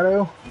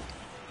 Shadow.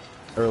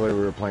 Earlier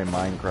we were playing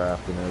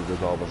Minecraft and it was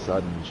just all of a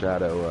sudden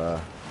Shadow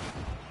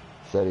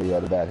said he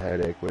had a bad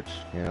headache, which,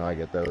 you know, I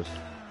get those.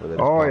 Where they just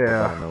pop up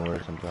out of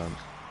nowhere sometimes.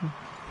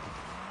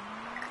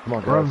 Come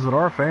on, guys. Runs in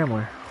our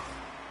family.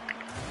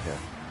 Yeah.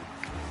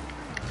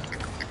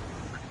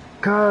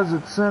 'Cause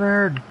it's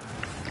centered.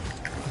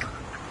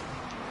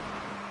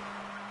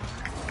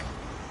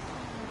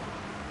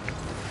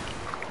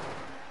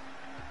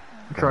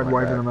 Tried my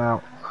wiping back. them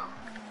out.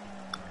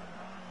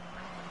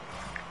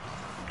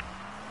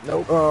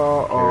 Nope.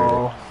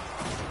 Uh-oh.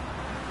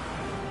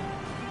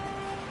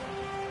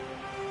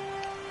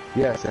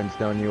 Yes,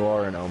 Endstone, you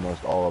are in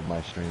almost all of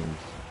my streams.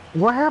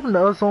 What happened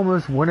to us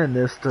almost winning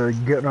this to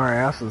getting our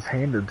asses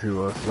handed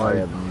to us? I Like,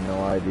 have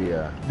no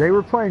idea. they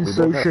were playing We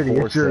so both have shitty.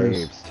 4 It's yours.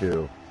 saves,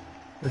 too.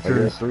 It's Like, yours.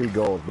 there's 3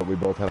 goals, but we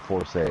both have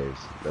 4 saves.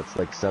 That's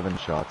like 7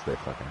 shots they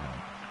fucking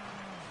have.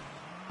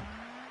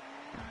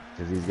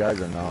 Because these guys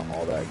are not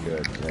all that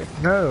good. Like,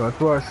 No, that's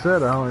what I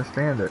said. I don't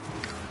understand it.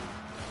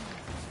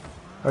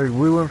 Like,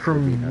 we went we're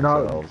from beating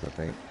not... ourselves, I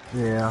think.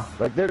 Yeah.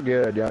 Like, they're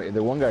good. Yeah,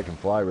 the one guy can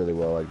fly really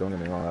well. Like, don't get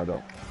me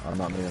wrong. I'm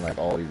not meaning like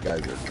all these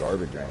guys are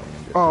garbage or anything.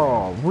 I'm just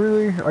Oh, saying,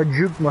 really? I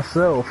juked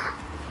myself.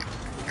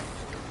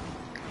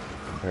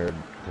 compared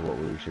to what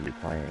we should be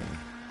playing.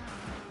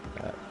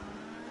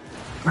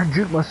 I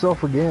juked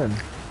myself again.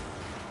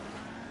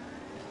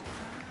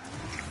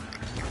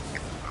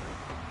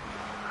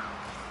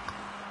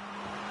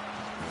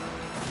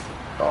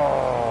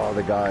 Oh,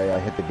 the guy. I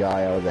hit the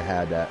guy. I would have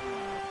had that.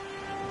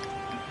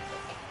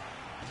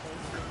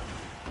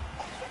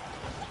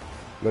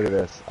 Look at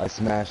this. I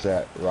smashed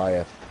that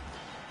Riot.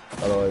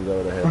 Otherwise, I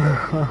would have hit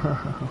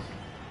that.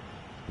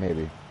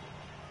 Maybe.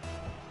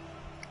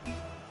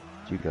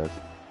 She does.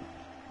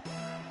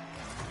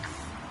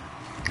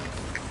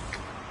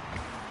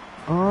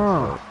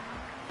 Oh.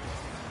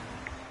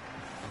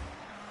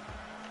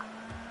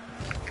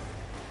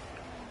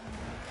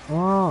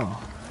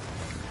 Oh.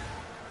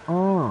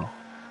 Oh.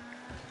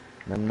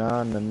 Nah,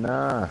 nah, nah,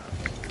 nah.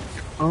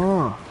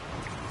 Oh.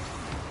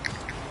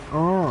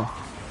 Oh.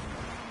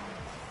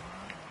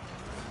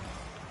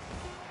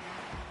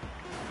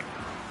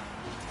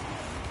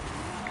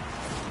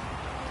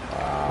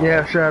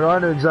 Yeah, Shadow, I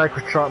know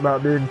exactly what you're talking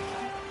about, dude.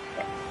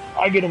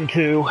 I get them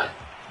too.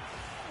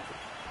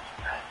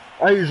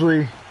 I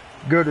usually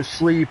go to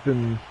sleep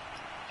and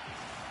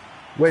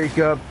wake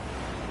up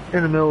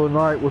in the middle of the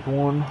night with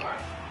one.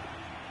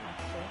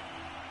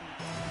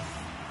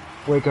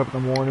 Wake up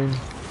in the morning,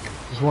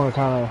 just want to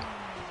kind of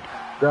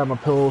grab my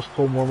pillows,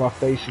 pull more of my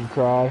face and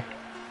cry.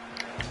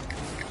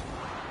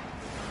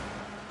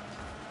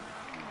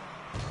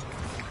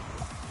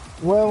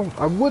 Well,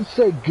 I would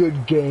say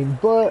good game,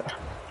 but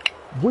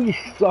we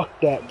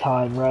sucked that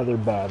time rather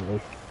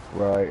badly.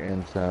 Right,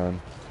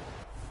 Insane.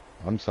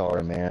 I'm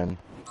sorry, man.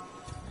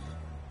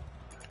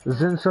 Is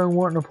Zinson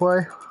wanting to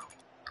play?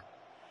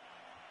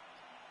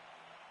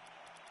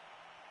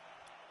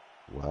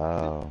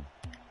 Wow.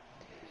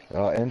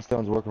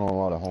 Endstone's working on a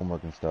lot of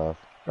homework and stuff.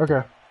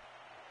 Okay.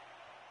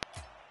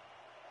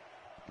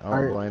 I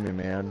don't blame you,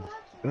 man.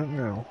 I don't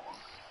know.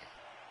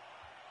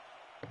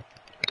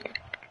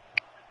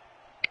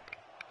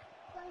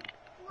 Like,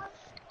 what's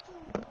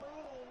the way?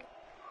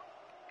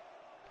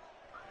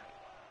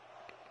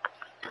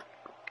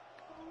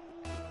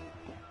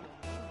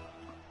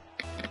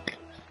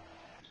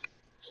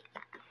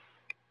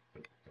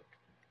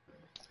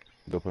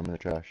 Go put them in the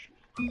trash.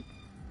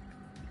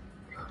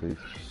 Please.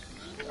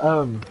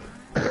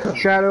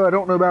 Shadow, I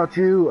don't know about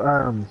you,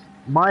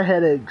 my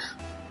headaches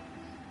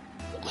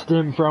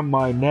stem from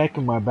my neck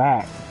and my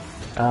back.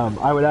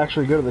 I would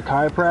actually go to the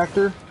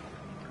chiropractor,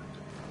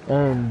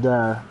 and,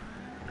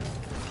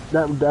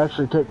 that would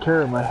actually take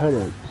care of my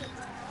headaches.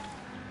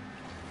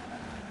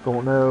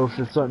 Don't know if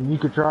it's something you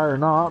could try or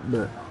not,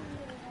 but...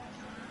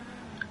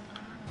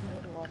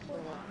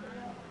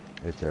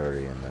 It's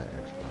already in the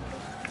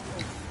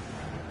Xbox.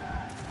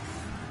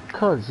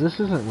 Cuz, this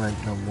isn't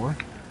ranked no more.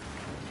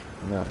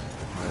 No.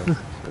 No,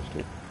 switched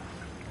it.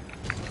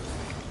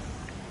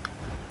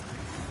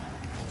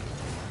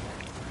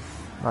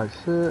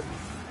 That's it.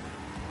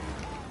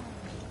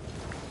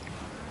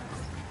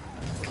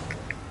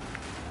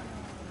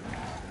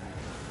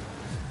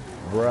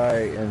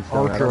 Right, and so I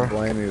Ultra. don't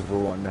blame you for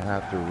wanting to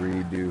have to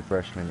redo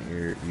freshman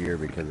year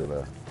because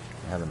of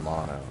having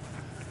mono.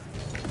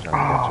 Trying to catch up.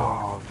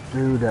 Oh,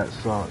 dude, that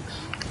sucks.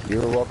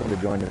 You're welcome to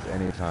join us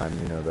anytime,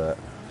 you know that.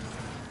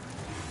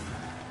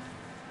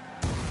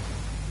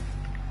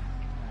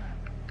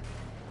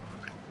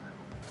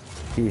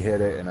 He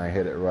hit it, and I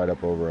hit it right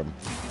up over him.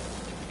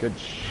 Good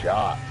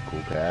shot,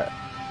 Cool Cat.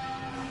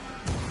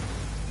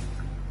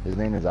 His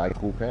name is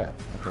Cool Cat.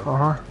 Okay.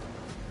 Uh-huh.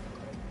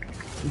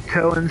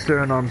 Tell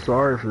Instone I'm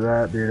sorry for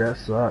that, dude. That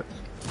sucks.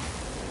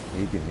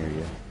 He can hear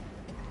you.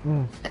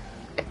 Mm.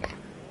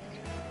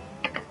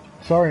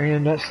 Sorry,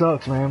 Ian. That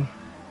sucks, man.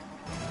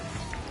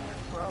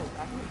 Bro,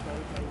 I can tell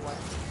you what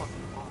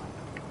fucking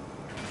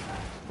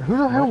hot. Who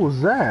the hell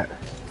was that?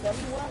 Tell me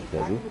what,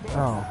 Does he?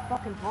 Oh.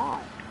 fucking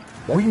hot.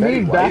 What do you Betty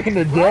mean White. back in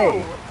the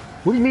day?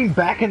 What do you mean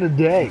back in the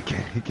day?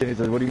 Kenny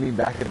says, what do you mean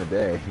back in the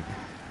day?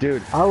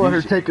 Dude. I'll let you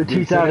her should- take her dude,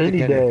 teeth send out it to any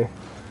Kenny. day.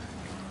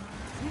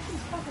 She's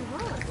fucking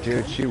hot.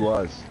 Dude, she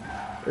was.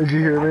 Did you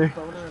hear me?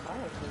 Boner if I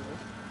had seen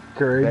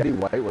Curry? Betty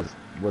White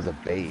was a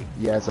bait.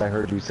 Yes, I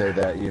heard you say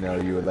that, you know,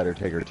 you would let her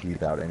take her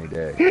teeth out any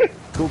day.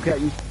 Cool Cat,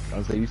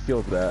 I'll say you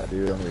steal that,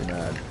 dude. I'm really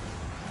mad.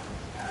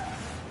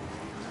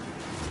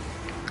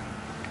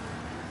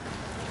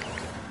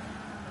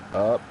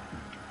 Up.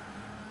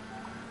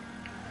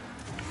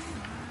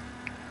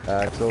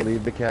 Axel,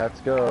 leave the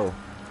cats go.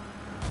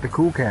 The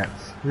cool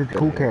cats. Where'd the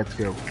cool cats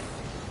go?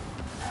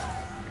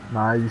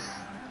 Nice.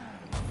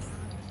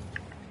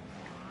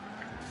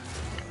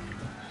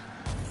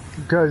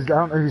 Because I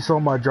don't know if you saw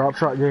my drop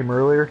shot game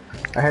earlier.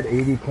 I had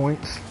 80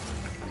 points.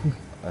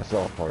 I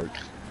saw parts.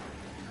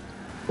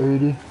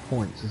 80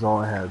 points is all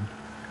I had.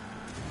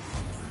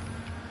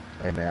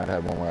 Hey man, I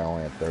had one where I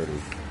only had 30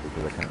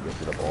 because I couldn't get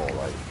to the ball.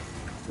 Like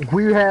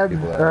We had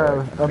people that are,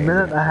 like, a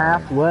minute and a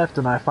half amazing. left,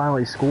 and I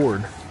finally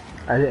scored.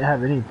 I didn't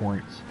have any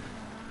points.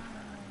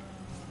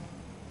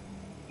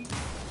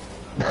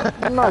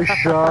 Nice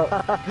shot.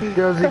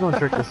 Guys, he's gonna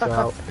trick us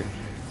out.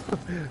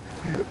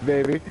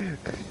 Baby,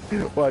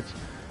 watch.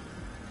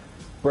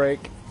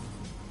 Break.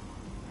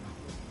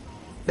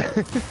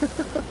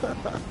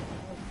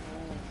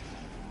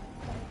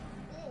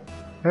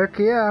 Heck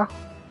yeah.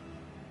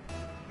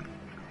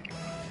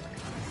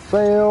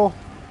 Fail.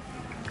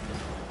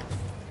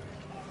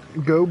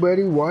 Go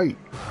Betty White.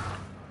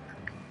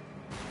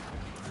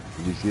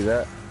 Did you see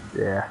that?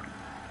 Yeah.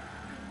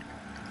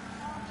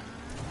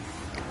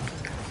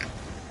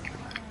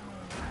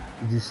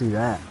 Did you see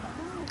that?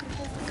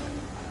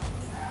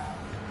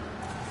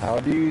 How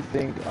do you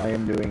think I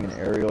am doing in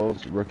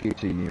Ariel's rookie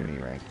to uni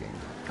ranking?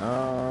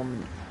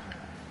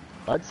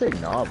 I'd say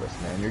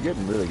novice, man. You're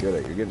getting really good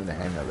at it. You're getting the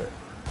hang of it.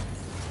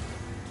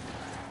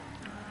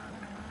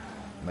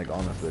 Like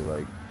honestly,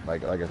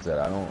 like I said,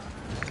 I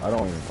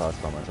don't even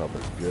classify myself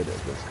as good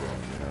at this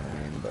game. You know what I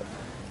mean? But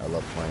I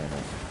love playing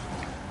it.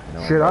 You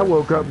know, Shit, I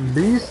woke up in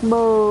beast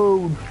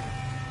mode.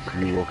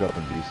 You woke up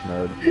in beast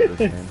mode this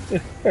game?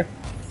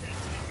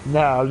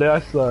 Nah,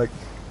 that sucks.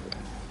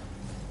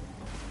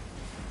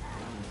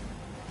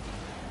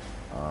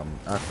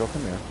 Axel,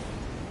 come here.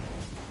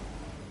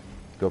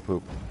 Go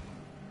poop.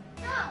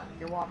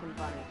 You're walking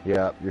funny.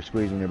 Yeah, you're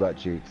squeezing your butt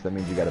cheeks. That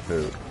means you gotta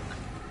poop.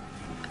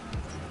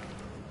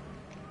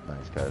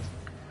 Nice, guys.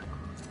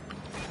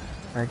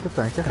 Thank you,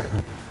 thank you.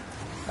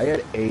 I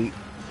had 8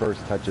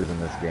 first touches in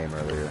this game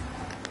earlier.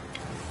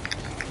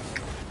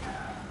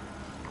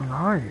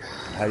 Nice.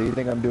 How do you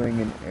think I'm doing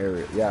in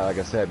aerial? Yeah, like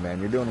I said, man,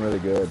 you're doing really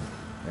good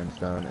in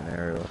stone and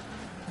aerial.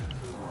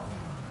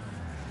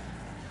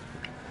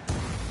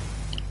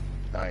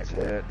 Nice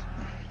hit.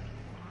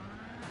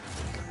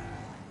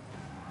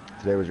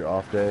 Today was your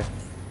off day?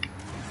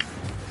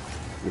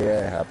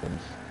 Yeah, it happens.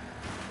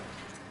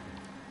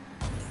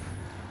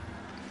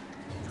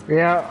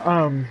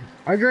 Yeah,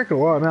 I drink a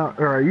lot of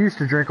I used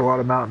to drink a lot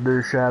of Mountain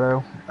Dew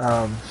Shadow.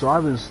 So I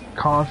was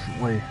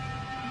constantly,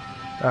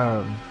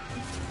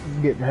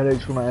 getting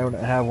headaches when I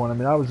wouldn't have one. I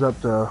mean, I was up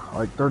to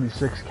like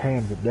 36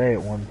 cans a day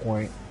at one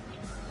point.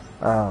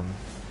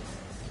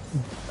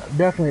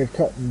 Definitely have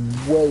cut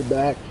way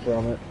back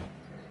from it.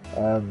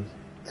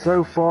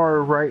 So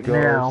far right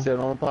now, Go sit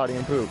on the potty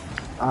and poop.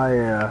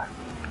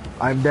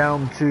 I'm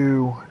down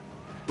to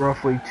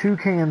roughly 2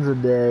 cans a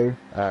day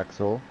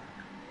Axel,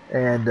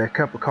 and a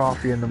cup of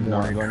coffee in the I'm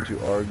not morning. going to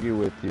argue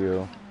with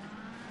you.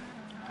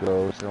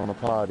 Go sit on the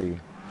potty.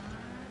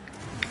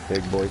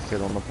 Big boy,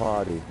 sit on the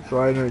potty. So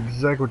I know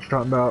exactly what you're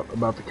talking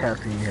about the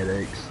caffeine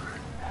headaches.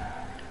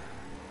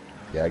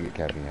 Yeah, I get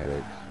caffeine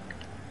headaches.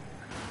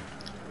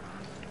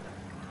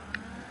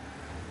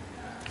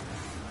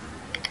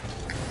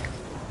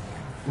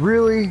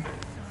 Really?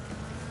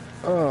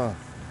 Oh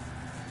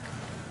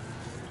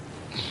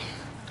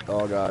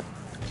god.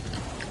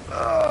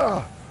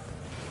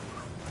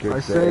 Good I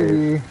save.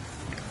 say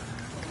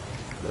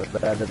That's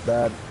bad, that's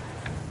bad.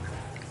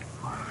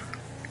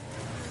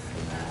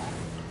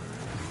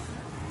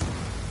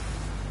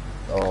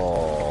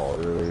 Oh,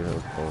 really? That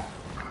was close.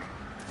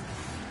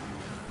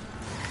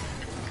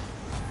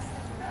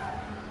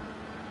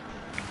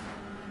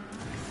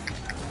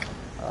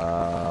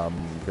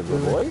 Because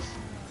of the voice?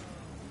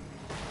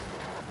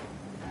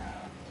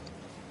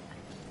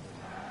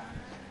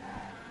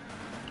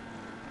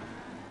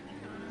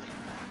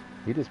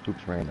 He just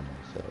poops randomly,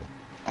 so.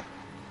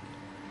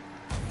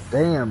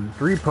 damn,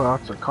 3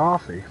 pots of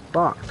coffee.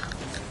 Fuck.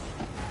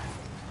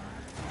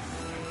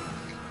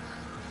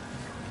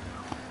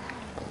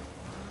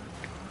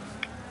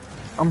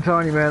 I'm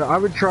telling you, man, I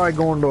would try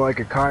going to like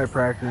a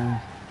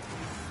chiropractor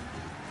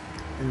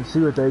and see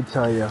what they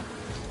tell you.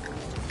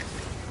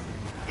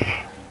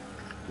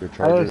 Your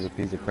charger is a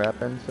piece of crap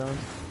then, son?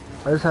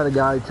 I just had a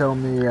guy tell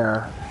me,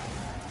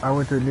 I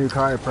went to a new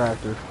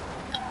chiropractor,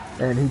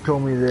 and he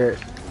told me that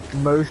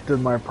most of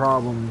my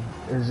problem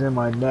is in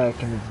my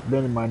neck, and it's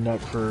been in my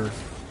neck for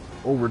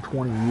over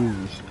 20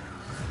 years.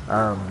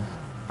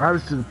 I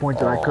was to the point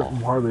that I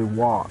couldn't hardly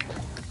walk.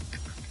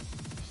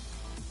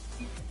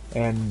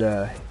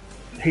 And,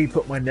 he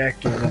put my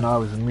neck in, and I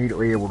was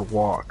immediately able to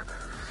walk.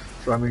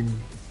 So, I mean,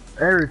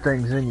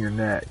 everything's in your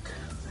neck.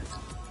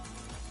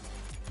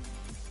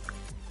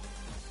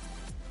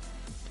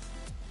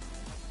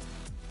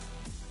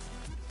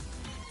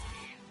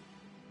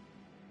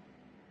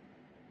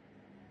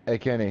 Hey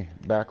Kenny,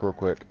 back real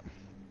quick.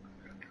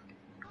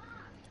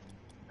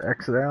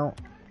 Exit out.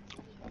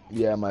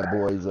 Yeah, my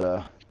boy's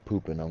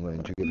pooping. I'm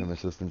going to give him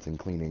assistance in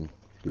cleaning.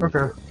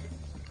 Okay.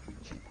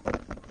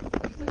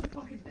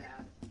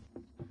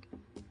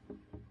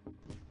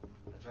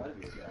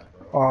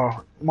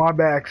 Oh, my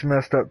back's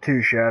messed up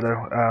too,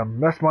 Shadow.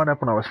 Messed mine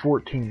up when I was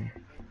 14.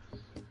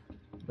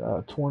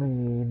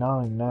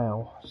 29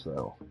 now,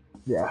 so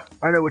yeah,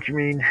 I know what you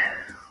mean.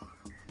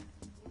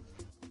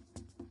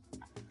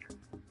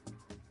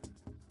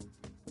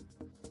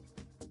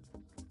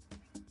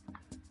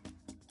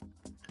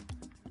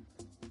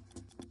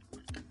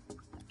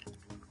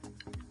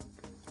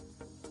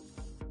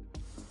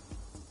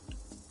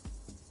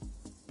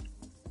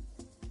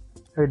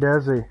 Hey,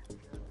 Desi.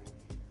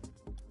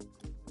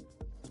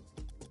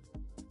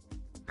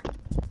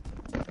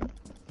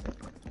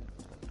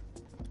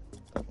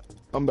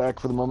 I'm back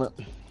for the moment.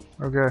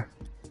 Okay.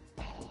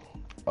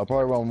 I'll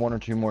probably run 1 or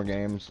 2 more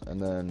games,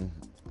 and then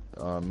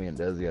me and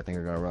Desi, I think,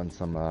 are gonna run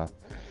some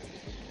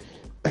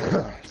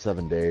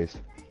 7 days.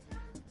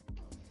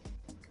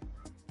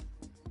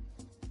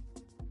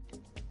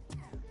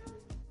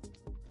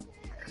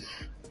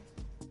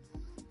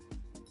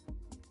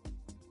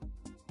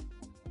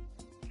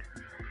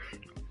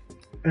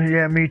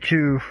 Yeah, me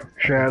too,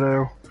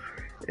 Shadow.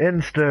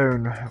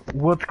 Endstone,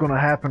 what's gonna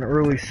happen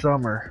early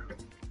summer?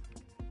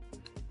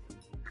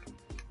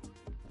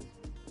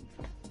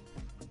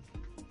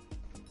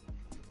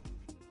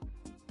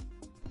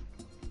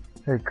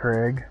 Hey,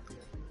 Craig.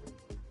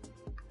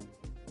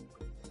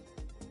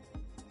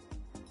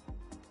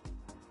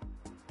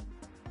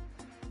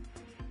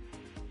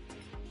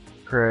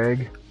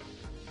 Craig.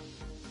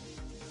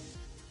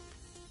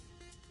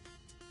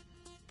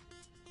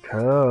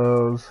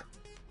 Cuz.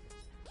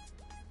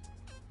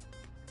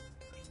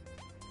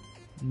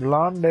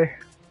 Blondie.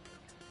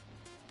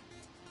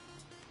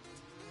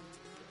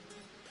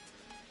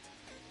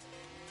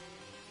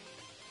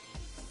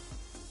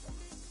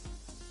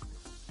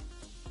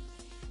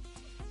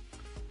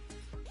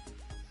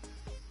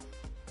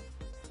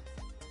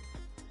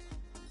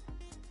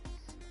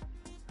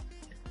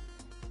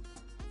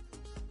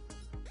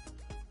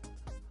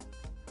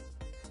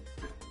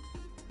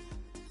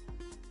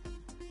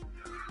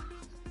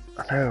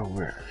 Oh,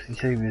 where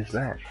CC is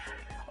that?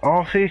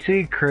 All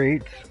CC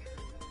crates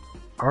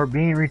are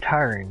being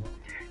retiring.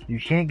 You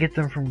can't get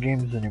them from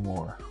games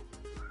anymore.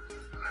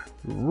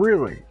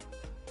 Really?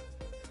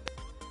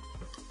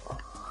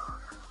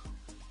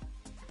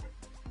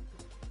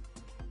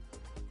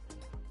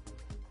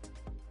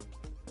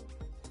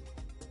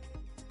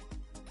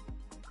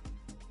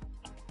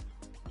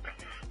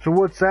 So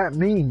what's that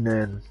mean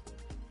then?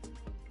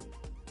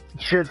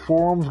 Shit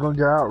for them's gonna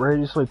get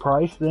outrageously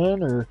priced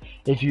then, or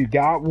if you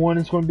got one,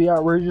 it's gonna be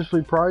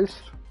outrageously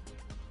priced?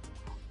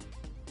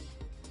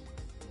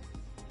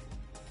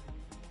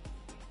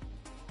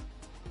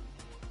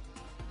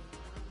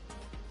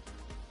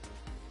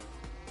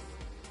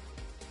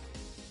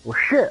 Well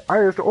shit,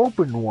 I just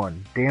opened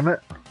one, damn it.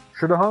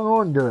 Should've hung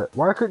on to it.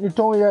 Why couldn't you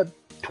tell me that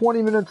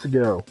 20 minutes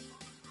ago?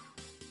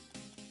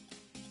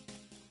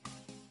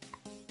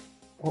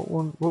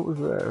 What was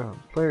that?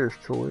 Player's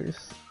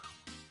choice.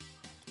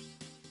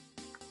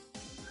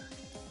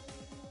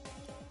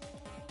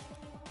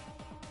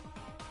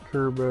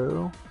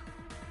 Turbo.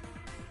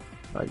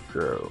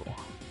 Nitro.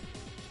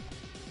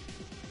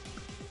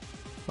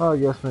 Oh, I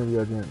guess maybe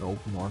I didn't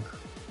open one.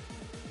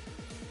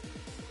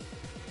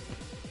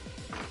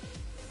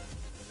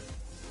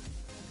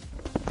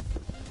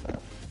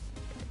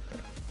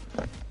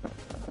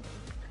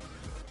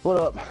 What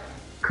up?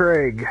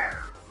 Craig.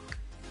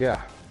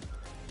 Yeah.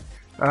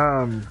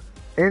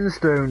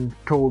 Endstone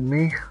told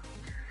me,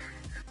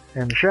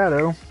 and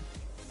Shadow,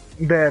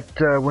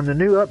 that when the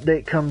new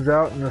update comes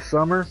out in the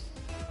summer,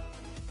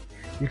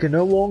 you can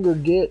no longer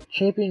get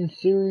Champion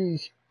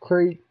Series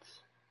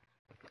crates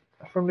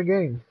from the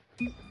game.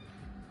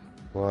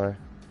 Why?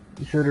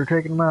 He said they're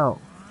taking them out.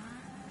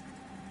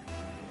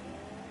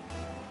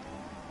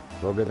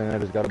 Well, good thing I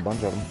just got a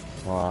bunch of them.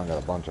 Well, I don't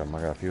got a bunch of them.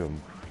 I got a few of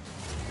them.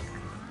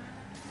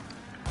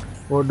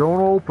 Well,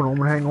 don't open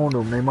them and hang on to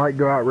them. They might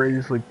go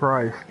outrageously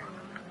priced.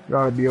 You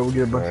gotta be able to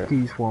get a bunch of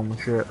keys for them and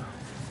shit.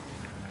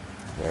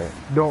 Right.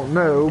 Don't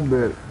know,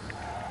 but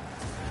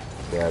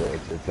Yeah,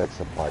 it's that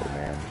supply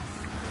demand.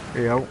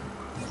 yep.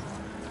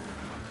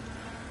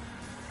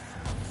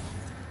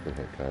 Good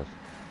hit, cuz.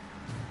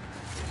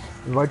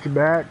 Invite you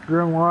back,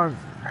 Grimlock.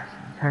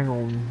 Hang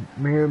on.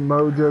 Me and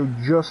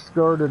Mojo just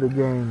started a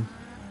game.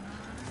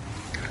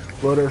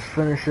 Let us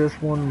finish this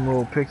one and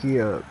we'll pick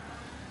you up.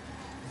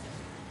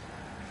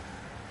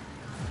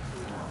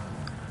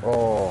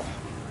 Oh,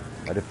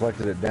 I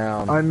deflected it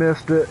down. I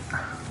missed it.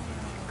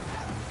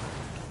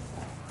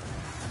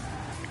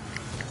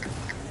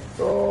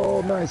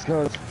 Oh, nice,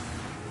 cuz.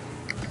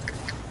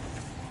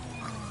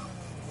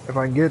 If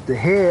I can get the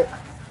hit.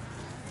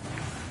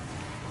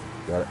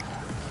 Got it.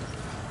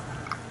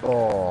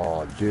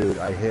 Oh, dude,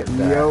 I hit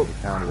that. Yep. He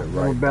pounded it I'm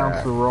right gonna bounce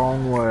back. the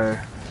wrong way.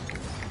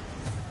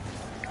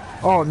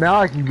 Oh, now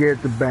I can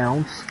get the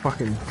bounce.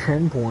 Fucking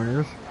 10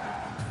 pointers.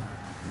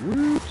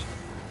 Woot.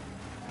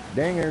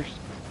 Dangers.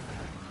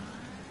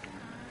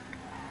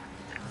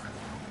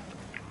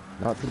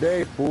 Not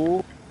today,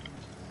 fool.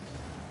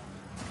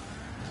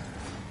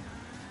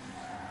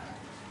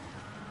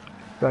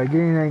 Did I get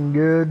anything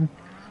good?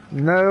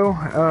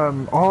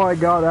 No, all I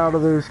got out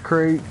of those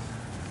crate,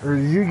 or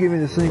did you give me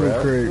the single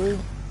Rest crate? room?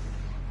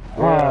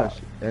 Yeah,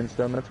 and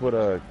stone. That's what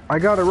I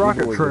got a Evil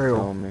rocket was just trail.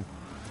 telling me.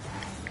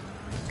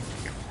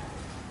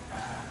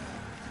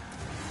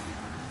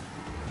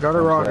 Got a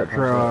Punch rocket that, punch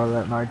trail that. out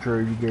of that nitro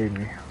you gave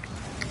me.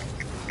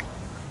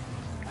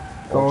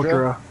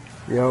 Ultra?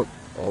 Yep.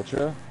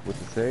 Ultra with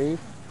the save.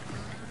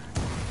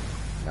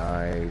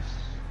 Nice.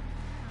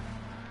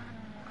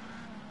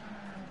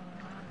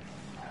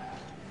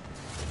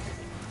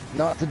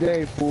 Not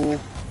today, fool.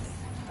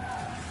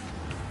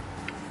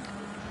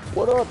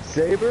 What up,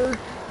 Saber?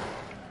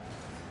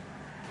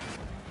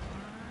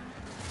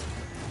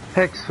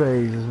 Hex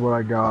phase is what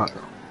I got.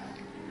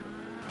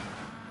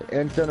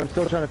 And then I'm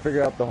still trying to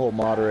figure out the whole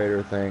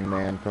moderator thing,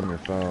 man, from your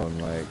phone.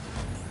 Like,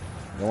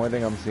 the only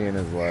thing I'm seeing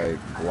is like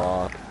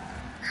block,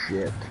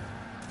 Shit.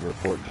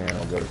 report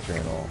channel, go to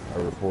channel,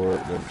 or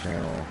report, go to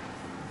channel.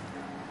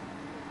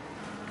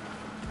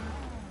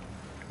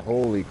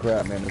 Holy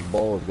crap, man, this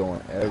ball is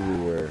going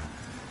everywhere.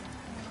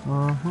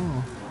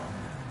 Uh-huh.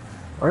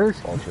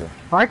 Ultra.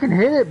 I can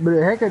hit it, but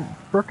heck,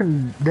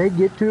 frickin' they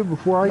get to it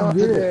before I Not can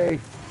get today.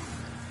 it.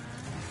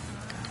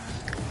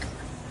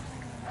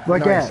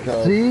 Like Nice, that.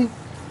 cuz. See?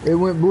 It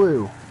went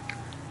blue.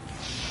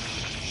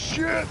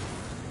 Shit!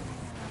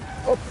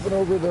 Up and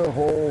over the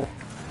hole.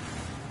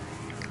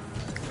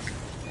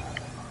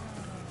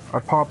 I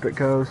popped it,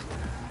 cuz.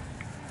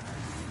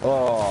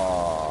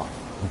 Oh.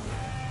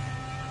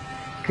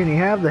 Can you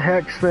have the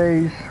hex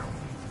phase?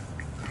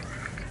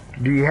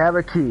 Do you have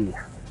a key?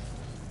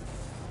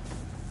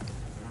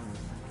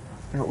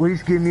 At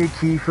least give me a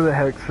key for the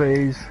hex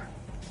phase.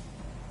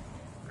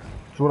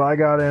 That's what I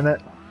got in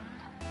it.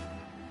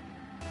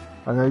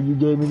 I know you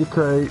gave me the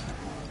crate.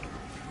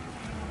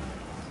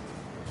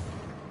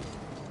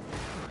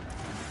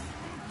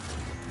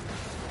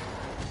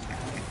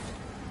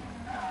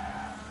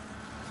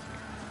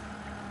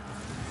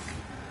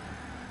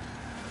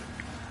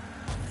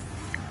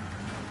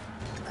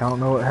 I don't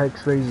know what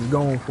hex phase is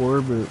going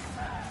for, but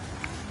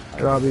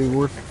it ought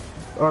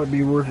to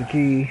be worth a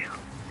key.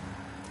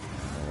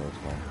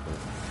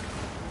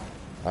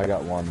 I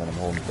got one that I'm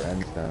holding for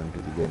Endstone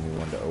because he gave me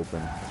one to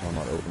open. So I'm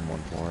not open one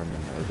for him,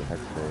 and there's a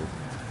hex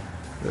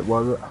phase. It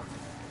was it.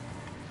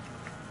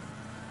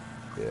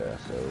 Yeah,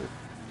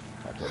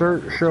 so.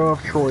 Search, show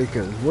off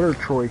troikas. What are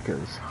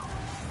troikas?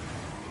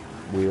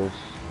 Wheels.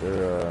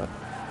 They're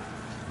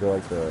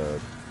like the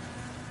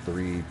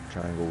 3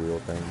 triangle wheel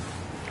things.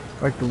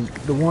 Like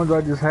the ones I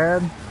just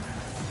had?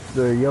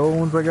 The yellow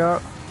ones I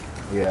got?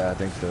 Yeah, I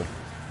think so.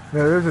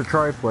 No, those are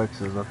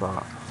triplexes, I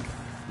thought.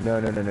 No,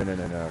 no.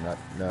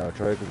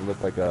 Troikas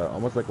look like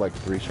almost like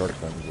 3 shark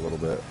fins a little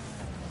bit.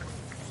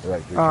 They're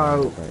like 3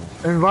 triangle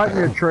things. Invite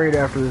me to trade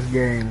after this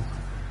game.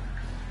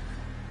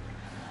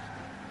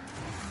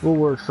 We'll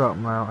work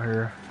something out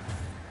here.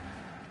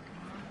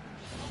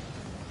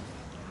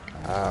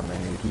 Ah,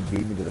 man, you keep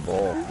beating me to the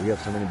ball. We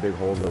have so many big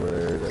holes over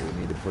there that we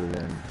need to put it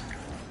in.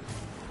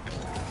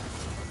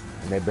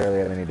 And they barely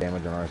have any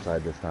damage on our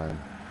side this time.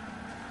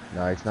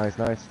 Nice, nice,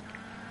 nice.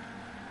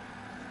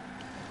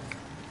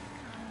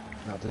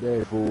 Not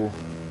today, fool.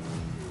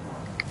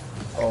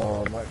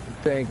 Oh, my.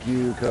 Thank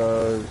you,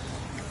 cuz.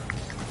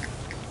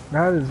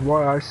 That is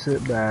why I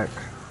sit back.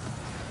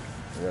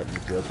 Yep, me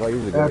too. That's why I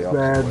usually go the That's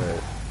opposite bad. way.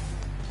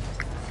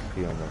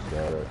 He almost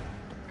got it.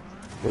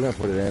 We're gonna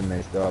put it in,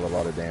 they still have a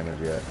lot of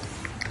damage yet.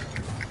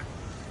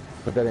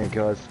 Put that in,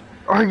 cuz.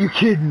 Are you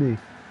kidding me?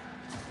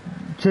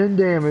 10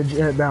 damage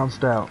and it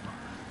bounced out.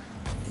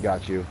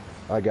 Got you.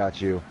 I got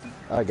you.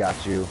 I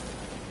got you.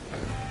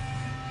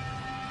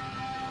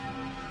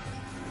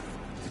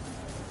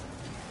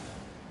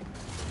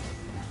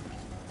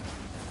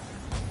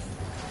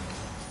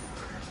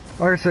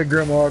 Like I said,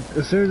 Grimlock,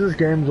 as soon as this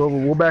game's over,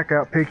 we'll back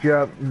out, pick you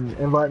up, and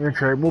invite me to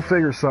trade. We'll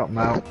figure something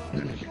out.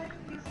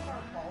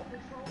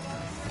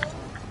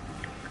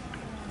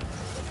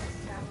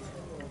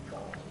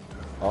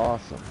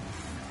 Awesome.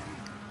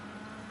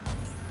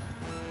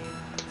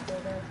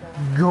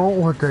 Don't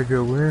let that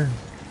go in.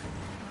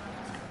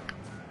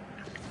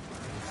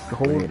 The We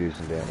whole... need to do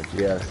some damage.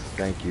 Yes,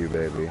 thank you,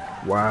 baby.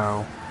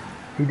 Wow.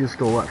 He just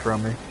stole that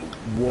from me.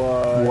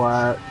 What?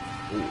 What?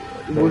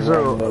 The Was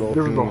there one little was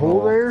a teeny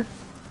hole there?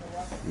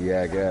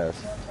 Yeah, I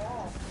guess.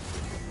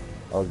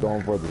 I was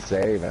going for the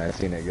save and I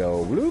seen it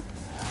go whoop.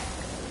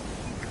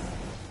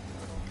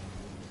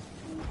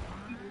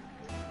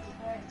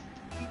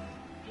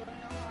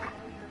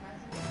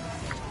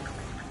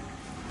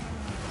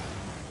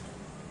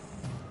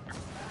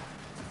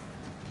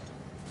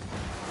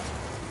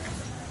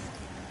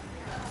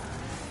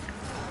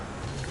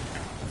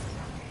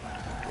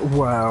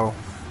 Wow.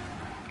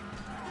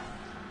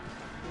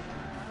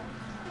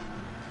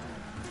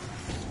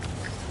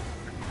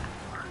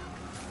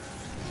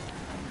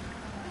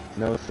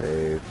 No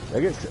save. I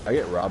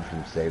get robbed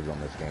from saves on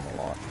this game a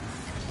lot.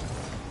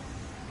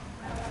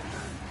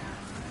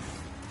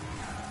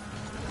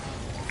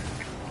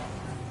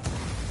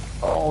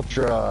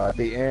 Ultra at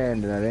the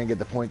end, and I didn't get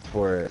the points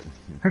for it.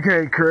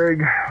 Okay,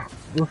 Craig,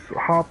 let's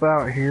hop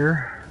out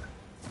here.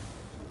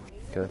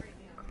 Okay.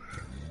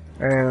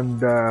 And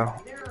There are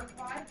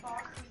 5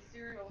 boxes of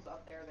cereals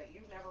up there that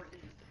you've never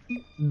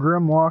eaten.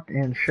 Grimlock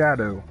and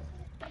Shadow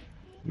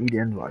need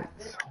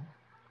invites.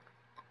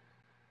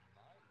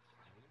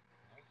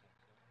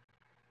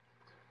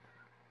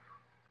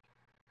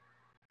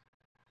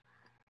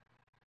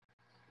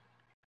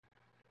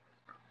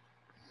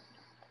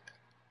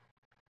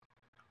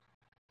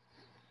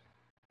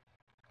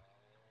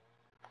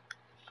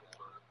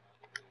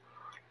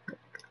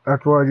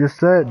 That's what I just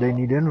said. They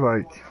need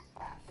invites.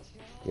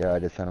 Yeah, I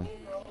just sent him.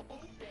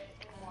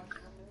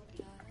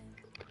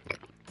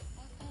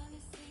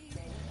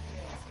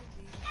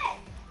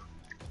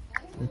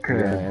 Okay.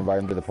 You gonna invite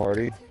him to the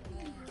party?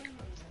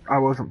 I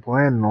wasn't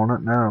planning on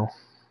it, no.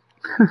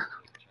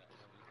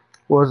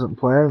 Wasn't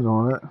planning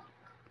on it.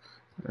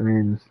 I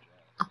mean,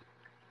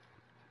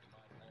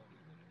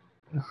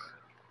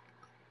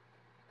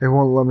 they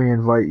won't let me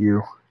invite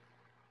you.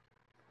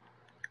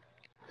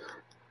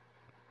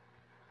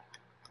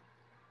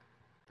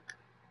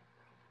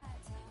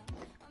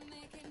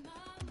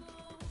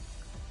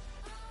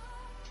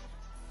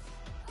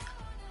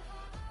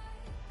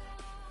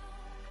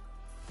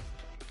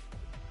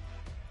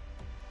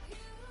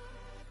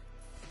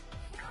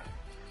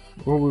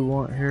 What we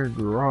want here,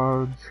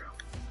 garage.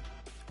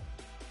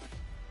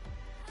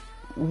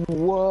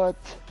 What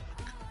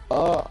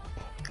up,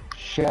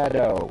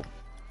 Shadow?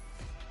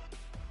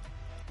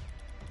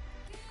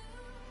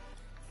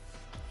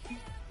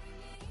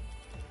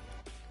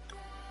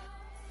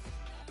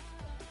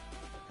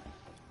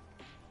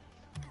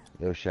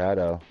 Yo,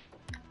 Shadow.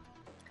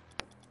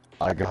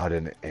 I got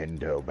an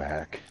endo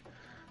back.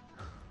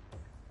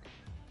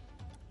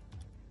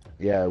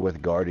 Yeah,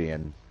 with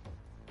Guardian.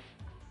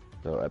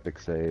 So epic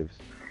saves.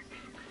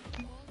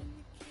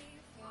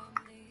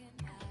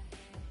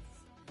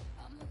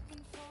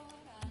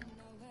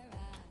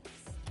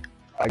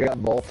 I got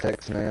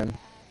Voltex, man.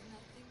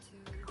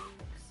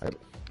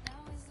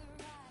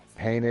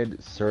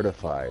 Painted,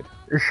 certified.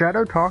 Is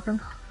Shadow talking?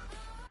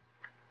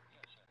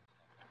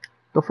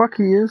 The fuck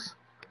he is?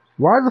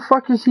 Why the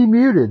fuck is he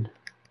muted?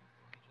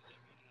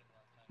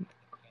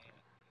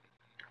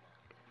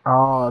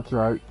 Oh, that's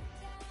right.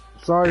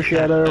 Sorry,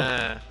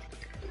 Shadow.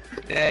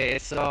 Hey,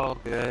 it's all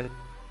good.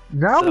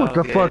 Now It's what all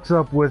the good. fuck's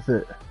up with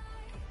it?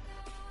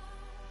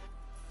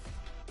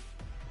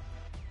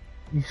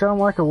 You sound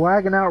like a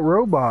lagging out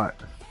robot.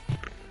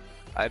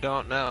 I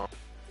don't know.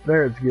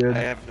 There, it's good. I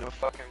have no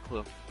fucking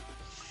clue.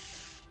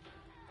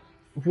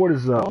 What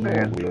is up, Oh,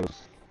 man?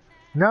 wheels.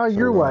 Now So,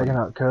 you're lagging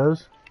out,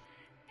 cuz.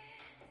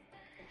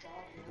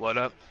 What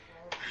up?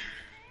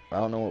 I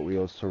don't know what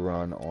wheels to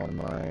run on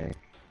my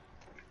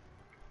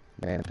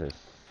Mantis.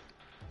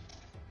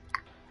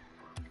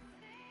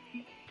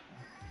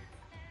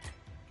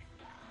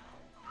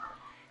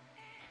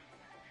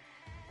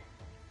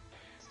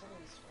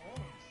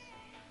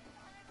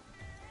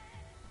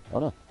 Oh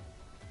no.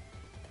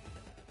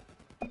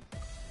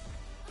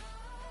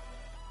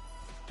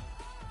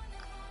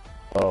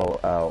 Oh,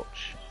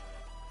 ouch.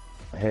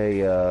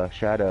 Hey,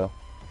 Shadow.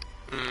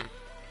 Mm.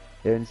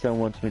 Inson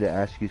wants me to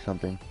ask you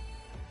something.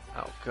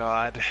 Oh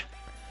God.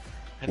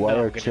 I Why know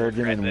I'm are gonna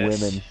children regret and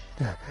this. women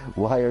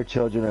why are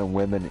children and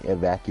women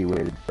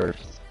evacuated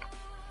first?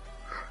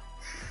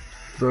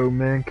 So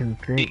men can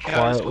think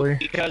quietly.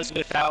 Because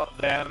without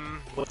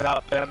them, we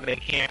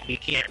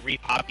can't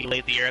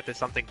repopulate the earth if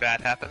something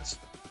bad happens.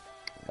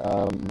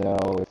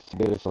 No, it's to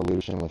get a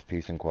solution with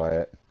peace and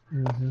quiet.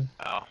 Mm-hmm.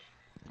 Oh,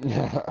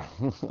 Yeah.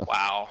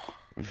 wow.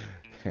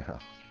 Yeah.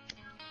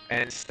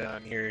 And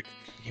Stone, you're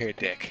a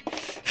dick.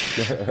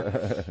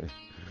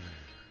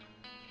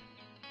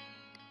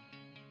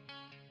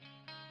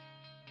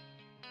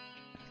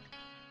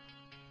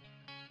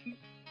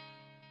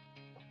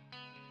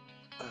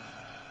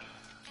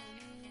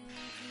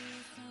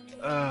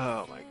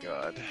 Oh my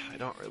God, I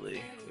don't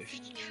really wish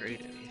to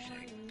trade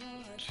anything.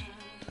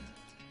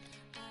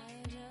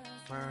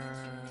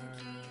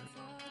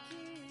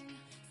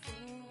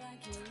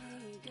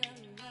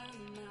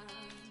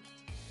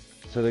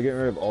 So they're getting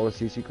rid of all the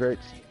CC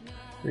crates?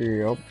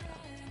 Yep.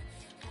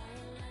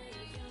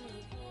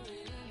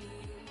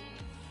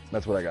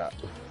 That's what I got.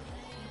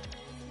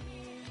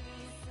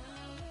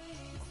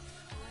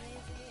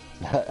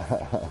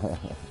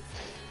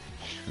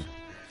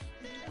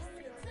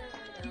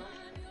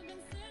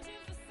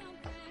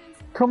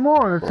 Come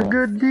on, it's a What?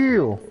 good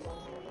deal.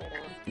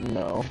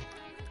 No.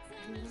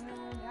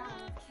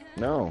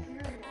 No.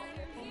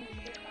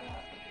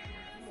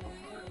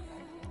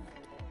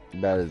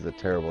 That is a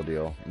terrible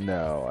deal.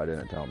 No, I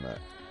didn't tell him that.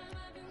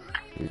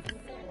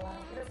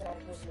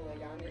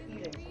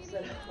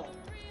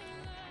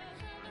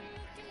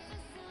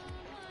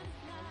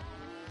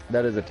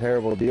 That is a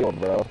terrible deal,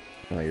 bro.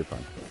 No, you're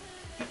fine.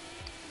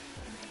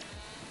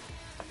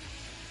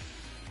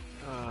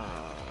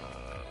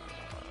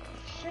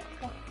 Shit,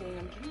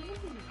 goddamn. Can you look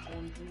at your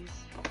phone, please?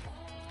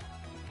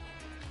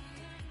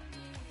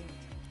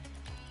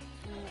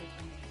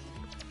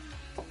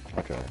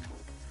 Okay.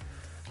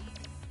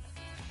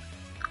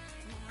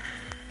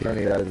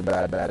 Tony, that is a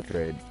bad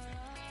trade.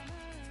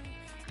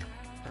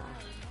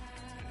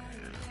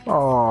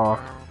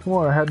 Come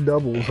on, I had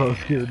doubles. I was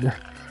scared.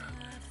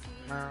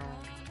 Yeah.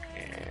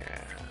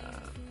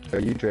 Are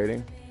you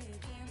trading?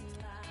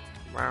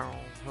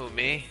 Who,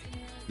 me?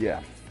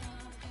 Yeah.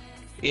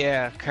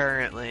 Yeah,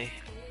 currently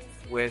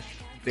with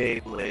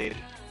Beyblade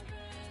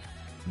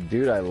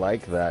Dude, I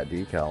like that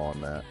decal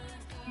on that.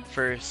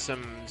 for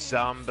some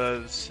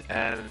Zombas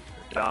and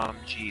Dom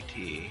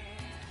GT.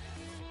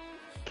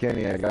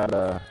 Kenny, I got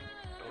a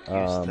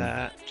Don't use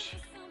that.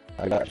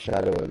 I got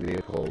Shadow a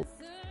vehicle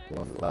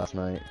last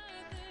night.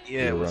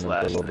 Yeah, We it were was running for a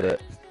last little night.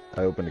 bit.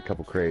 I opened a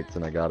couple crates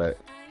and I got it.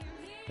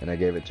 And I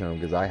gave it to him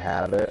because I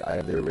have it. I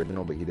have the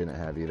original, but he didn't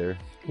have either.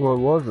 What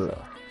was it?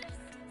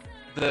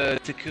 The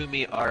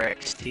Takumi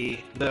RXT,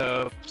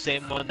 the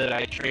same one that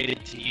I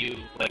traded to you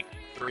like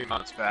 3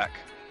 months back.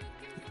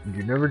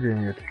 You never gave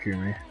me a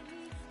Takumi.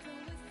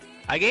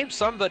 I gave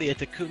somebody a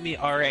Takumi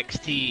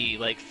RXT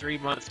like 3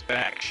 months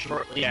back,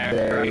 shortly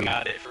after I Dang.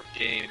 got it from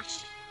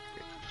James.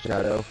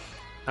 Shadow,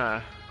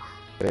 Huh.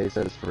 they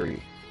says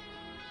free.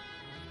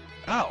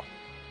 Oh.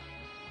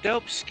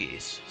 Dope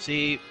skis.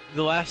 See,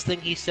 the last thing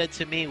he said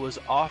to me was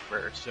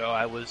offer, so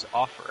I was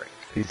offering.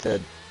 He said,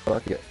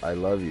 fuck it, I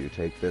love you,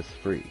 take this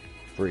free.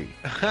 Free.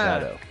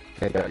 Shadow,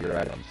 take out your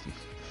items.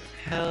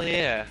 Hell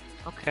yeah.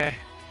 Okay.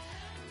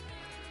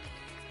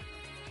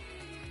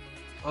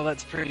 Well,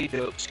 that's pretty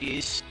dope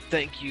skis.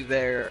 Thank you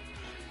there,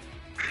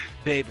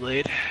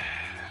 Beyblade.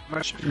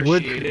 Much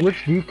appreciated. Which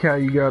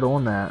decal you got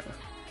on that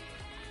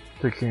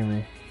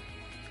Takumi?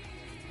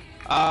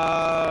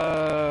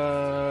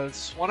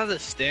 It's one of the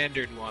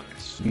standard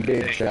ones. You I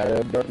gave think.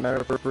 Shadow Dark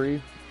Matter for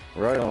free?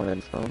 Right on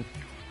it, son.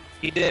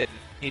 He did.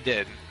 He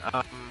did.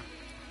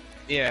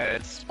 Yeah,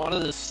 it's one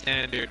of the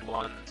standard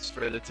ones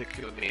for the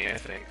Takumi, I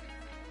think.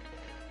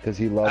 Because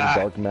he loves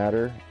Dark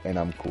Matter, and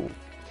I'm cool.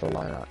 So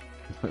why not?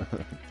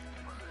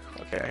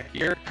 Okay.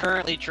 You're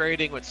currently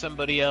trading with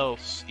somebody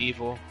else,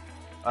 Evil.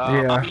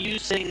 Yeah. I'm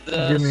using Give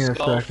the me a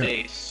skull second.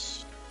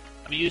 face.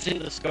 I'm using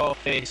the skull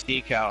face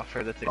decal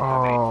for the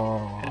Takumi.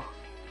 Oh,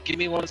 Give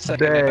me 1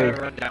 second, I Dang.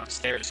 gotta run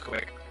downstairs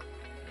quick.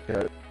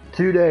 Yeah.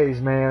 2 days,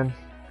 man.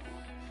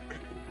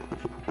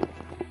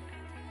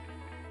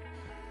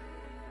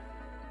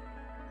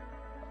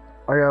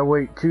 I gotta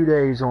wait 2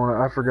 days on it.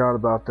 I forgot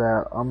about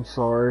that. I'm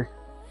sorry.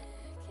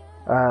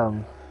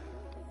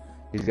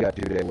 He's got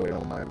 2 day wait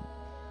on my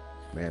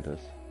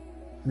Mantis.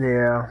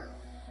 Yeah.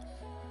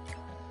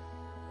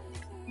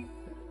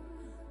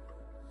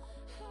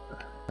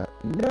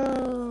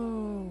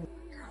 No!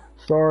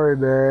 Sorry,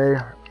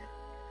 babe.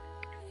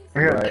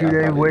 I got Right, 2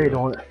 day I'm wait you.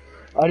 on it.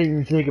 I didn't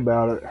even think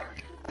about it.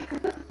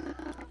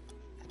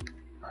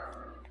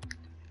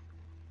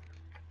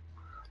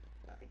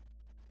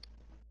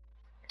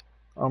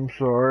 I'm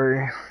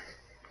sorry.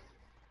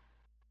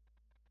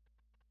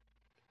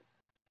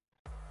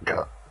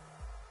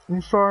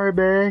 I'm sorry,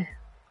 babe.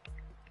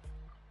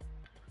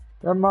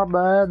 That's my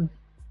bad.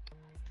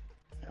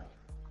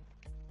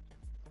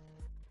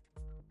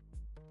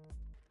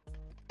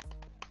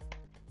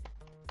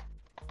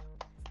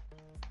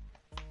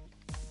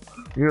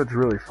 You know what's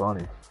really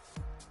funny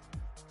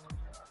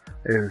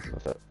is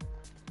What's up?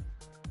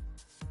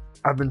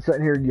 I've been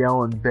sitting here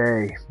yelling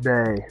Bay,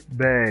 Bay,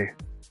 Bay,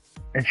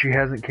 and she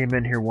hasn't came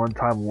in here one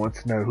time and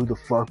wants to know who the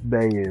fuck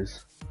Bay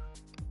is.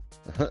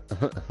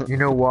 You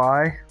know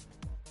why?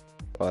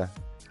 Why?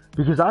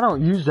 Because I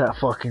don't use that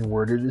fucking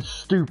word. It is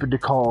stupid to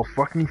call a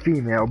fucking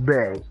female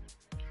Bay.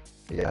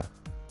 Yeah.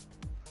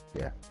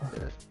 Yeah,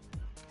 it is.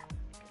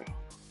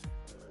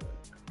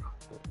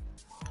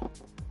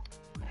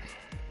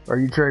 Are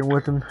you trading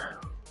with him?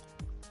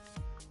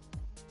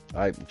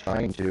 I'm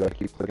trying to. I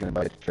keep clicking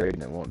invite to trade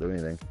and it won't do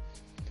anything.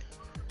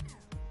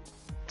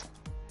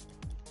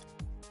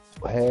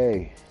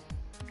 Hey.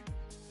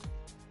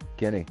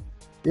 Kenny.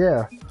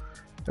 Yeah.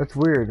 That's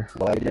weird.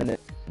 Why didn't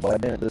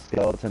the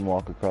skeleton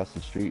walk across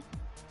the street?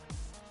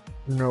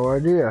 No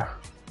idea.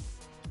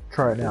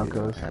 Try it now, Maybe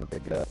he cuz. doesn't have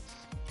big guts.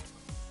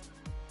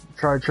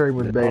 Try trading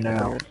Did with it Bay pop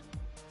now. there?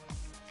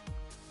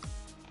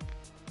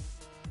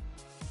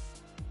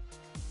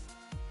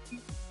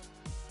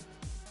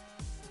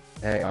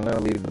 Hey, I'm gonna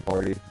leave the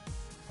party.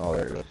 Oh,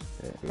 there it goes.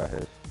 Yeah, we got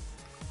his.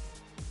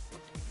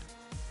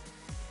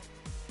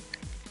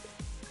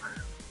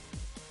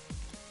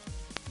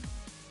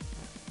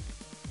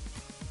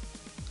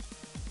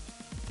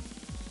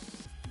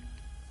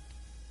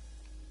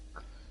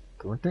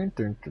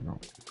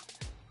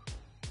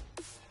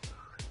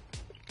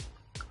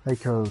 Hey,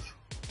 cuz.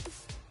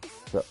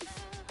 What's up?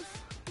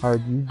 How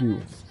you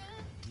doing?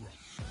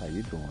 How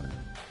you doing?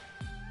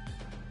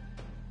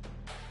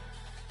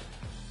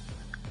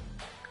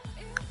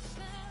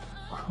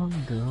 I'm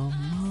doing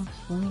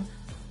myself.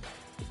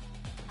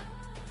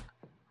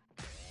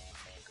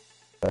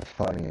 That's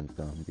funny and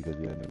dumb because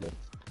you didn't know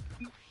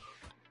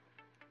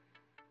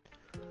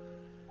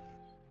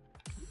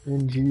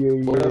that.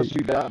 NG88. What else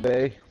you got,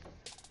 Bay?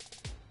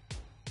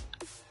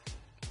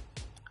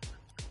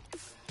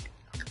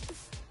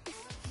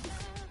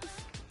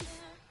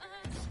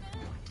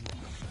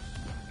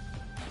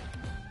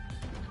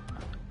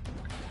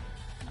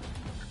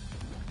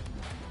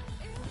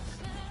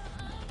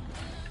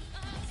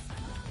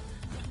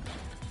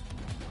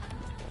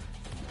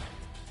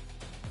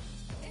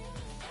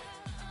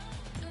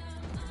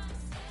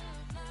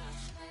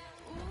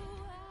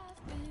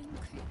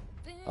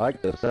 I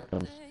like the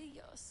septums.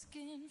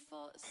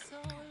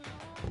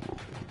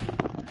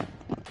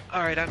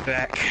 All right, I'm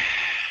back.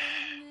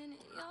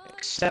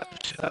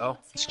 Except,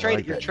 it's I trading.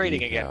 like You're that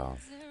trading again. decal.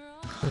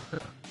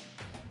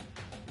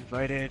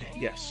 Invited.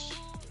 Yes.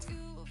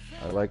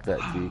 I like that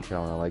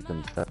decal and I like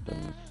them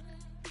septums.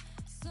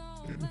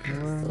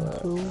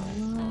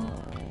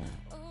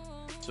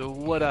 So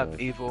what up,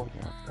 Evil?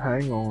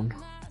 Hang on.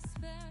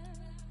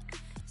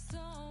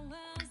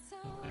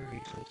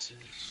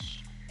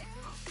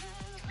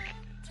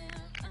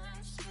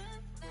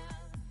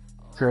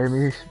 Trade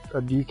me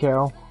a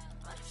decal.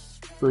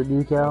 For a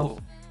decal.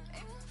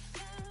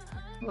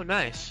 Oh,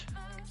 nice.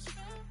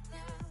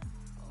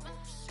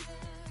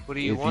 What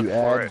do you If want you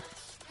for add, it?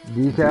 if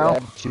you Decal?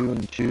 add 2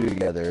 and 2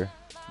 together,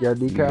 Yeah,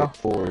 you decal? get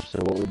 4. So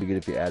what would you get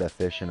if you add a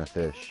fish and a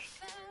fish?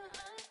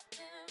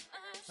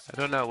 I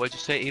don't know. What'd you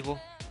say, Evil?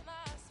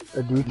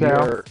 A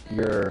decal?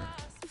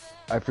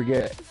 I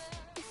forget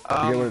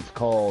what it's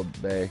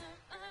called, Bay.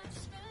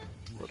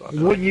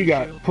 What you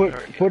got? Put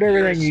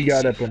everything you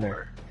got up in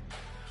there.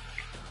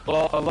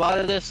 Well, a lot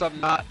of this I'm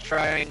not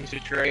trying to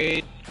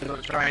trade, because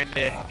I'm trying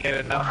to get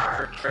enough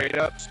for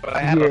trade-ups, but I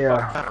have a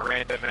fuck ton of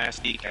random ass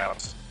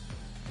decals.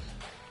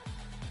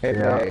 Hey,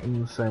 Yeah, Bay,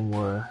 I'm the same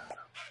way.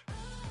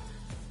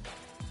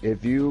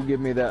 if you give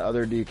me that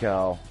other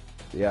decal,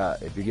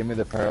 if you give me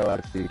the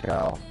parallax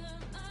decal,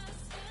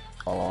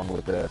 along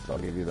with this, I'll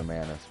give you the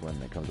Manus when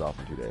it comes off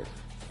in 2 days.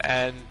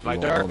 And my You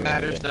won't dark own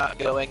matter's anything. not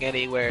going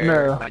anywhere.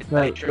 No, My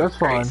no, nitro that's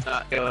fine. crate's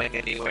not going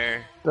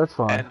anywhere. That's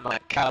fine. And my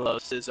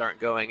Kaloses aren't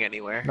going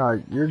anywhere. No,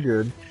 you're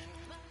good.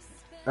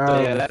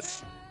 So yeah,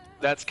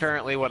 that's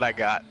currently what I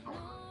got.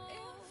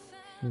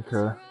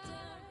 Okay.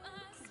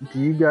 Do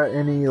you got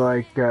any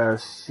like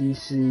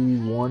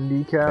CC1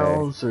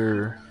 decals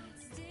or?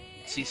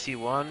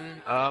 CC1?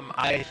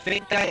 I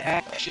think I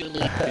actually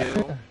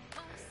do.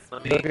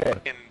 Let me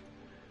fucking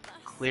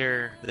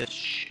clear this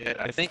shit.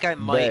 I think I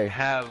might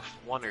have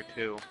 1 or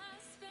 2.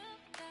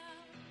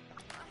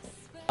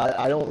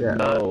 I don't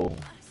know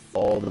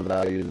all the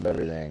values of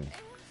everything.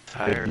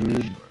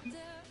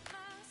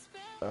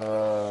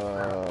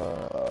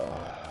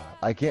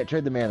 I can't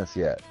trade the Manus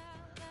yet.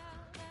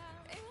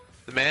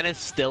 The Manus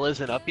still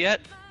isn't up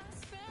yet?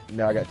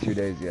 No, I got 2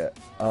 days yet.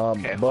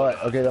 Okay,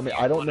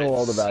 I don't know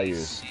all the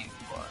values.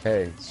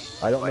 Hey,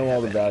 I don't know all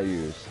the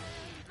values.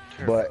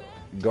 But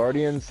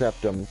Guardian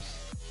Septums.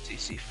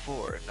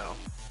 CC4, no.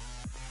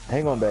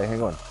 Hang on, Bay,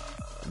 hang on.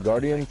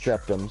 Guardian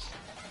Septums.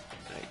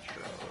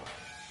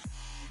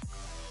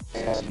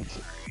 Nitro. And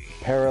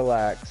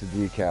Parallax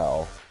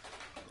decal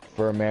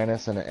for a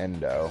Manus and an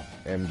Endo.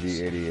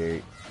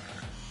 MG88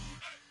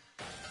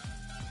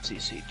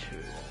 CC2.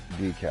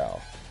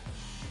 decal.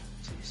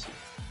 CC3.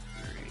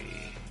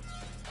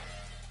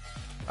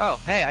 Oh,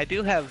 hey, I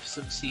do have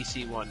some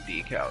CC1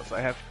 decals.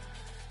 I have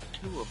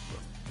 2 of them.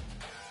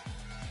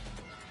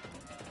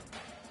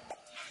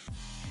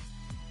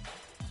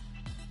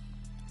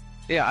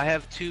 Yeah, I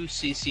have 2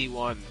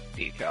 CC1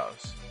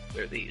 decals.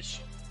 They're these.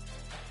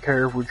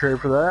 Care if we trade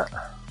for that?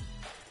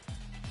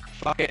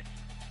 Fuck it.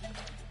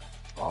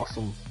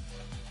 Awesome.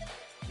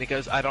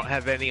 Because I don't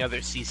have any other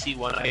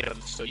CC1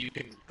 items, so you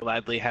can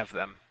gladly have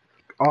them.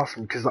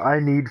 Awesome, because I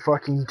need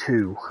fucking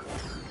 2.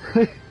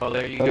 Well,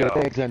 there you go.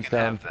 Thanks, You can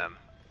have them.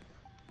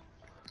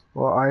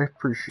 Well, I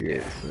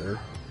appreciate it, sir.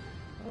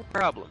 No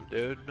problem,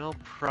 dude. No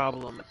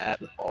problem at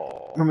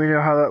all. Let me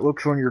know how that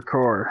looks on your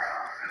car.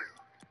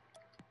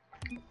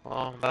 Well,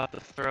 I'm about to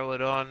throw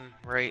it on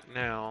right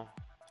now.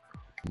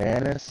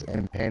 Manus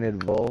and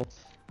painted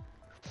volts.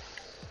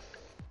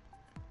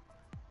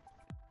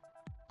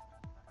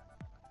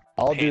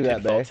 I'll do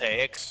that, Bay.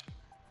 Voltaics.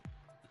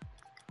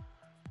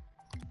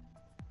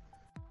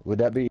 Would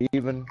that be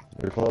even?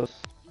 Or close?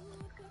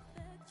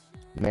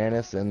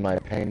 Manus and I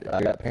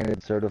got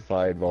painted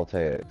certified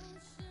voltaics.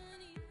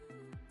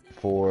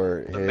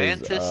 For his,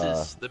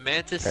 The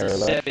Mantis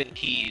is 7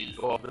 keys.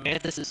 Well, the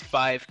Mantis is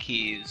 5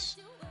 keys.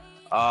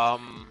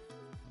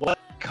 What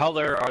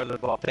color are the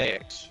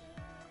voltaics?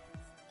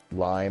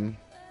 Lime.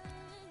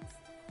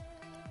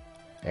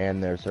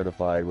 And they're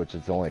certified, which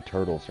is only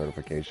turtle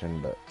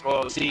certification, but...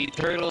 Well, see,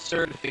 turtle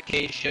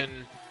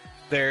certification,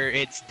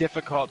 it's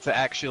difficult to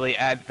actually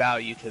add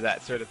value to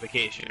that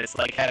certification. It's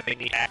like having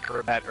the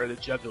acrobat or the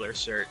juggler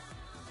cert.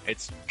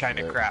 It's kind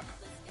of crap.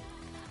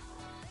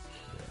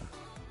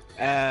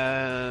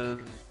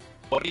 And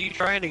what are you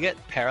trying to get?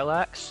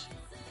 Parallax?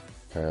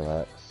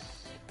 Parallax.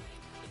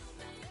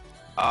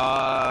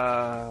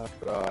 God.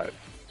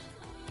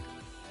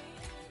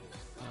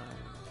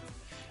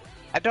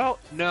 I don't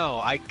know.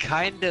 I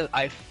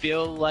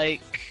feel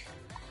like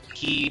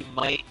he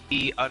might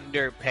be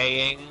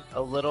underpaying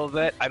a little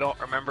bit. I don't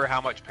remember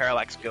how much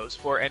Parallax goes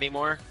for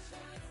anymore.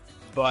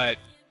 But,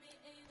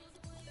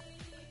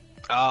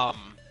 that,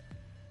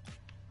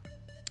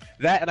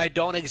 and I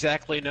don't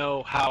exactly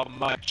know how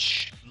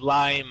much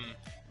Lime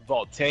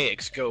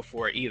Voltaics go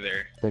for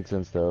either. Thanks,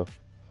 Enstone.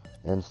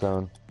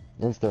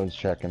 Enstone's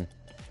checking.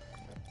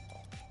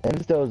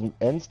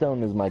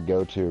 Enstone is my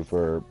go-to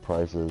for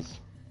prices.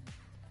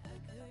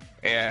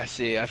 Yeah,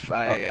 see, I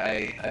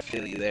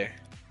feel you there.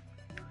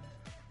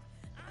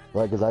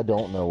 Like, cause I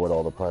don't know what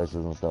all the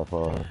prices and stuff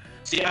are.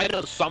 See, I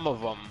know some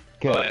of them,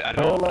 Okay, but I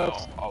don't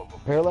Parallax. know all of them.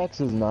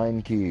 Parallax is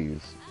 9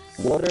 keys.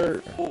 What are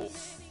Ooh.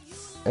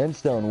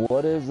 Endstone?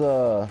 What is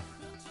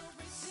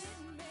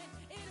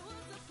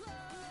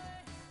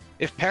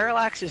If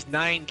Parallax is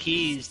 9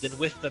 keys, then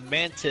with the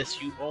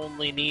Mantis you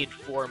only need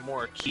 4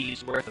 more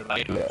keys worth of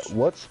items. Yeah,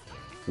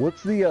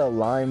 what's the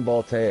Lime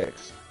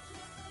Voltaics?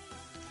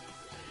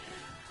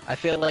 I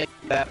feel like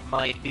that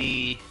might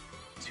be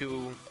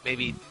 2,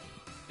 maybe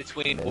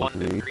between Maybe 1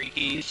 to 3. 3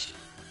 keys.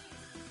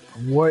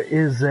 What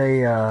is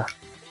a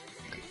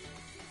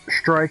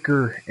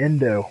striker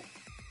endo?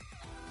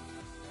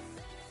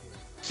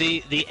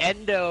 See, the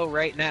Endo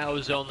right now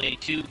is only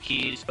 2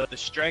 keys, but the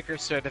Striker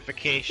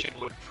certification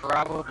would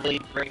probably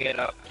bring it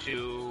up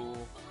to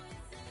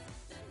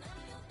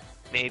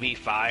maybe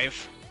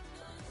 5.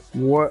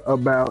 What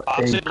about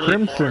Possibly a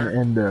crimson more.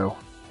 endo?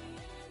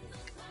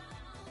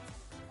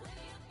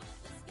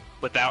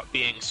 Without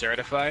being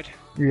certified.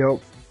 Yep.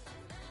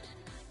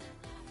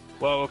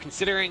 Well,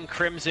 considering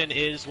Crimson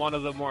is one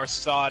of the more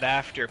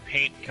sought-after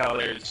paint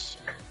colors,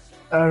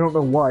 I don't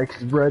know why,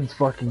 because red's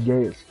fucking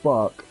gay as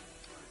fuck.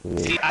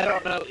 see, I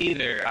don't know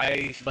either.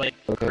 I like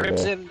Okay.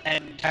 Crimson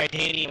and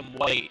Titanium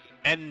White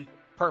and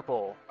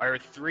Purple are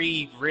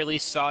 3 really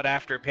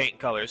sought-after paint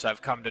colors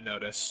I've come to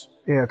notice.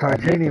 Yeah,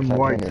 titanium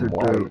whites are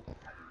dope.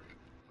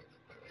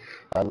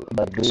 I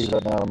believe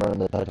right now I'm running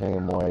the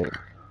titanium white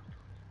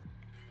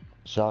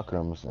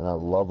chakrams, and I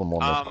love them on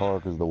this car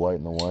because the white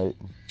and the white.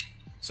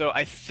 So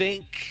I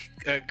think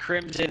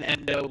Crimson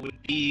Endo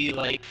would be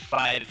like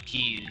 5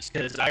 keys,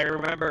 because I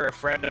remember a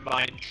friend of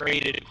mine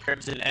traded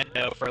Crimson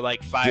Endo for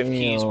like 5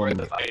 keys worth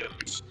of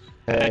items.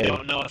 And I Hey.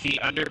 don't know if he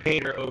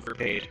underpaid or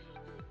overpaid.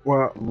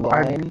 Well,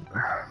 My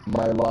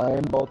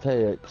Lime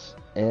Voltaics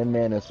and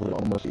Manus would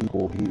almost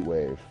equal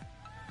Heatwave.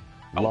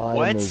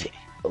 What?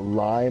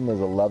 Lime is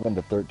 11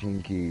 to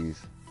 13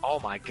 keys. Oh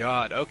my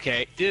god,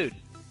 okay. Dude,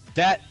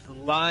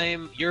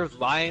 your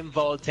Lime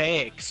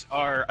Voltaics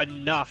are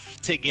enough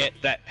to get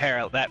that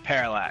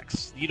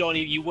Parallax.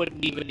 You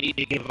wouldn't even need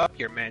to give up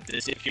your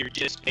Mantis if you're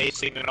just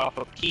basing it off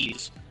of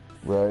keys.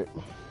 Right.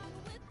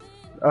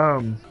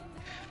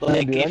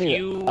 Like, Dude,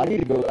 if I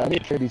need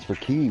to trade these for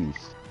keys.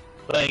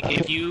 Like,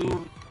 if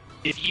you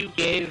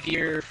gave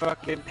your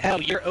fucking...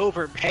 Hell, you're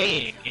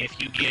overpaying if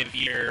you give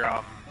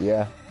your,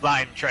 Yeah.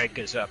 Lime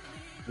Trikas up,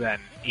 then,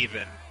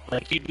 even.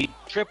 Like, you'd be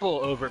triple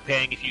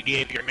overpaying if you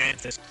gave your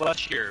Mantis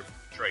plus your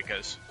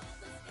Trikas.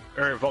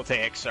 Or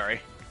Voltaics,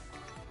 sorry.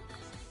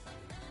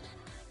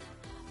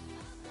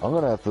 I'm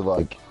gonna have to,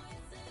 like...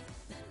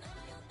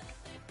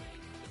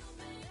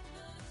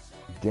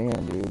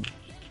 Damn, dude.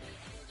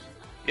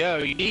 Yo,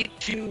 you need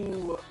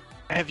to...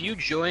 Have you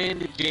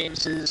joined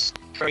James's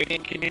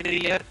trading community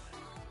yet?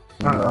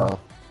 No.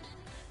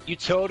 You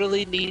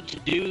totally need to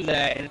do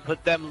that and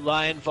put them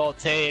Lion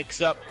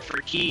Voltaics up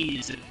for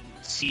keys and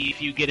see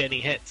if you get any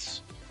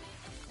hits.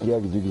 Yeah,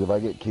 because if I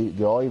get keys,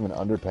 I'll even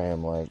underpay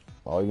them, like,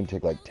 I'll even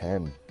take, like,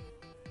 10. You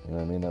know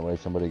what I mean? That way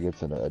somebody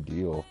gets a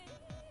deal.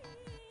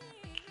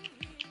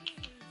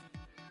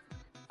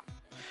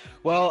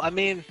 Well, I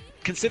mean,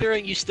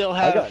 considering you still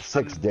have... I got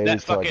 6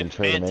 days till I can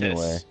trade them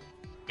anyway.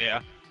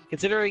 Yeah.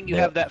 Considering you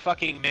have that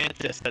fucking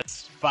Mantis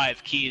that's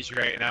 5 keys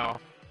right now,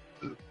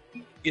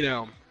 you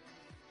know...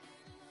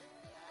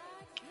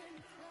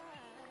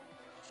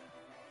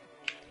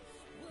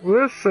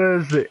 This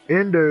says that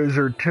endos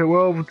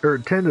are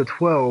 10 to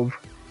 12,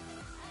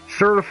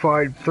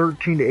 certified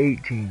 13 to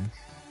 18.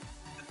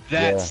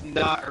 That's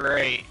not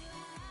right.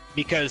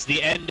 Because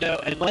the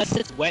endo, unless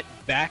it's went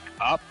back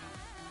up,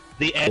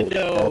 the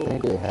endo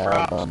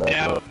drops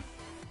down.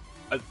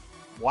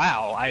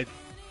 Wow,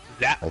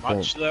 that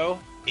much though?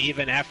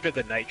 Even after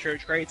the Nitro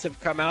traits have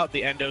come out,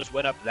 the endos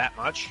went up that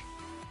much?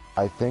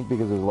 I think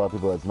because there's a lot of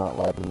people that's not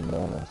liking the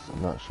Manus.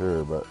 I'm not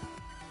sure, but...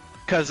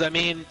 Because, I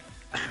mean,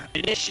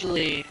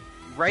 initially,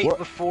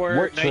 before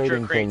what Nitro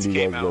trading crates thing do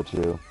you came guys out...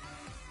 go to?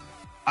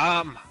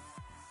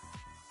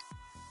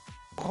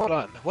 Hold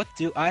on, what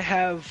do I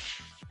have?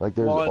 Like,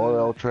 there's one...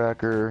 RL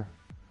Tracker.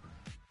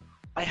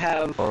 I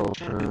have... RL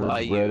Who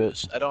I Reddit.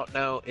 use? I don't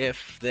know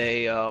if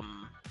they,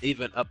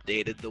 even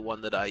updated the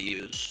one that I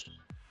use.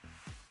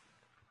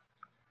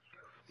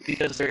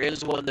 Because there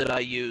is one that I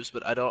use,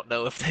 but I don't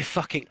know if they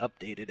fucking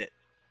updated it.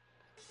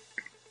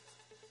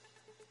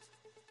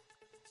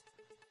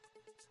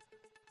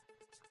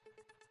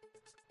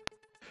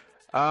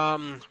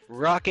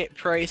 Rocket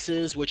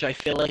prices, which I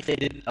feel like they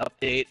didn't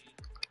update.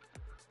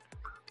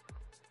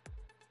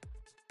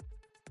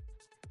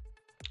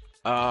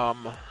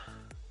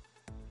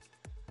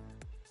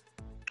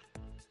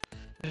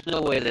 There's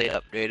no way they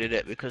updated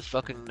it because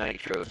fucking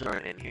Nitros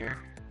aren't in here.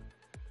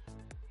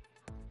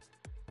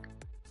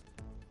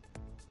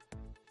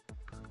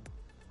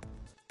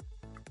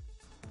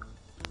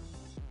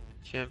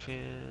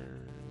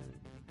 Champion.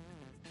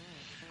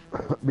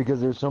 Because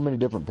there's so many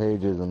different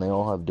pages and they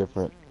all have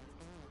different...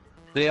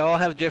 They all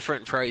have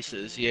different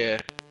prices, yeah.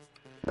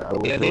 I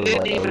wish Yeah, it they was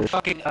didn't like- I even wish-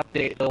 fucking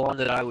update the one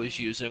that I was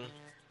using.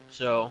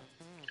 So,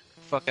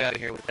 fuck out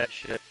of here with that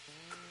shit.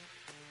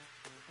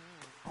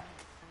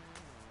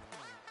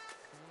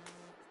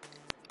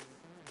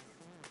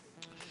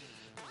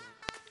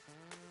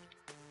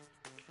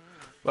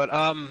 But,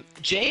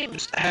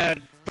 James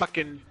had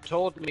fucking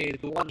told me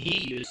the one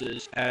he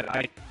uses, and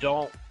I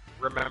don't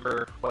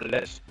remember what it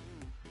is.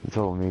 He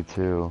told me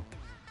too.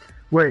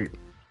 Wait.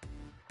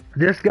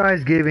 This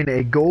guy's giving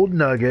a gold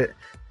nugget,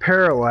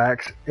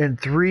 parallax, and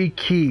 3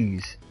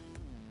 keys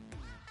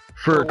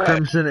for For a what?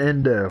 Crimson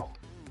Endo.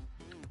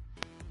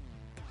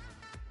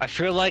 I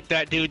feel like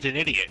that dude's an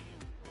idiot.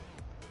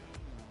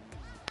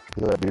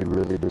 That dude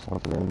really just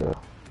wants an endo.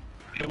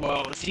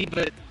 Well, see,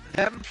 but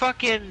them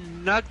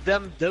fucking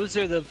those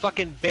are the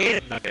fucking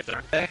beta nuggets,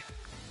 aren't they?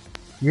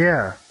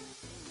 Yeah.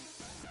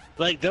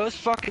 Like, those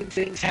fucking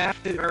things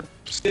are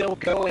still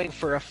going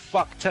for a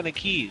fuck ton of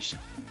keys.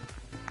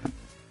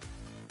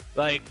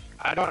 Like,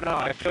 I don't know,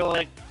 I feel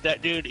like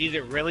that dude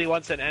either really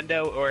wants an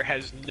endo or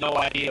has no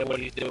idea what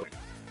he's doing.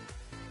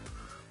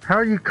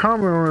 How you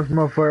comment on this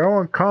motherfucker? I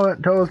want to comment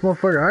and tell this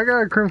motherfucker, I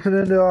got a Crimson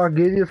Endo, I'll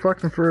give you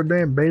fucking for a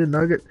damn beta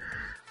nugget,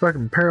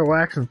 fucking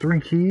parallax and 3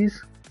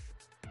 keys.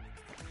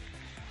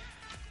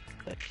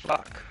 Like,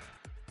 fuck.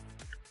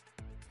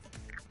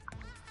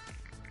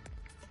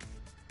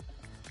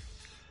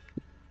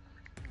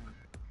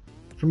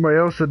 Somebody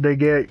else said they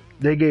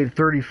gave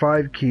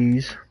 35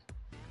 keys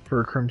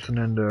for a Crimson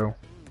Endo.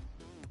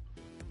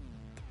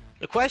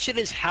 The question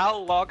is, how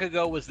long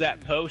ago was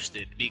that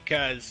posted?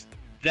 Because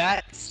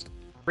that's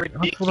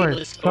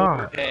ridiculous thought.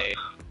 overpay.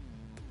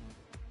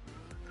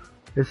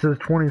 It says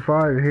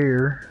 25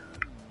 here.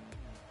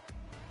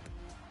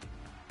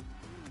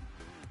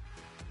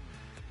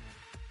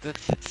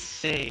 That's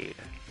insane.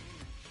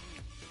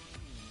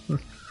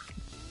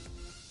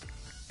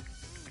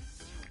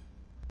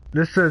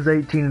 This says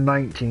 18 and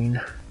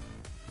 19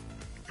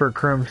 for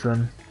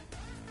Crimson.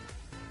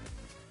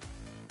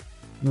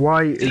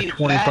 White See, is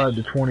 25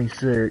 to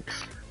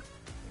 26.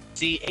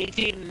 See,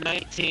 18 and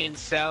 19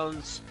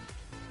 sounds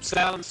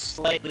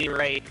slightly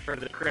right for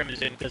the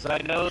Crimson, because I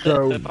know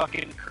that the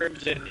fucking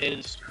Crimson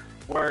is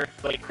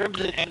worth, like,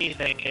 Crimson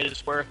anything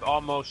is worth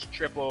almost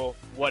triple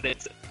what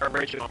its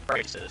original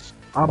price is.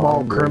 I'm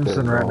all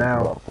Crimson right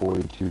now. About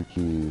 42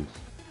 keys.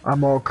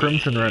 I'm all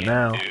Crimson right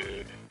now.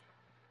 Dude.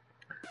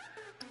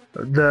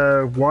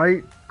 The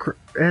white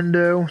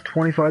Endo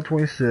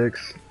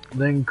 25-26,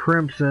 then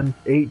Crimson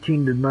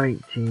 18 to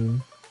 19,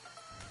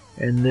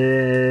 and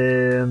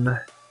then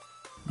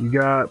you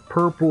got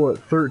purple at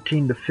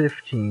 13 to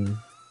 15,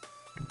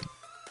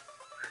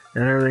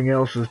 and everything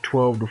else is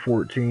 12 to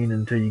 14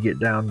 until you get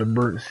down to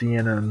burnt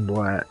sienna and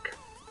black.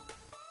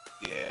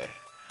 Yeah.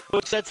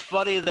 Which, that's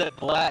funny that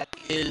black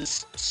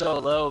is so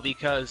low,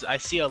 because I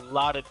see a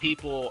lot of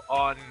people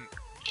on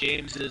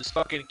James's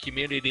fucking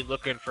community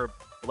looking for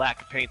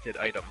black painted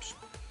items.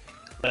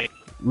 Like,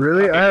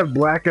 Really? I have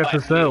black black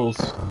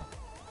FSLs.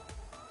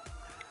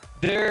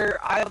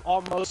 I'm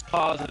almost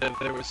positive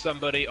there was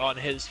somebody on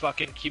his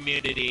fucking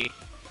community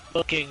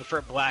looking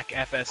for black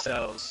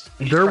FSLs.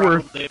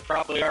 They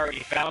probably already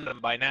found them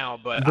by now,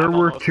 but they're I'm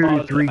worth almost 2 to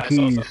positive 3 I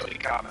keys. saw somebody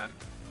comment.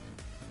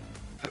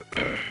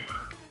 I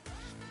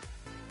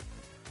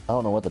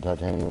don't know what the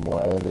titanium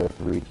was. I think there are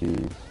 3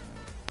 keys.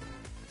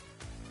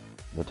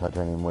 The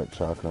titanium white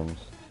chakrams.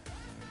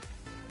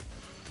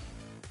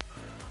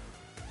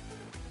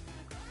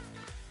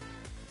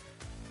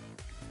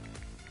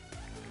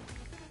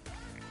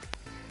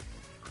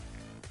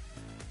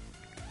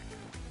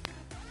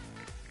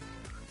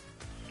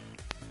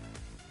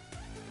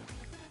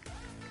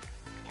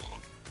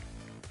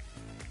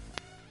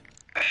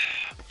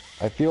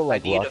 I feel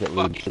like I need Rocket a League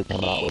fucking should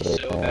come out key with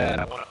a so bad.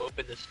 I fan. want to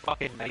open this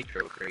fucking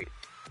Nitro crate.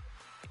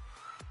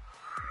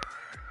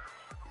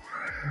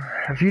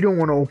 If you don't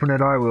want to open it,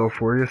 I will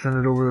for you.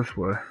 Send it over this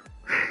way.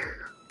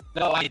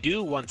 No, I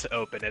do want to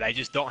open it. I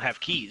just don't have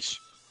keys.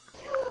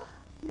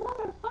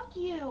 Mother, fuck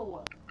you!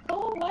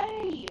 Go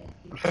away!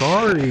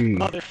 Sorry.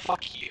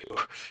 Motherfuck you.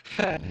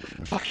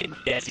 Fucking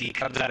Desi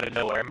comes out of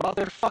nowhere.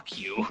 Motherfuck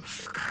you.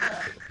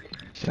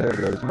 There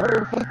goes,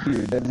 motherfuck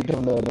you. Desi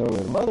coming out of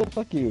nowhere.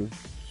 Motherfuck you.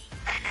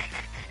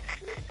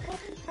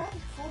 Fucking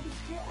Travis called the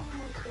shit out of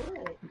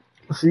my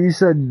foot. So you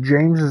said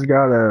James has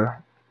got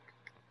a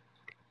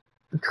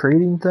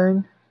trading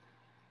thing?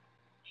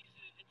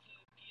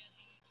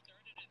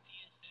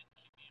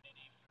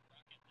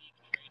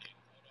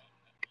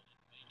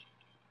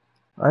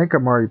 I think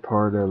I'm already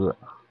part of it.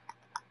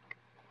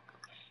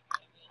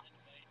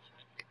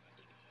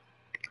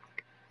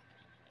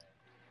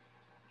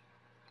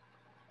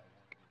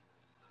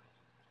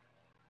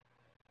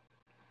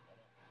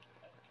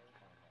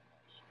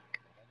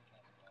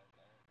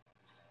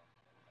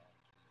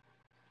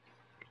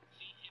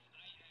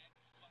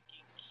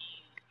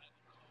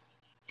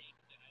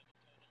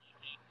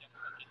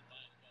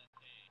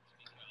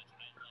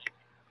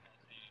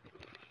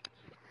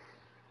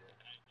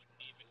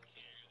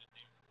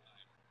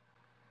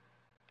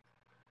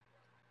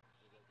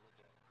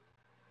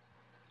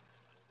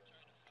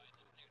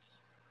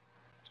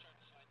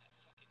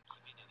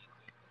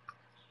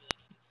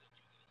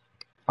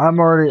 I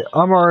already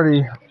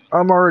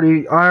am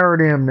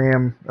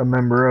a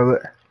member of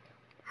it.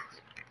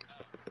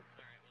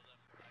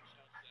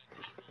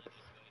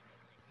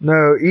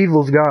 No,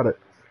 Evil's got it.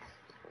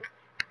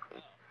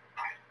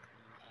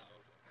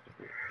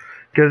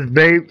 Because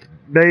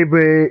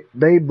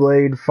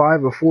Beyblade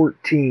 5 of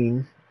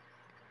 14,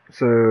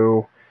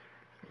 so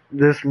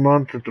this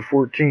month at the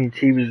 14th,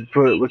 he was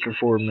looking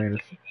for him, man.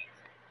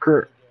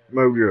 Kurt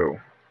Mojo.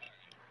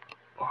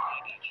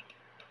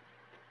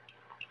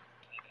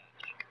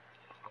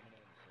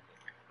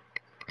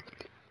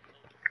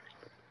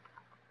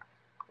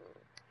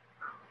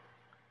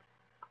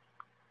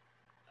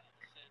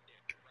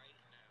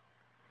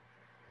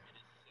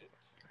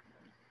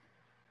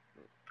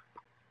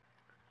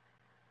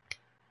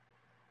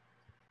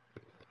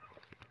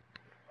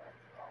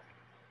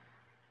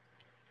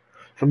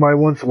 Somebody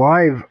wants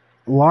lime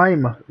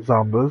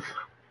zombies.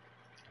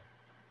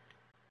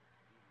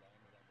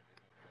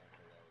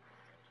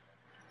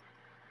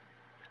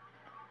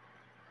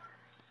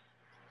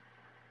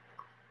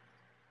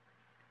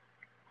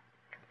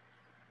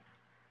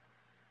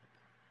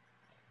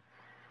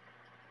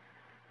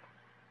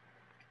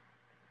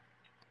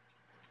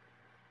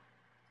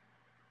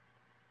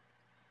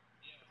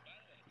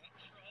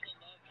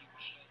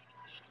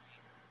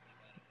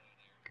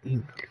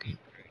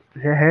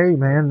 Yeah, hey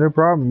man, no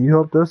problem. You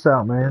helped us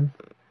out, man.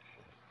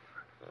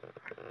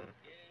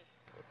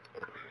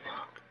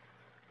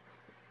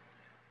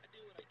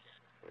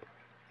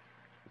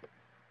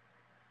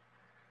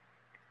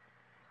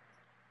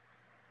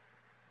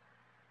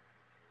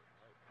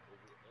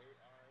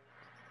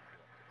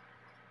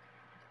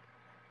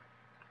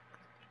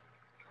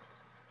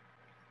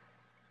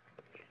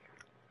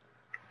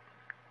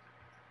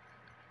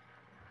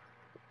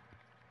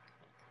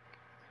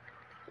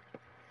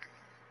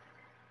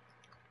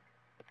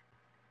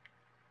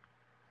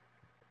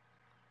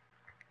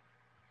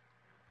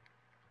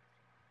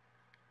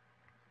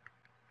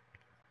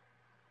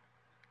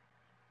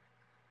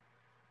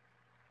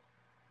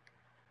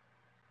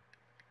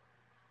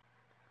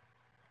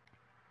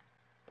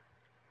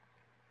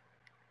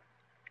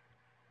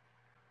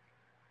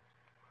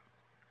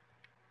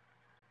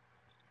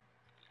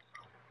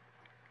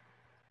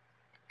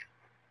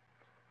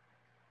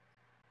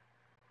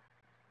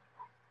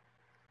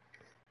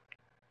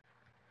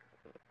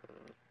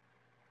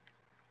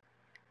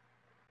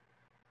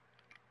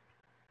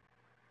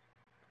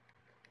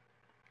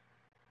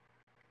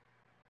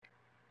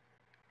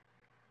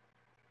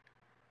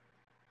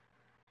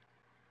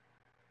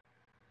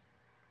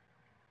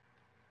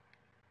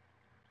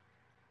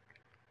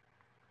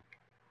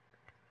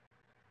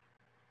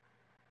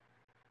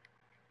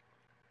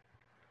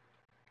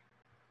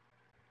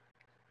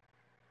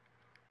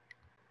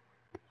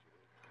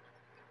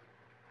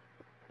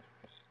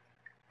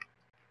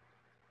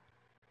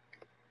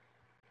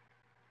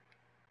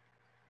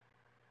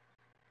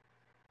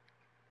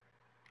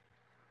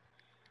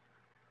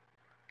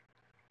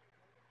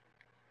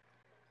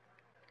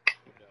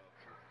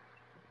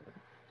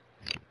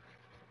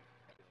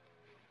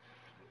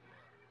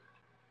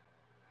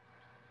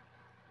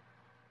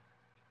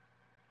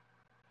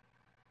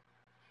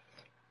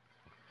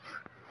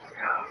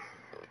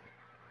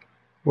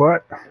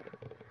 What?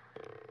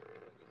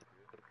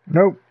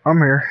 Nope, I'm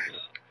here.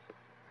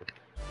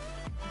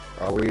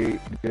 Are we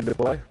good to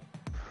play?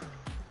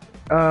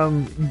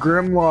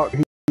 Grimlock,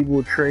 he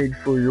will trade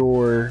for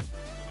your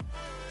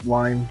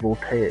line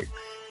voltaics.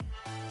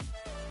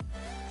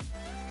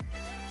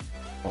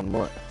 On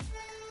what?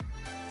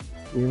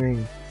 What do you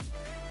mean?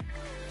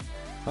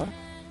 Huh?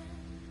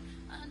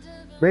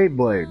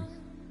 Beyblade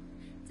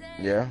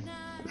Yeah.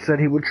 said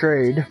he would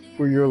trade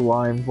for your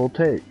line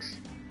voltaics.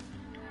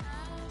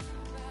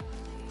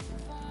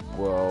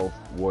 Well,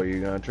 what are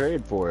you gonna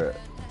trade for it?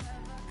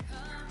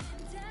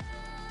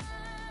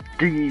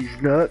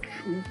 These nuts.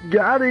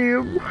 Got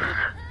him.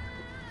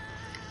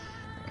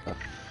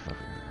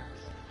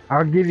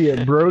 I'll give you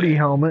a Brody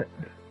helmet.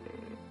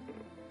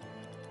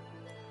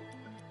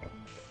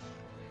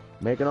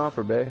 Make an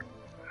offer, bae.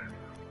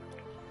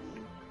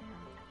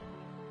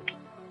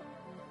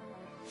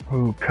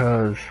 Oh,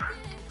 cuz.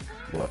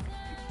 What?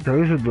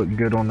 Those would look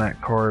good on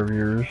that car of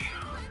yours.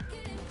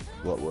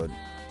 What would?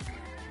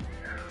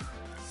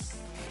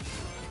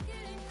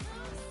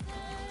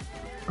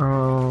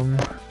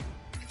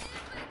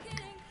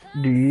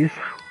 These.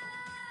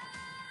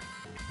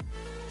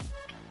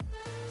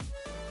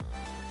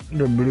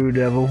 The Blue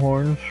Devil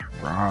horns.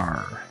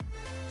 Rawr.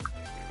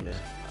 Yeah.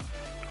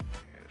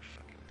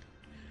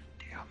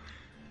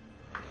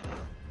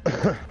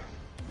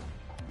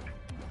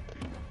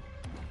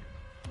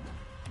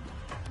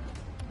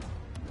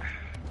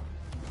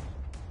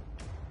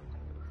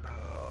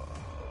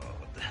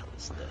 What the hell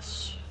is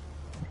this?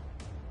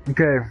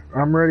 Okay,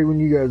 I'm ready when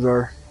you guys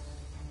are.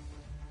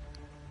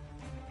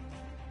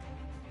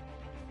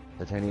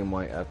 Titanium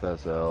white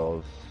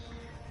FSLs.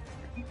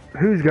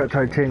 Who's got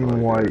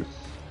titanium white?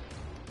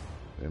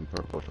 And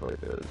purple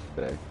choices,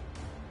 bae.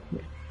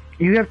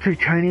 You have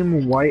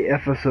titanium white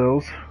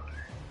FSLs?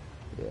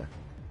 Yeah.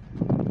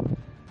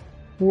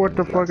 What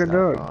the He's got fuck I stuff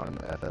done? on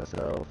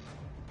FSL.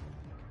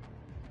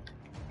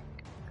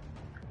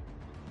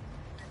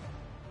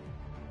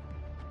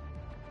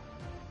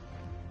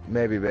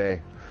 Maybe, Bay.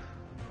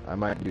 I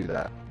might do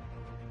that.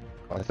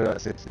 I still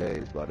got 6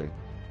 days, buddy.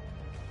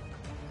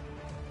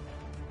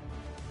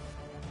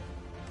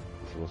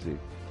 So we'll see.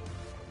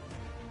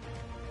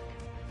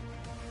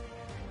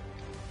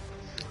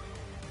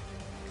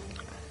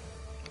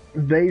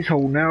 Bay's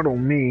holding out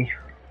on me.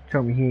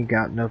 Tell me he ain't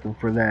got nothing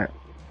for that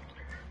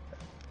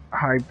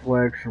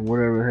Hyplex or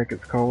whatever the heck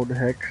it's called, the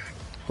Hex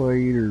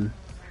plate or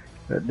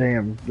that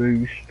damn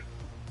boost.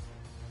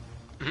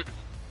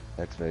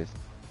 X phase.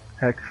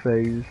 Hex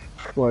phase.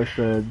 That's what I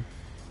said.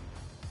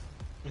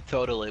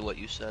 Totally what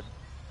you said.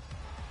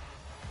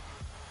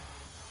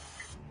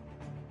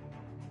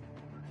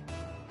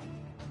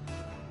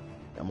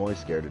 I'm always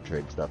scared to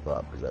trade stuff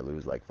up because I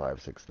lose like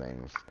 5-6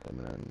 things and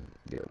then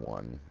get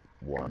one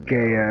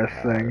Gay ass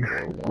thing,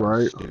 or one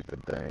right?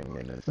 stupid thing,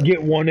 and it's like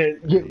Get one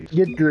that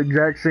get the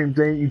exact same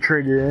thing you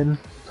traded in.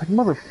 Like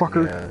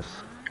motherfucker. Yes.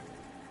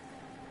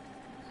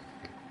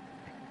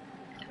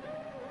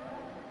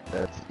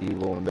 That's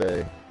evil and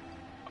Bay.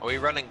 Are we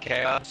running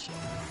chaos?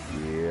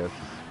 Yes.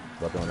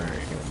 That's the only thing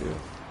I can do.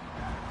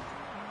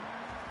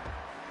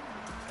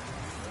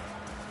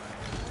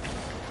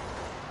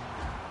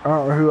 I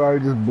don't know who I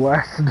just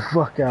blasted the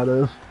fuck out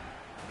of.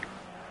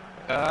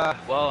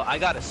 Well, I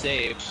got a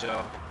save,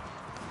 so.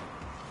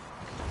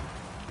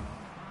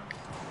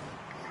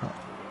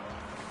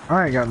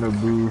 I ain't got no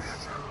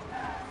boost.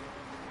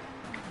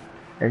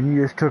 And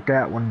you just took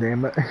that one,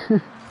 damn it.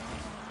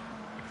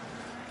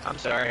 I'm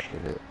sorry.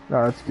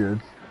 No, that's good.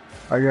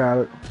 I got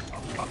it.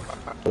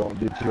 Don't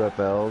do 2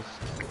 FLs.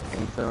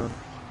 Anything? Is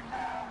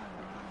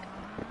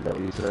that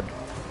what you said?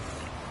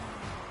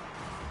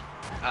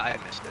 I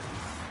missed it.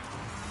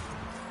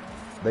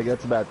 Like,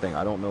 that's a bad thing.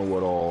 I don't know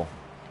what all.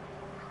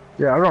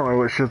 Yeah, I don't know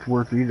what shit's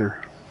worth either.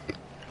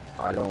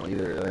 I don't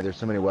either. Like, there's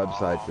so many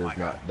websites. There's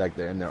not like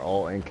they're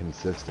all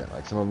inconsistent.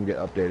 Like some of them get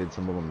updated,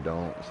 some of them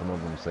don't. Some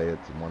of them say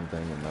it's one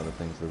thing, and another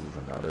thing says it's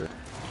another.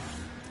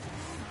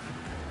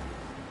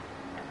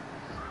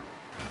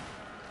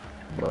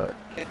 But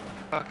Get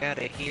the fuck out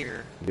of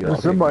here. Well,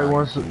 somebody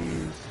wants to.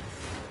 Did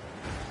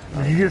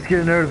you just get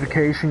a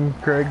notification,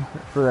 Craig,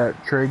 for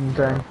that trading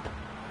thing?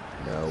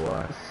 No,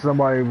 why?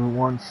 Somebody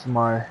wants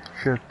my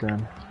shit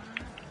then.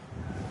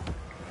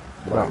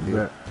 About you?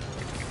 that.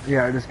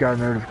 Yeah, I just got a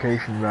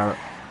notification about it.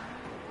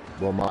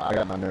 Well, I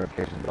got my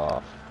notifications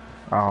off.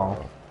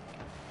 Oh.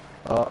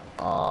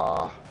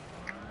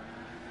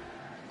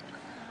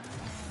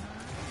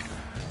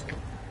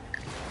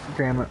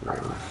 Damn it.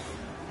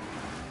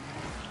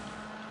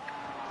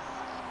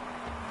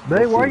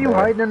 Bay, why are you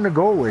hiding in the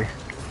goalie?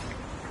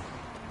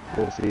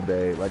 We'll see,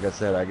 babe. Like I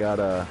said, I got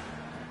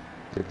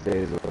 6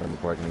 days with him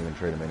before I can even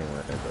trade him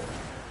anywhere. But...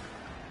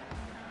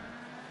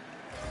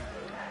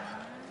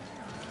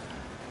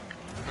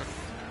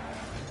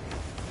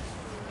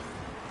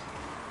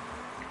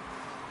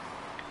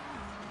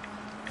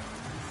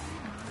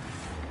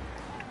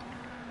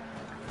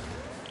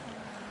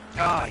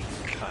 Ah, you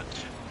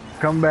cunt.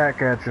 Come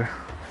back at you.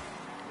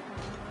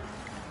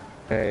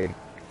 Hey,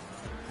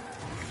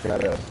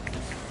 shut up.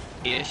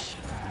 Ish.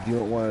 Do you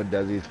know what one of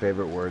Desi's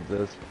favorite words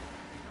is?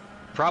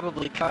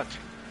 Probably cunt.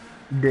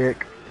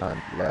 Dick.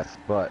 Less,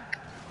 but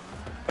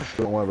do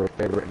you know what one of her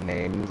favorite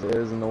names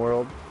is in the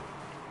world?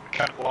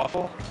 Cunt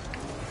waffle?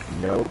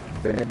 Nope,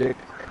 Benedict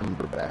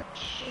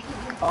Cumberbatch.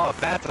 Oh,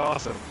 that's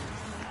awesome.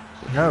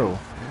 No.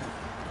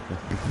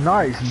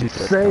 Nice. She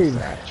said Save.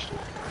 Cumberbatch.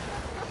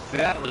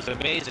 That was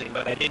amazing,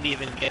 but I didn't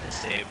even get a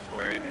save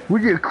for it.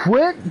 Would you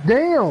quit?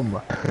 Damn.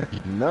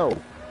 No.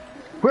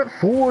 Quit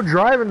fool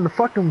driving the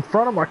fucking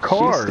front of my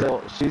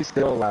car. She's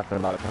still laughing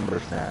about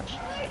Cumbersnatch.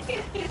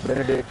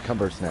 Benedict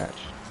Cumbersnatch.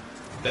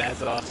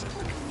 That's awesome.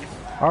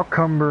 I'll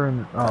cumber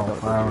and... Oh,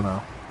 I don't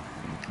know.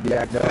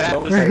 Yeah, no,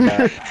 don't say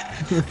that.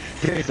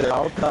 He said,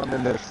 I'll come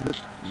in this.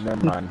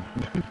 Never mind.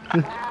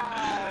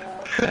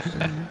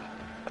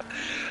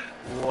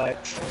 What?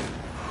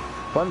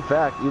 Fun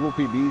fact,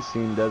 EVILPB's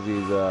seen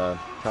Desi's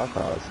cow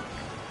paws.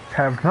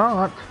 Have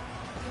not. You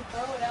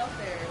throw it out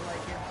there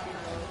like it's,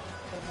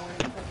 the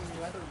morning fucking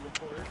weather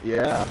report.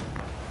 Yeah.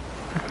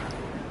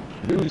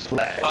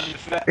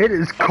 Newsflash. It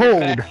is Fun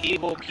cold. fact,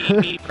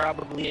 EVILPB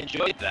probably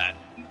enjoyed that.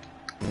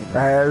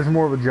 It's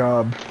more of a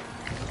job.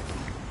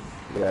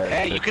 Yeah,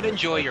 Hey, you can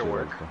enjoy your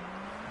work.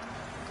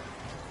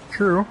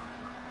 True.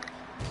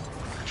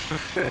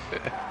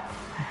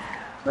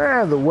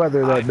 The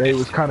weather that day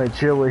was kind of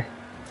chilly.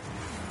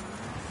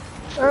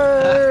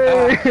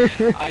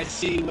 Hey! I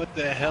see what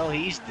the hell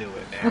he's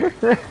doing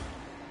there.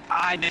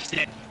 I missed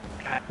it.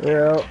 God damn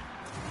Yeah. it.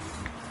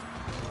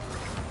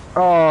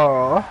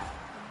 Aw.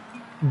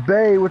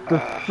 Bay with the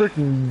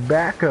freaking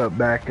backup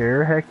back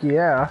there. Heck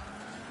yeah.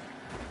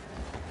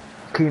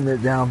 Keeping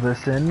it down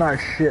this end. Nice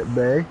shit,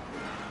 Bay.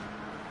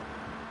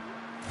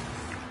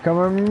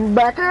 Coming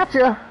back at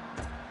ya.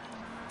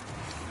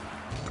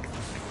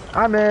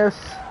 I miss.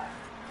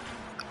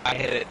 I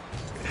hit it.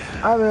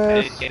 I I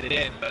miss. didn't get it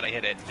in, but I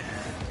hit it.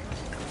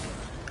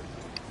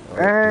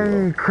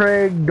 And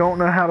Craig don't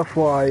know how to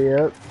fly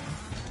yet.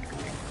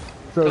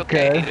 It's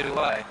okay. Neither do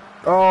I.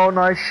 Oh,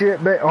 nice shit,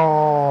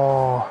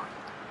 oh.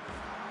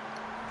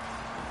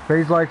 But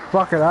he's like,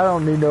 fuck it, I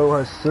don't need no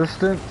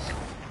assistance.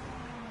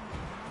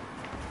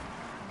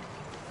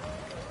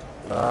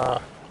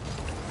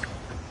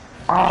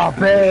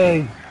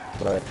 Bay.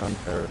 But I'm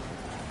there.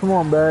 Come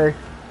on, Bay.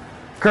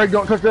 Craig,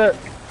 don't touch that.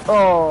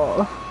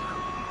 Oh.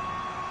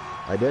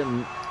 I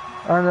didn't.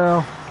 I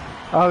know.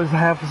 I was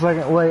half a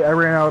second late. I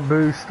ran out of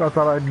boost. I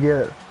thought I'd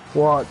get it.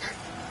 Watch.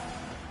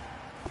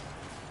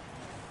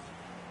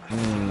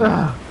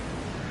 I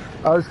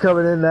was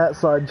coming in that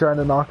side trying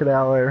to knock it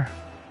out there.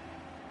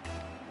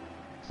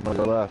 Somebody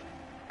left.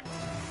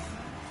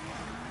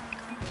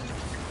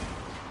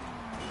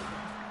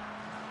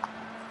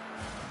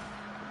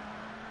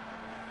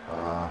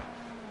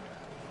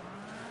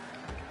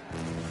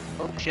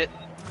 Oh shit.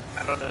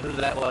 I don't know who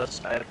that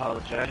was. I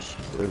apologize.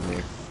 It was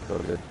me. So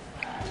good.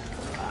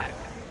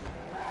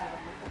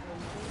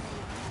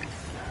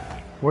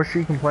 What's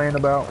she complaining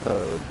about? I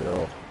thought it was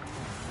Bill.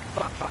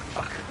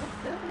 Fuck.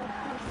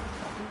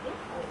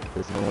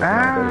 This one was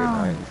not good at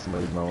night and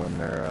somebody's mowing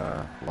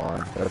their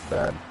lawn. That's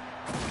bad.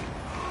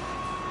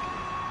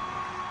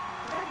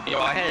 Yo,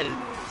 I had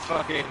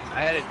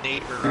a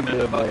neighbor running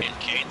a fucking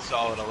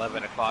chainsaw at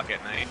 11 o'clock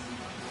at night.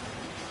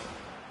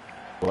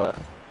 What?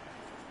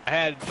 I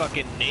had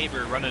fucking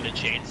neighbor running a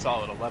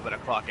chainsaw at 11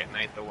 o'clock at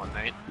night the one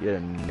night. You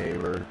had a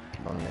neighbor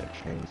running a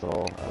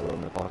chainsaw at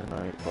 11 o'clock at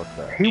night? Fuck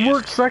that. He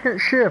worked second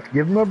shift.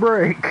 Give him a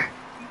break.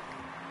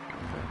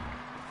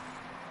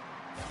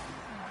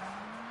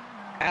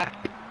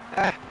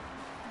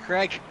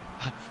 Craig.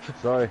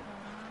 Sorry.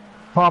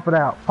 Pop it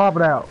out. Pop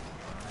it out.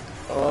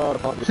 Oh, the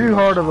pump was Too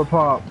hard of a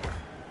pop.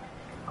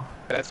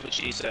 That's what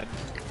she said.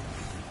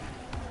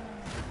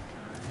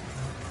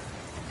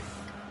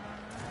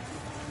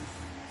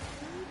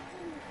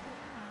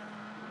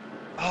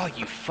 Oh,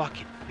 you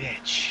fucking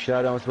bitch.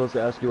 Shout, I'm supposed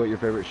to ask you what your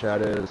favorite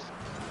shout is.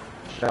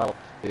 Shout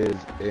is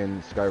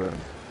in Skyrim.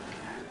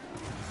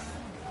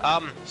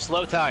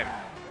 Slow time.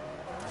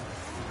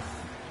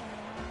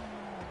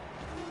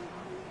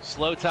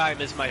 Slow time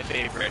is my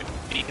favorite,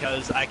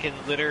 because I can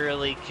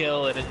literally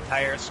kill an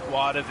entire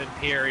squad of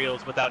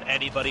Imperials without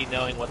anybody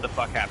knowing what the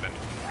fuck happened.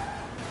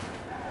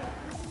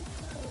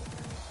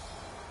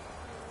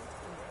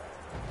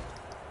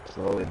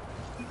 Slowly.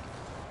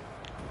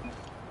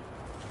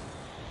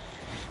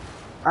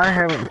 I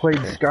haven't played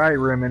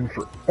Skyrim in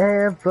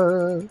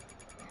forever.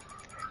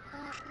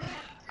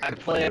 I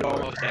play it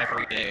almost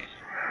every day.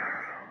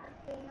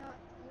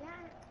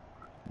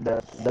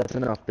 That's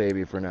enough,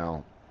 baby, for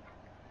now.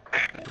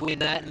 Between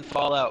that and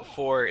Fallout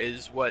 4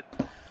 is what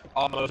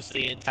almost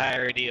the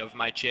entirety of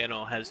my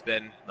channel has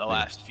been the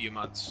last few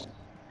months.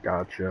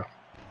 Gotcha.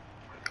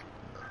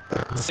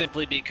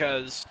 Simply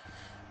because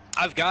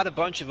I've got a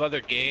bunch of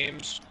other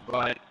games,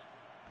 but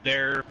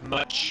they're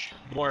much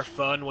more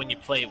fun when you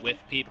play with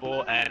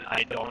people, and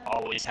I don't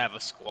always have a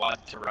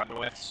squad to run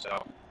with,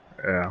 so...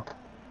 Yeah.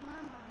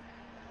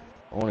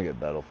 I want to get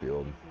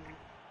Battlefield.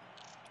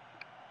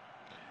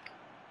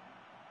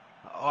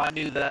 Oh, I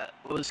knew that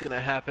was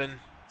gonna happen.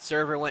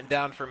 Server went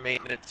down for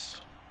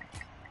maintenance.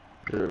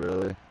 Did it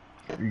really?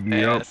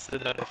 Yeah, Yep.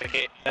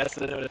 that's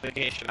the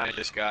notification I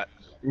just got.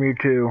 Me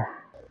too.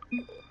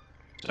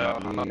 So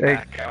I'm gonna Hey,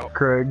 back out.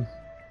 Craig.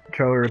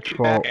 Tell her it's Did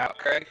you fault. back out,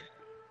 Craig?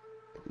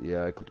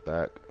 Yeah, I clicked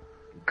back.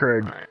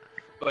 Craig. Alright.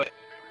 But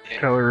yeah.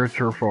 Tell her it's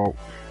her fault.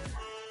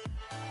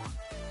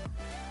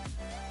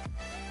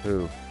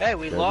 Who? Hey,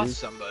 we Debbie? lost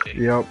somebody.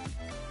 Yep.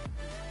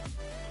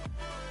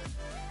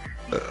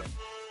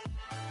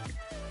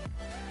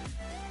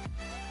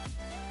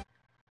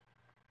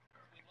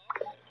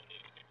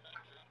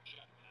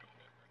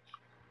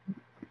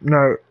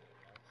 No.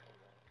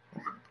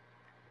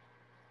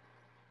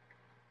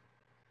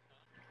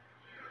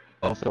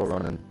 I'm still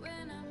running.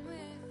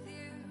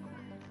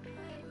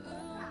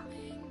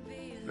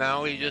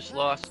 Now we just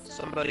lost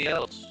somebody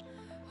else.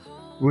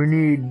 We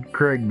need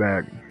Craig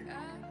back.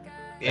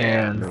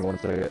 Yeah. And- Give me 1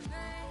 second.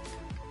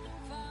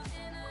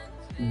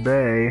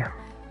 Bay.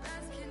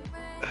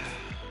 I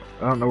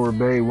don't know where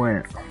Bay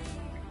went.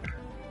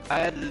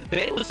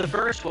 Bay was the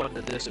first one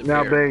to disappear.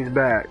 Now Bay's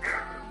back.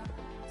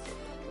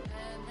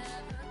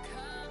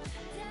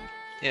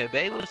 Yeah,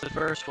 Bay was the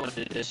first one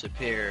to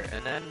disappear,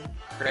 and then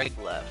Craig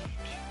left.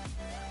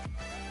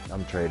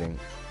 I'm trading.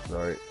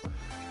 Sorry.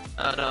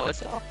 Oh no,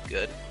 it's all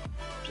good.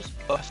 Just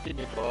busting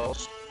your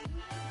balls.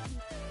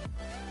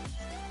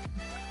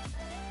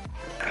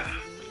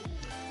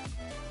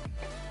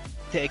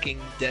 Taking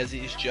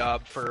Desi's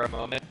job for a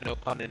moment, no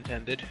pun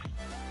intended.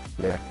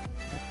 Yeah.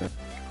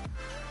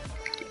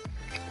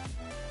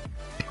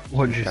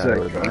 What'd you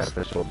Kinda say, an Keith?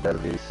 official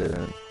Debbie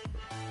sit-in.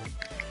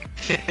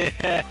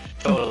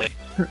 Totally.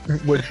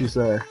 What'd you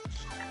say?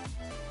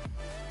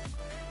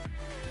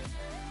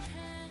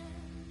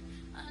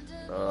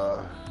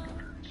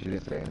 She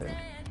didn't say anything.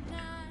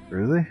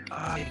 Really?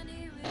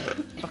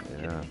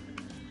 Yeah.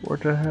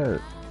 What the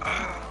heck?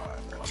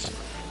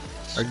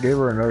 I gave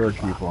her another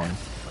coupon.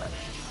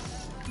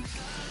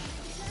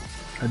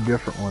 A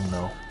different one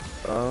though.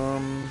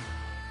 Oh,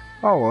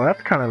 Oh well,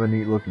 that's kind of a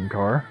neat looking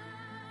car.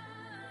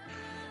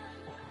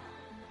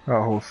 Got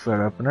a whole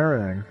setup and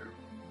everything.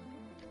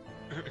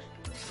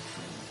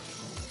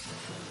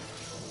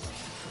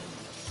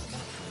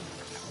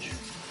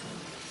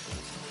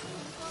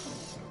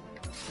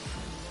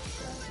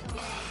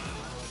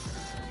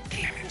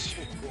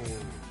 Damn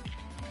it.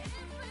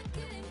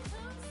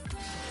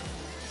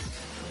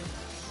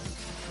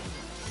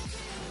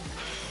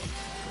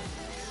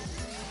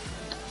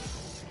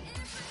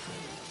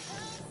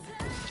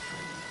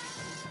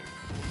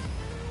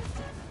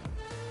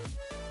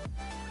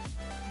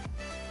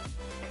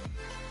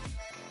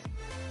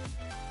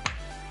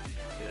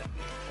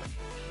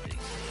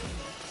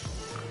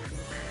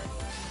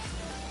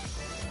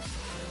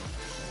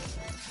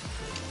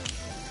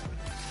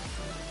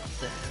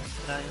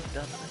 I have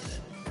done with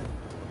it.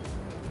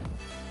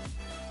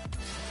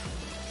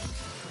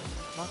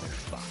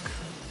 Motherfucker.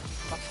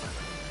 Fuck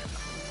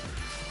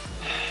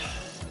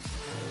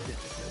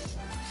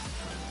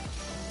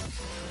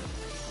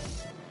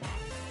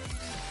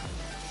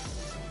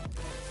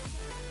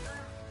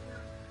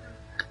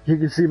You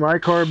can see my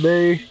car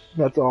bay.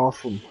 That's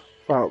awesome.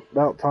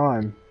 About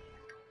time.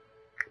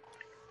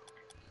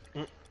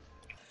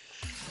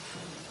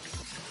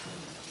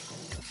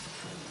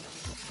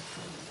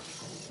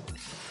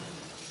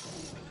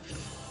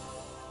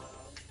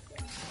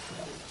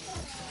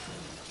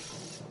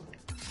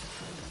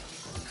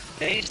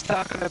 He's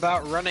talking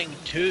about running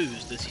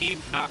twos. Does he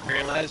not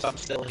realize I'm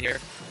still here?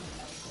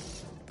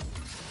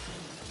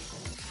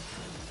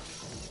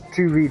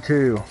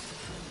 2v2.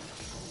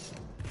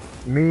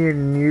 Me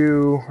and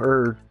you,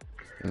 or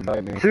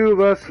invite me. 2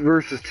 of us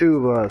versus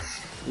 2 of us.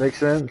 Make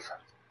sense?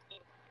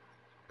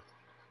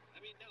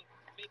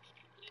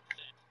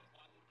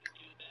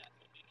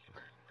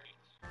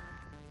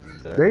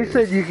 They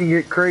said you can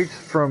get crates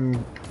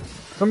from...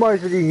 Somebody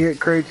said you can get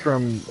crates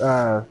from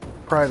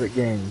private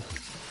games.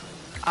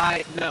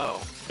 I know.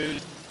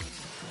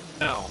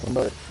 No.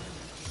 Somebody,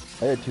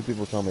 I had 2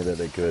 people tell me that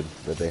they could,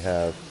 that they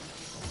have.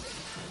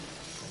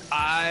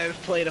 I've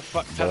played a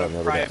fuck ton But I've of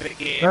never private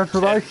games. That's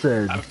what I and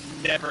said.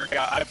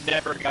 I've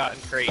never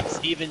gotten crates.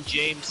 Even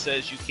James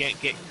says you can't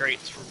get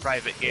crates from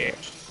private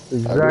games.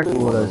 Exactly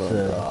what I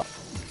said.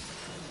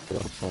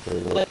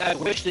 Like, I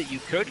wish that you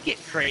could get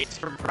crates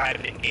from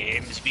private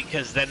games,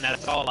 because then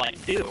that's all I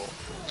do.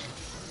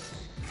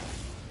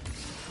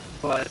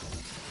 But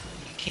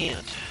you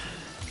can't.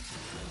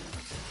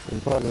 This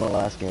is probably my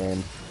last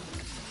game.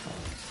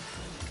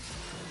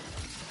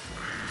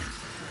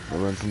 I'll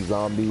run some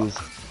zombies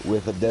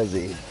with a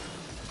Desi.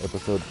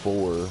 Episode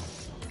 4.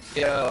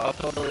 Yeah, I'll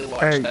totally watch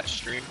Hey, that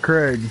stream.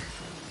 Craig.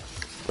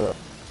 Uh,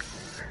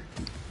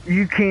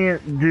 You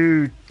can't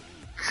do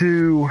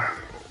 2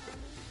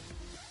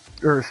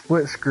 or a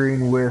split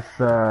screen with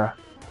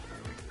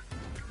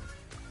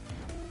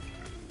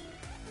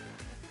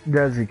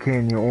Desi,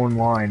 can you,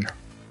 online?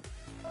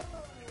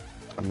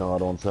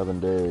 Not on 7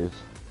 days.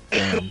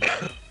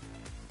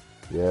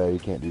 Yeah, you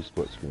can't do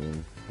split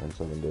screen on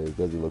 7 days.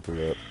 Desi looked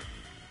it up.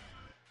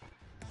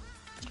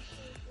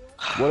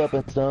 What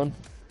up, Stone?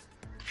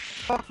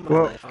 Fuck my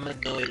Well- life, I'm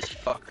annoyed as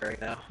fuck right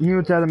now. You know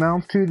what that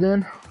amounts to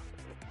then?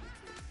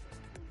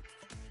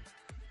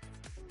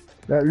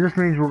 That just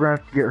means we're gonna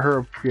have to get her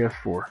a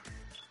PS4.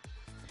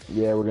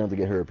 Yeah, we're gonna have to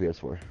get her a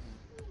PS4.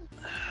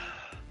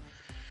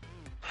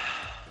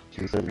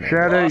 She said no.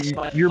 Shadow, Lost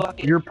my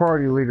fucking- you're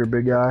party leader,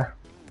 big guy.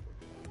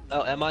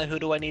 Oh, am I? Who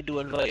do I need to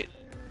invite?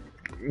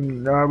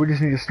 No, we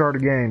just need to start a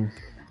game.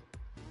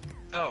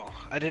 Oh,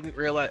 I didn't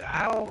realize.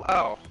 How?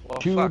 Oh, well,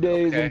 2 fuck,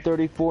 days okay. and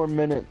 34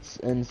 minutes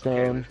in Okay,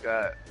 Stone. we've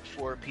got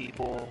 4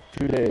 people.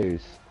 2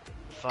 days.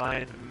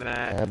 Find I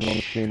match. have them on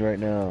the screen right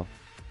now.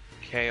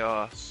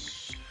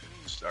 Chaos.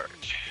 Start.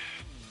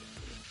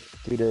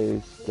 2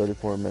 days,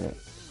 34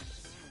 minutes.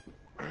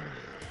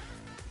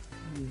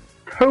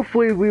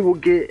 Hopefully we will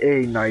get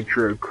a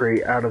Nitro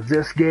crate out of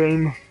this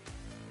game.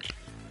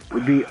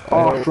 Would be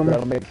awesome.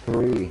 That'll make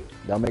 3.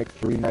 That'll make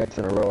 3 nights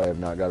in a row I have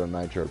not got a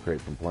Nitro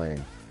crate from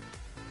playing.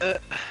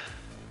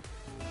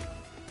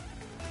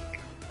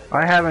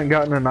 I haven't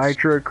gotten a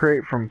Nitro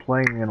crate from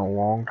playing in a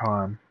long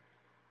time.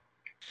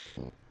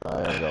 I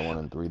haven't got one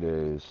in 3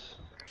 days.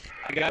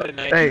 I got a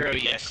Nitro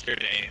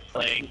yesterday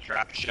playing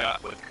Drop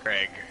Shot with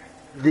Craig.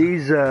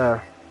 These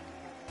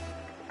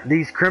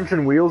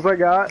Crimson wheels I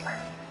got,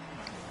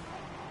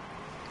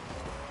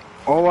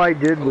 all I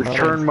did was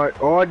turn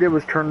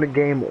the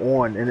game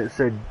on, and it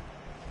said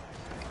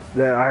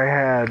that I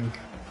had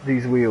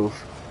these wheels.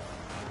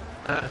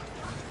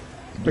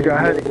 Like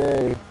I had,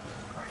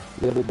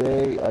 The other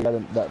day, I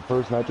got that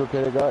first Nitro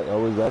crate I got. I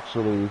was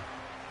actually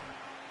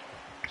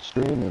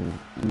streaming.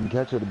 You can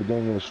catch it at the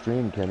beginning of the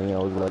stream, Kenny. I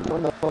was like,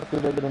 when the fuck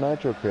did I get a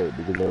Nitro crate?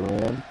 Because I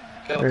ran.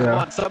 Go, come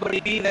on, somebody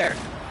be there.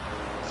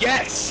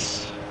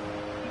 Yes!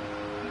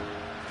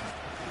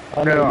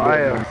 I No, know you I,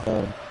 didn't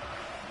understand.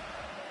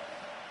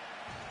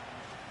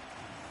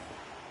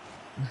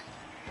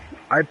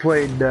 I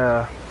played,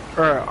 or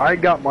I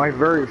got my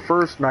very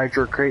first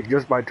Nitro crate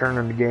just by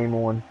turning the game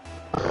on.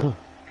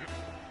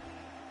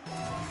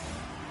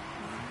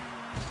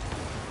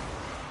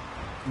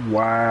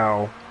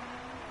 Wow.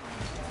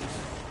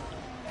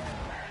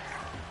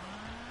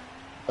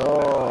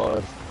 Oh,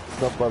 it's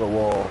stuck by the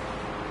wall.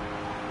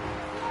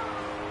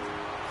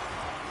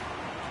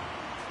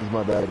 This is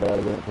my bad, guys. I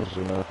didn't push it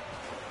enough.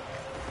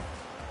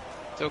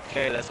 It's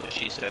okay, that's what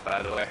she said,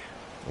 by the way.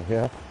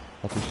 Yeah,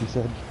 that's what she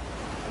said.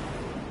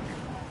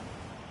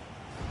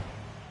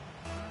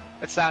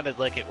 It sounded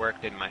like it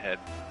worked in my head.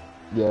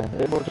 Yeah,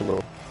 it worked a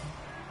little.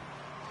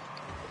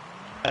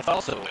 That's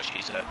also what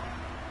she said.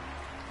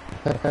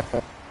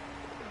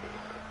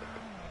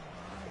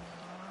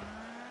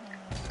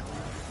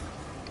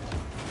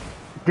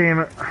 Damn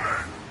it.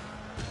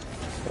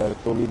 Gotta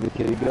still leave the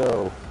kitty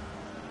go.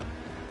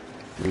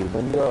 Leave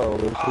them go.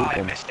 They're Oh, I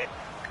sleeping. missed it.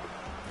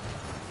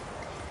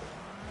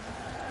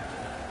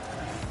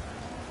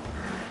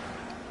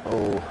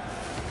 Oh,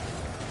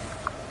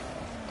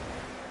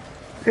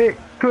 It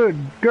could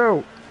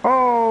go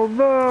all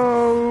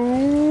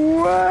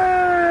the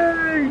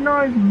way.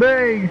 Nice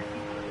bay.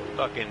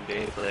 Fucking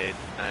Beyblade.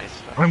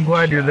 Nice. I'm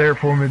glad you're there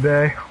for me,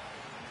 Bay.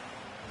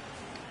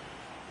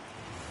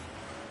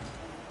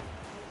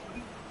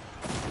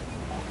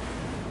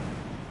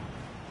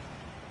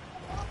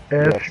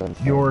 F Yes,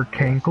 your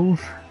cankles.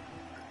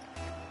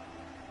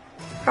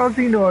 How's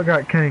he know I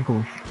got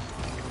cankles?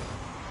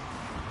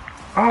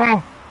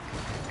 Oh!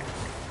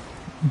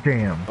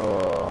 Damn.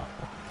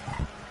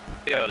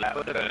 Yo, that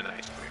would have been a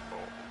nice triple.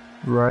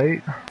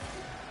 Right?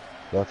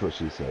 that's what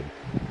she said.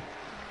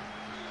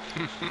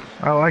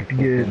 I like to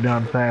get it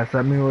done fast.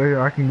 That means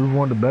I can move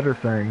on to better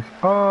things.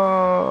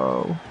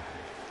 Oh!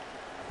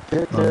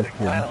 Hit I'm it. just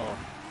kidding.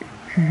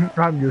 Well,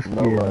 I'm just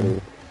kidding.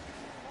 Nobody.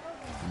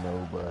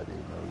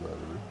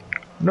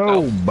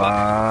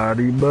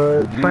 Nobody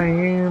but Did you-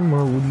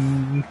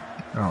 family.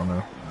 I don't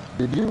know.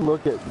 Did you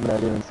look at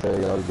Megan and say,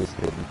 I was just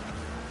kidding?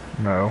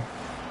 No.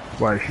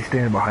 Why, is she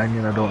standing behind me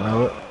and I don't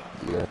know it?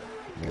 Yeah,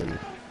 maybe.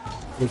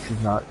 Which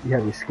is not. You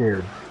have me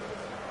scared.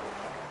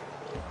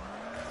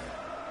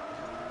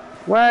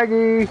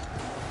 Waggy!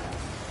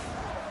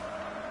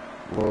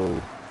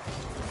 Whoa.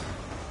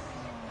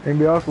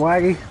 Anybody else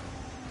Waggy?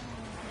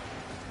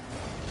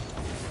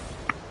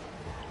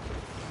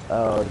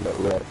 Oh, I got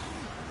wrecked.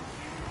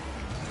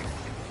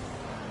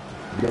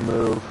 Good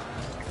move.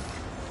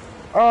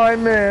 Oh, I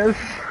miss.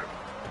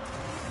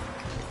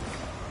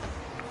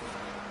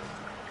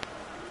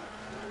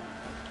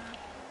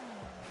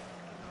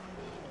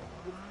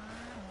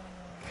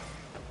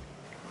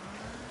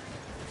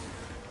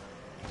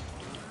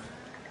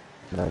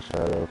 Nice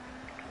shadow.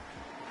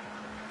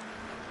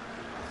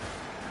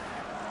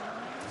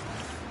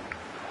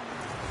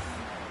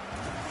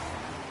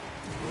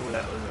 ooh,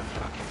 that was a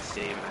fucking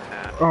save and a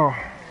half. Oh.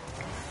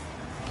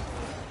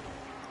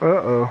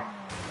 Uh-oh.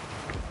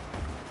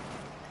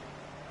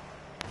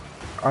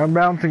 I'm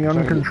bouncing I'm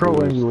trying to get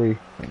uncontrollably.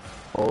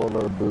 All of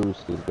our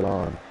boost is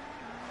gone.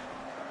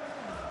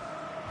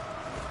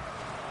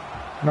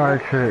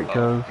 Nice hit,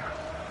 cuz.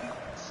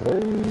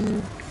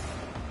 Save.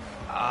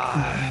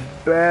 Ah,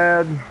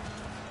 Bad.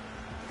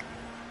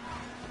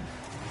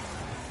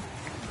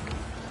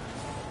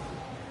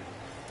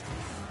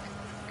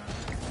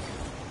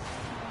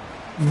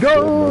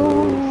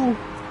 Go!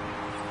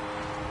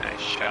 nice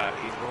shot,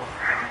 people.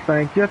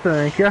 Thank you,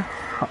 thank you.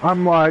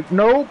 I'm like,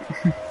 nope.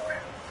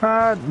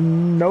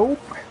 Nope.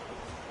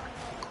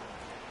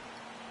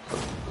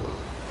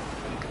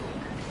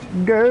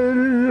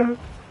 Go.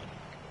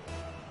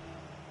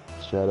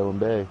 Shadow and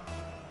Bay.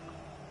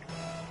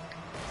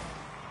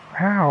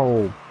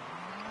 How?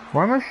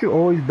 Why must you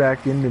always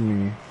back into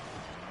me?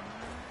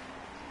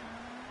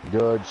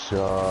 Good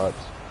shot.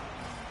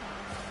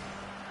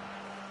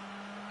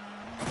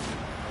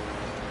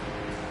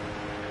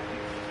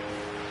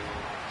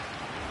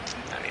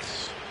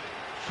 Nice.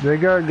 They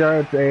got a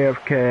guy that's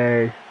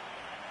AFK.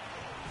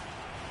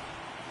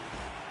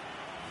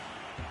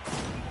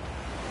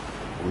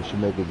 We should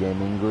make a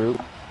gaming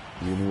group.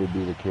 You would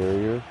be the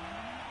carrier.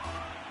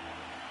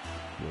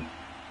 Yeah.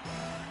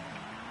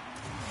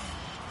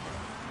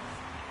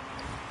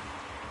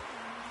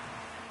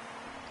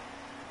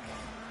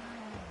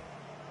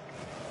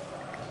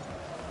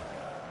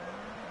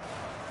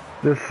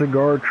 This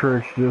cigar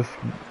trick's just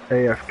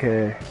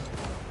AFK.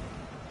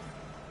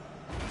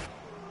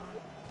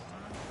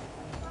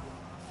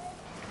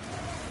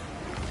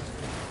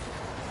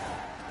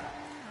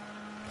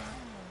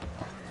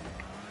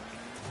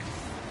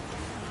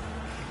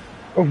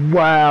 Oh,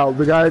 wow,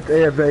 the guy that's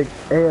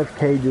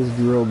AFK just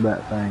drilled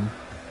that thing.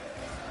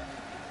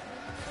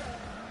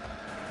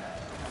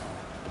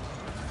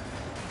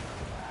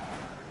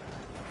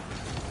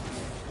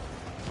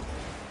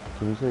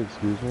 Can you say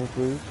excuse me,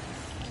 please?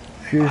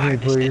 Excuse me,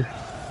 please.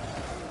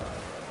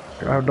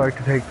 I would like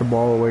to take the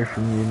ball away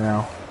from you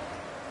now.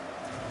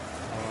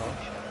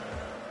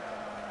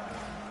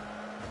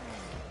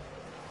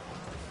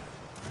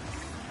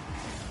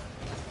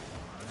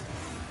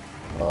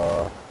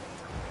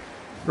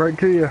 Right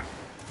to you.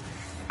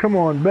 Come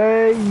on,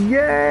 Bay.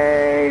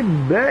 Yay,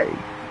 Bay.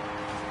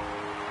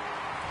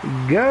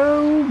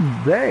 Go,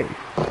 Bay.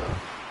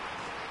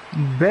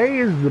 Bay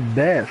is the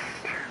best.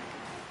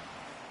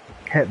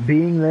 kept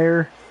being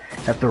there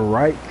at the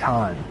right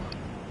time.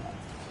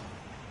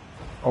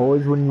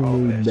 Always when you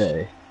need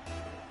Bay.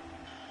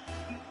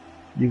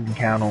 You can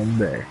count on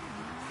Bay.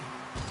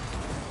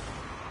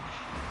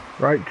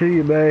 Right to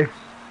you, Bay.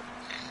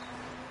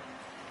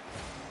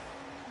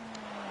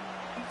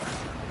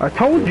 I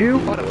told you.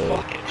 What a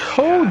fucking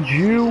Told shot.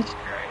 you. Jesus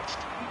Christ.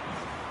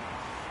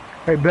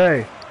 Hey,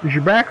 Bay, is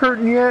your back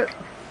hurting yet?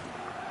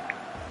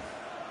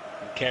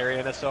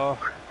 Carrying us all.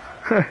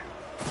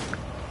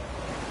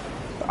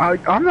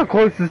 I'm the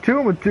closest to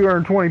him with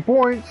 220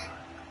 points.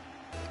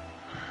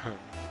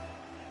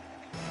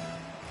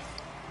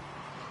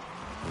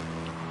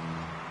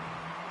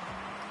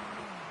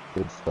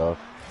 Good stuff.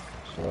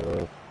 Shut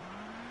up.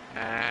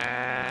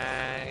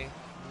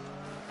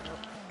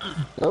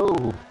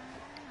 Oh!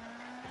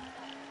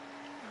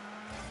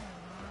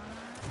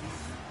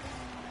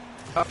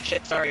 Oh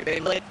shit, sorry,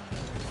 Beyblade.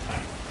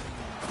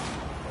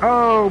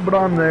 Oh, but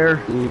I'm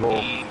there.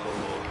 Evil.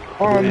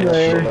 I'm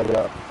there. Let it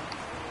up.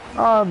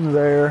 I'm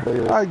there. Look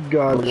at this. I Look at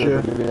gotcha.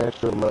 this. Give me an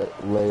extra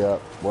layup.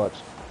 Watch.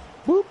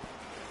 Whoop!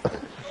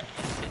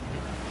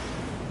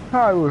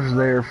 I was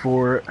there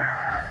for it.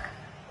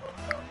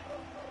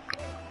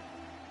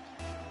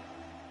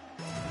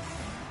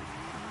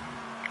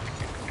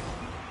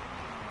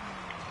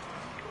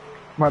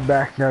 My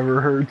back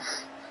never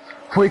hurts.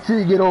 Wait till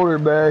you get older,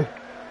 Bay.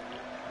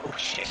 Oh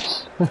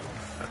shit.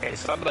 Okay,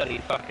 somebody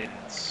fucking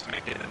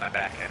smacked it in my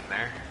back end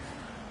there.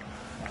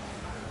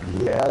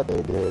 Yeah,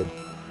 they did.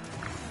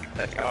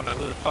 Like, I don't know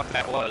who the fuck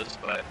that was,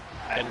 but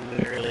I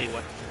literally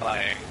went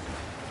flying.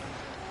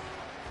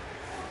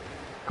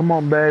 Come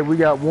on, Bay. We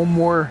got one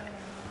more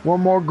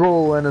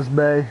goal in us,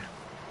 Bay.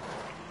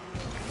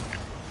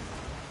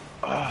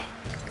 Ugh.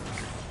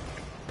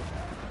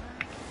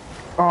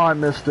 Oh, I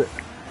missed it.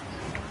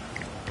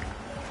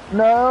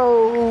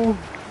 No!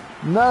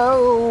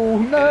 No!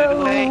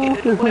 No!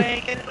 Get it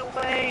away, get it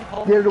away!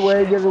 Holy Get it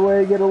away, shit. get it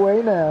away, get it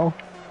away now.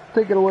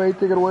 Take it away,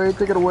 take it away,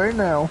 take it away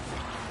now.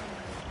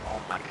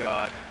 Oh my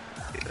god.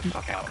 Get the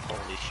fuck out,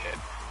 holy shit.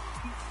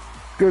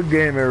 Good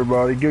game,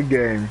 everybody. Good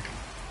game.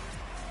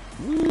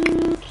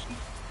 And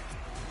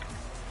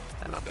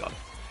I'm gone.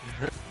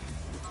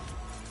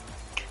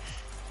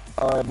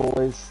 Alright,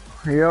 boys.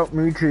 Yep,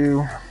 me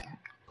too.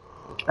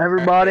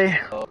 Everybody,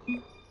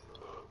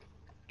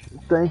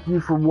 thank you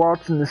for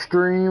watching the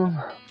stream.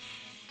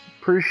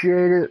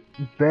 Appreciate it.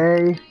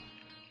 Bay,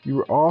 you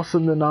were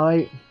awesome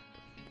tonight.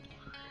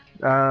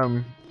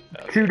 2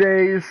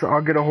 days,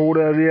 I'll get a hold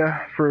of you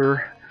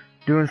for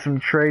doing some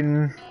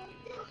trading.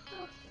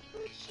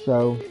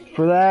 So,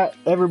 for that,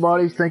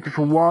 everybody, thank you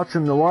for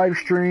watching the live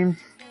stream.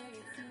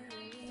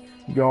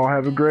 Y'all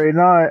have a great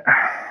night.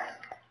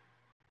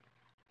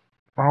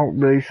 I hope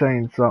Bay's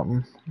saying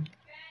something.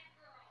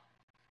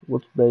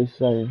 What's Bay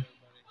saying?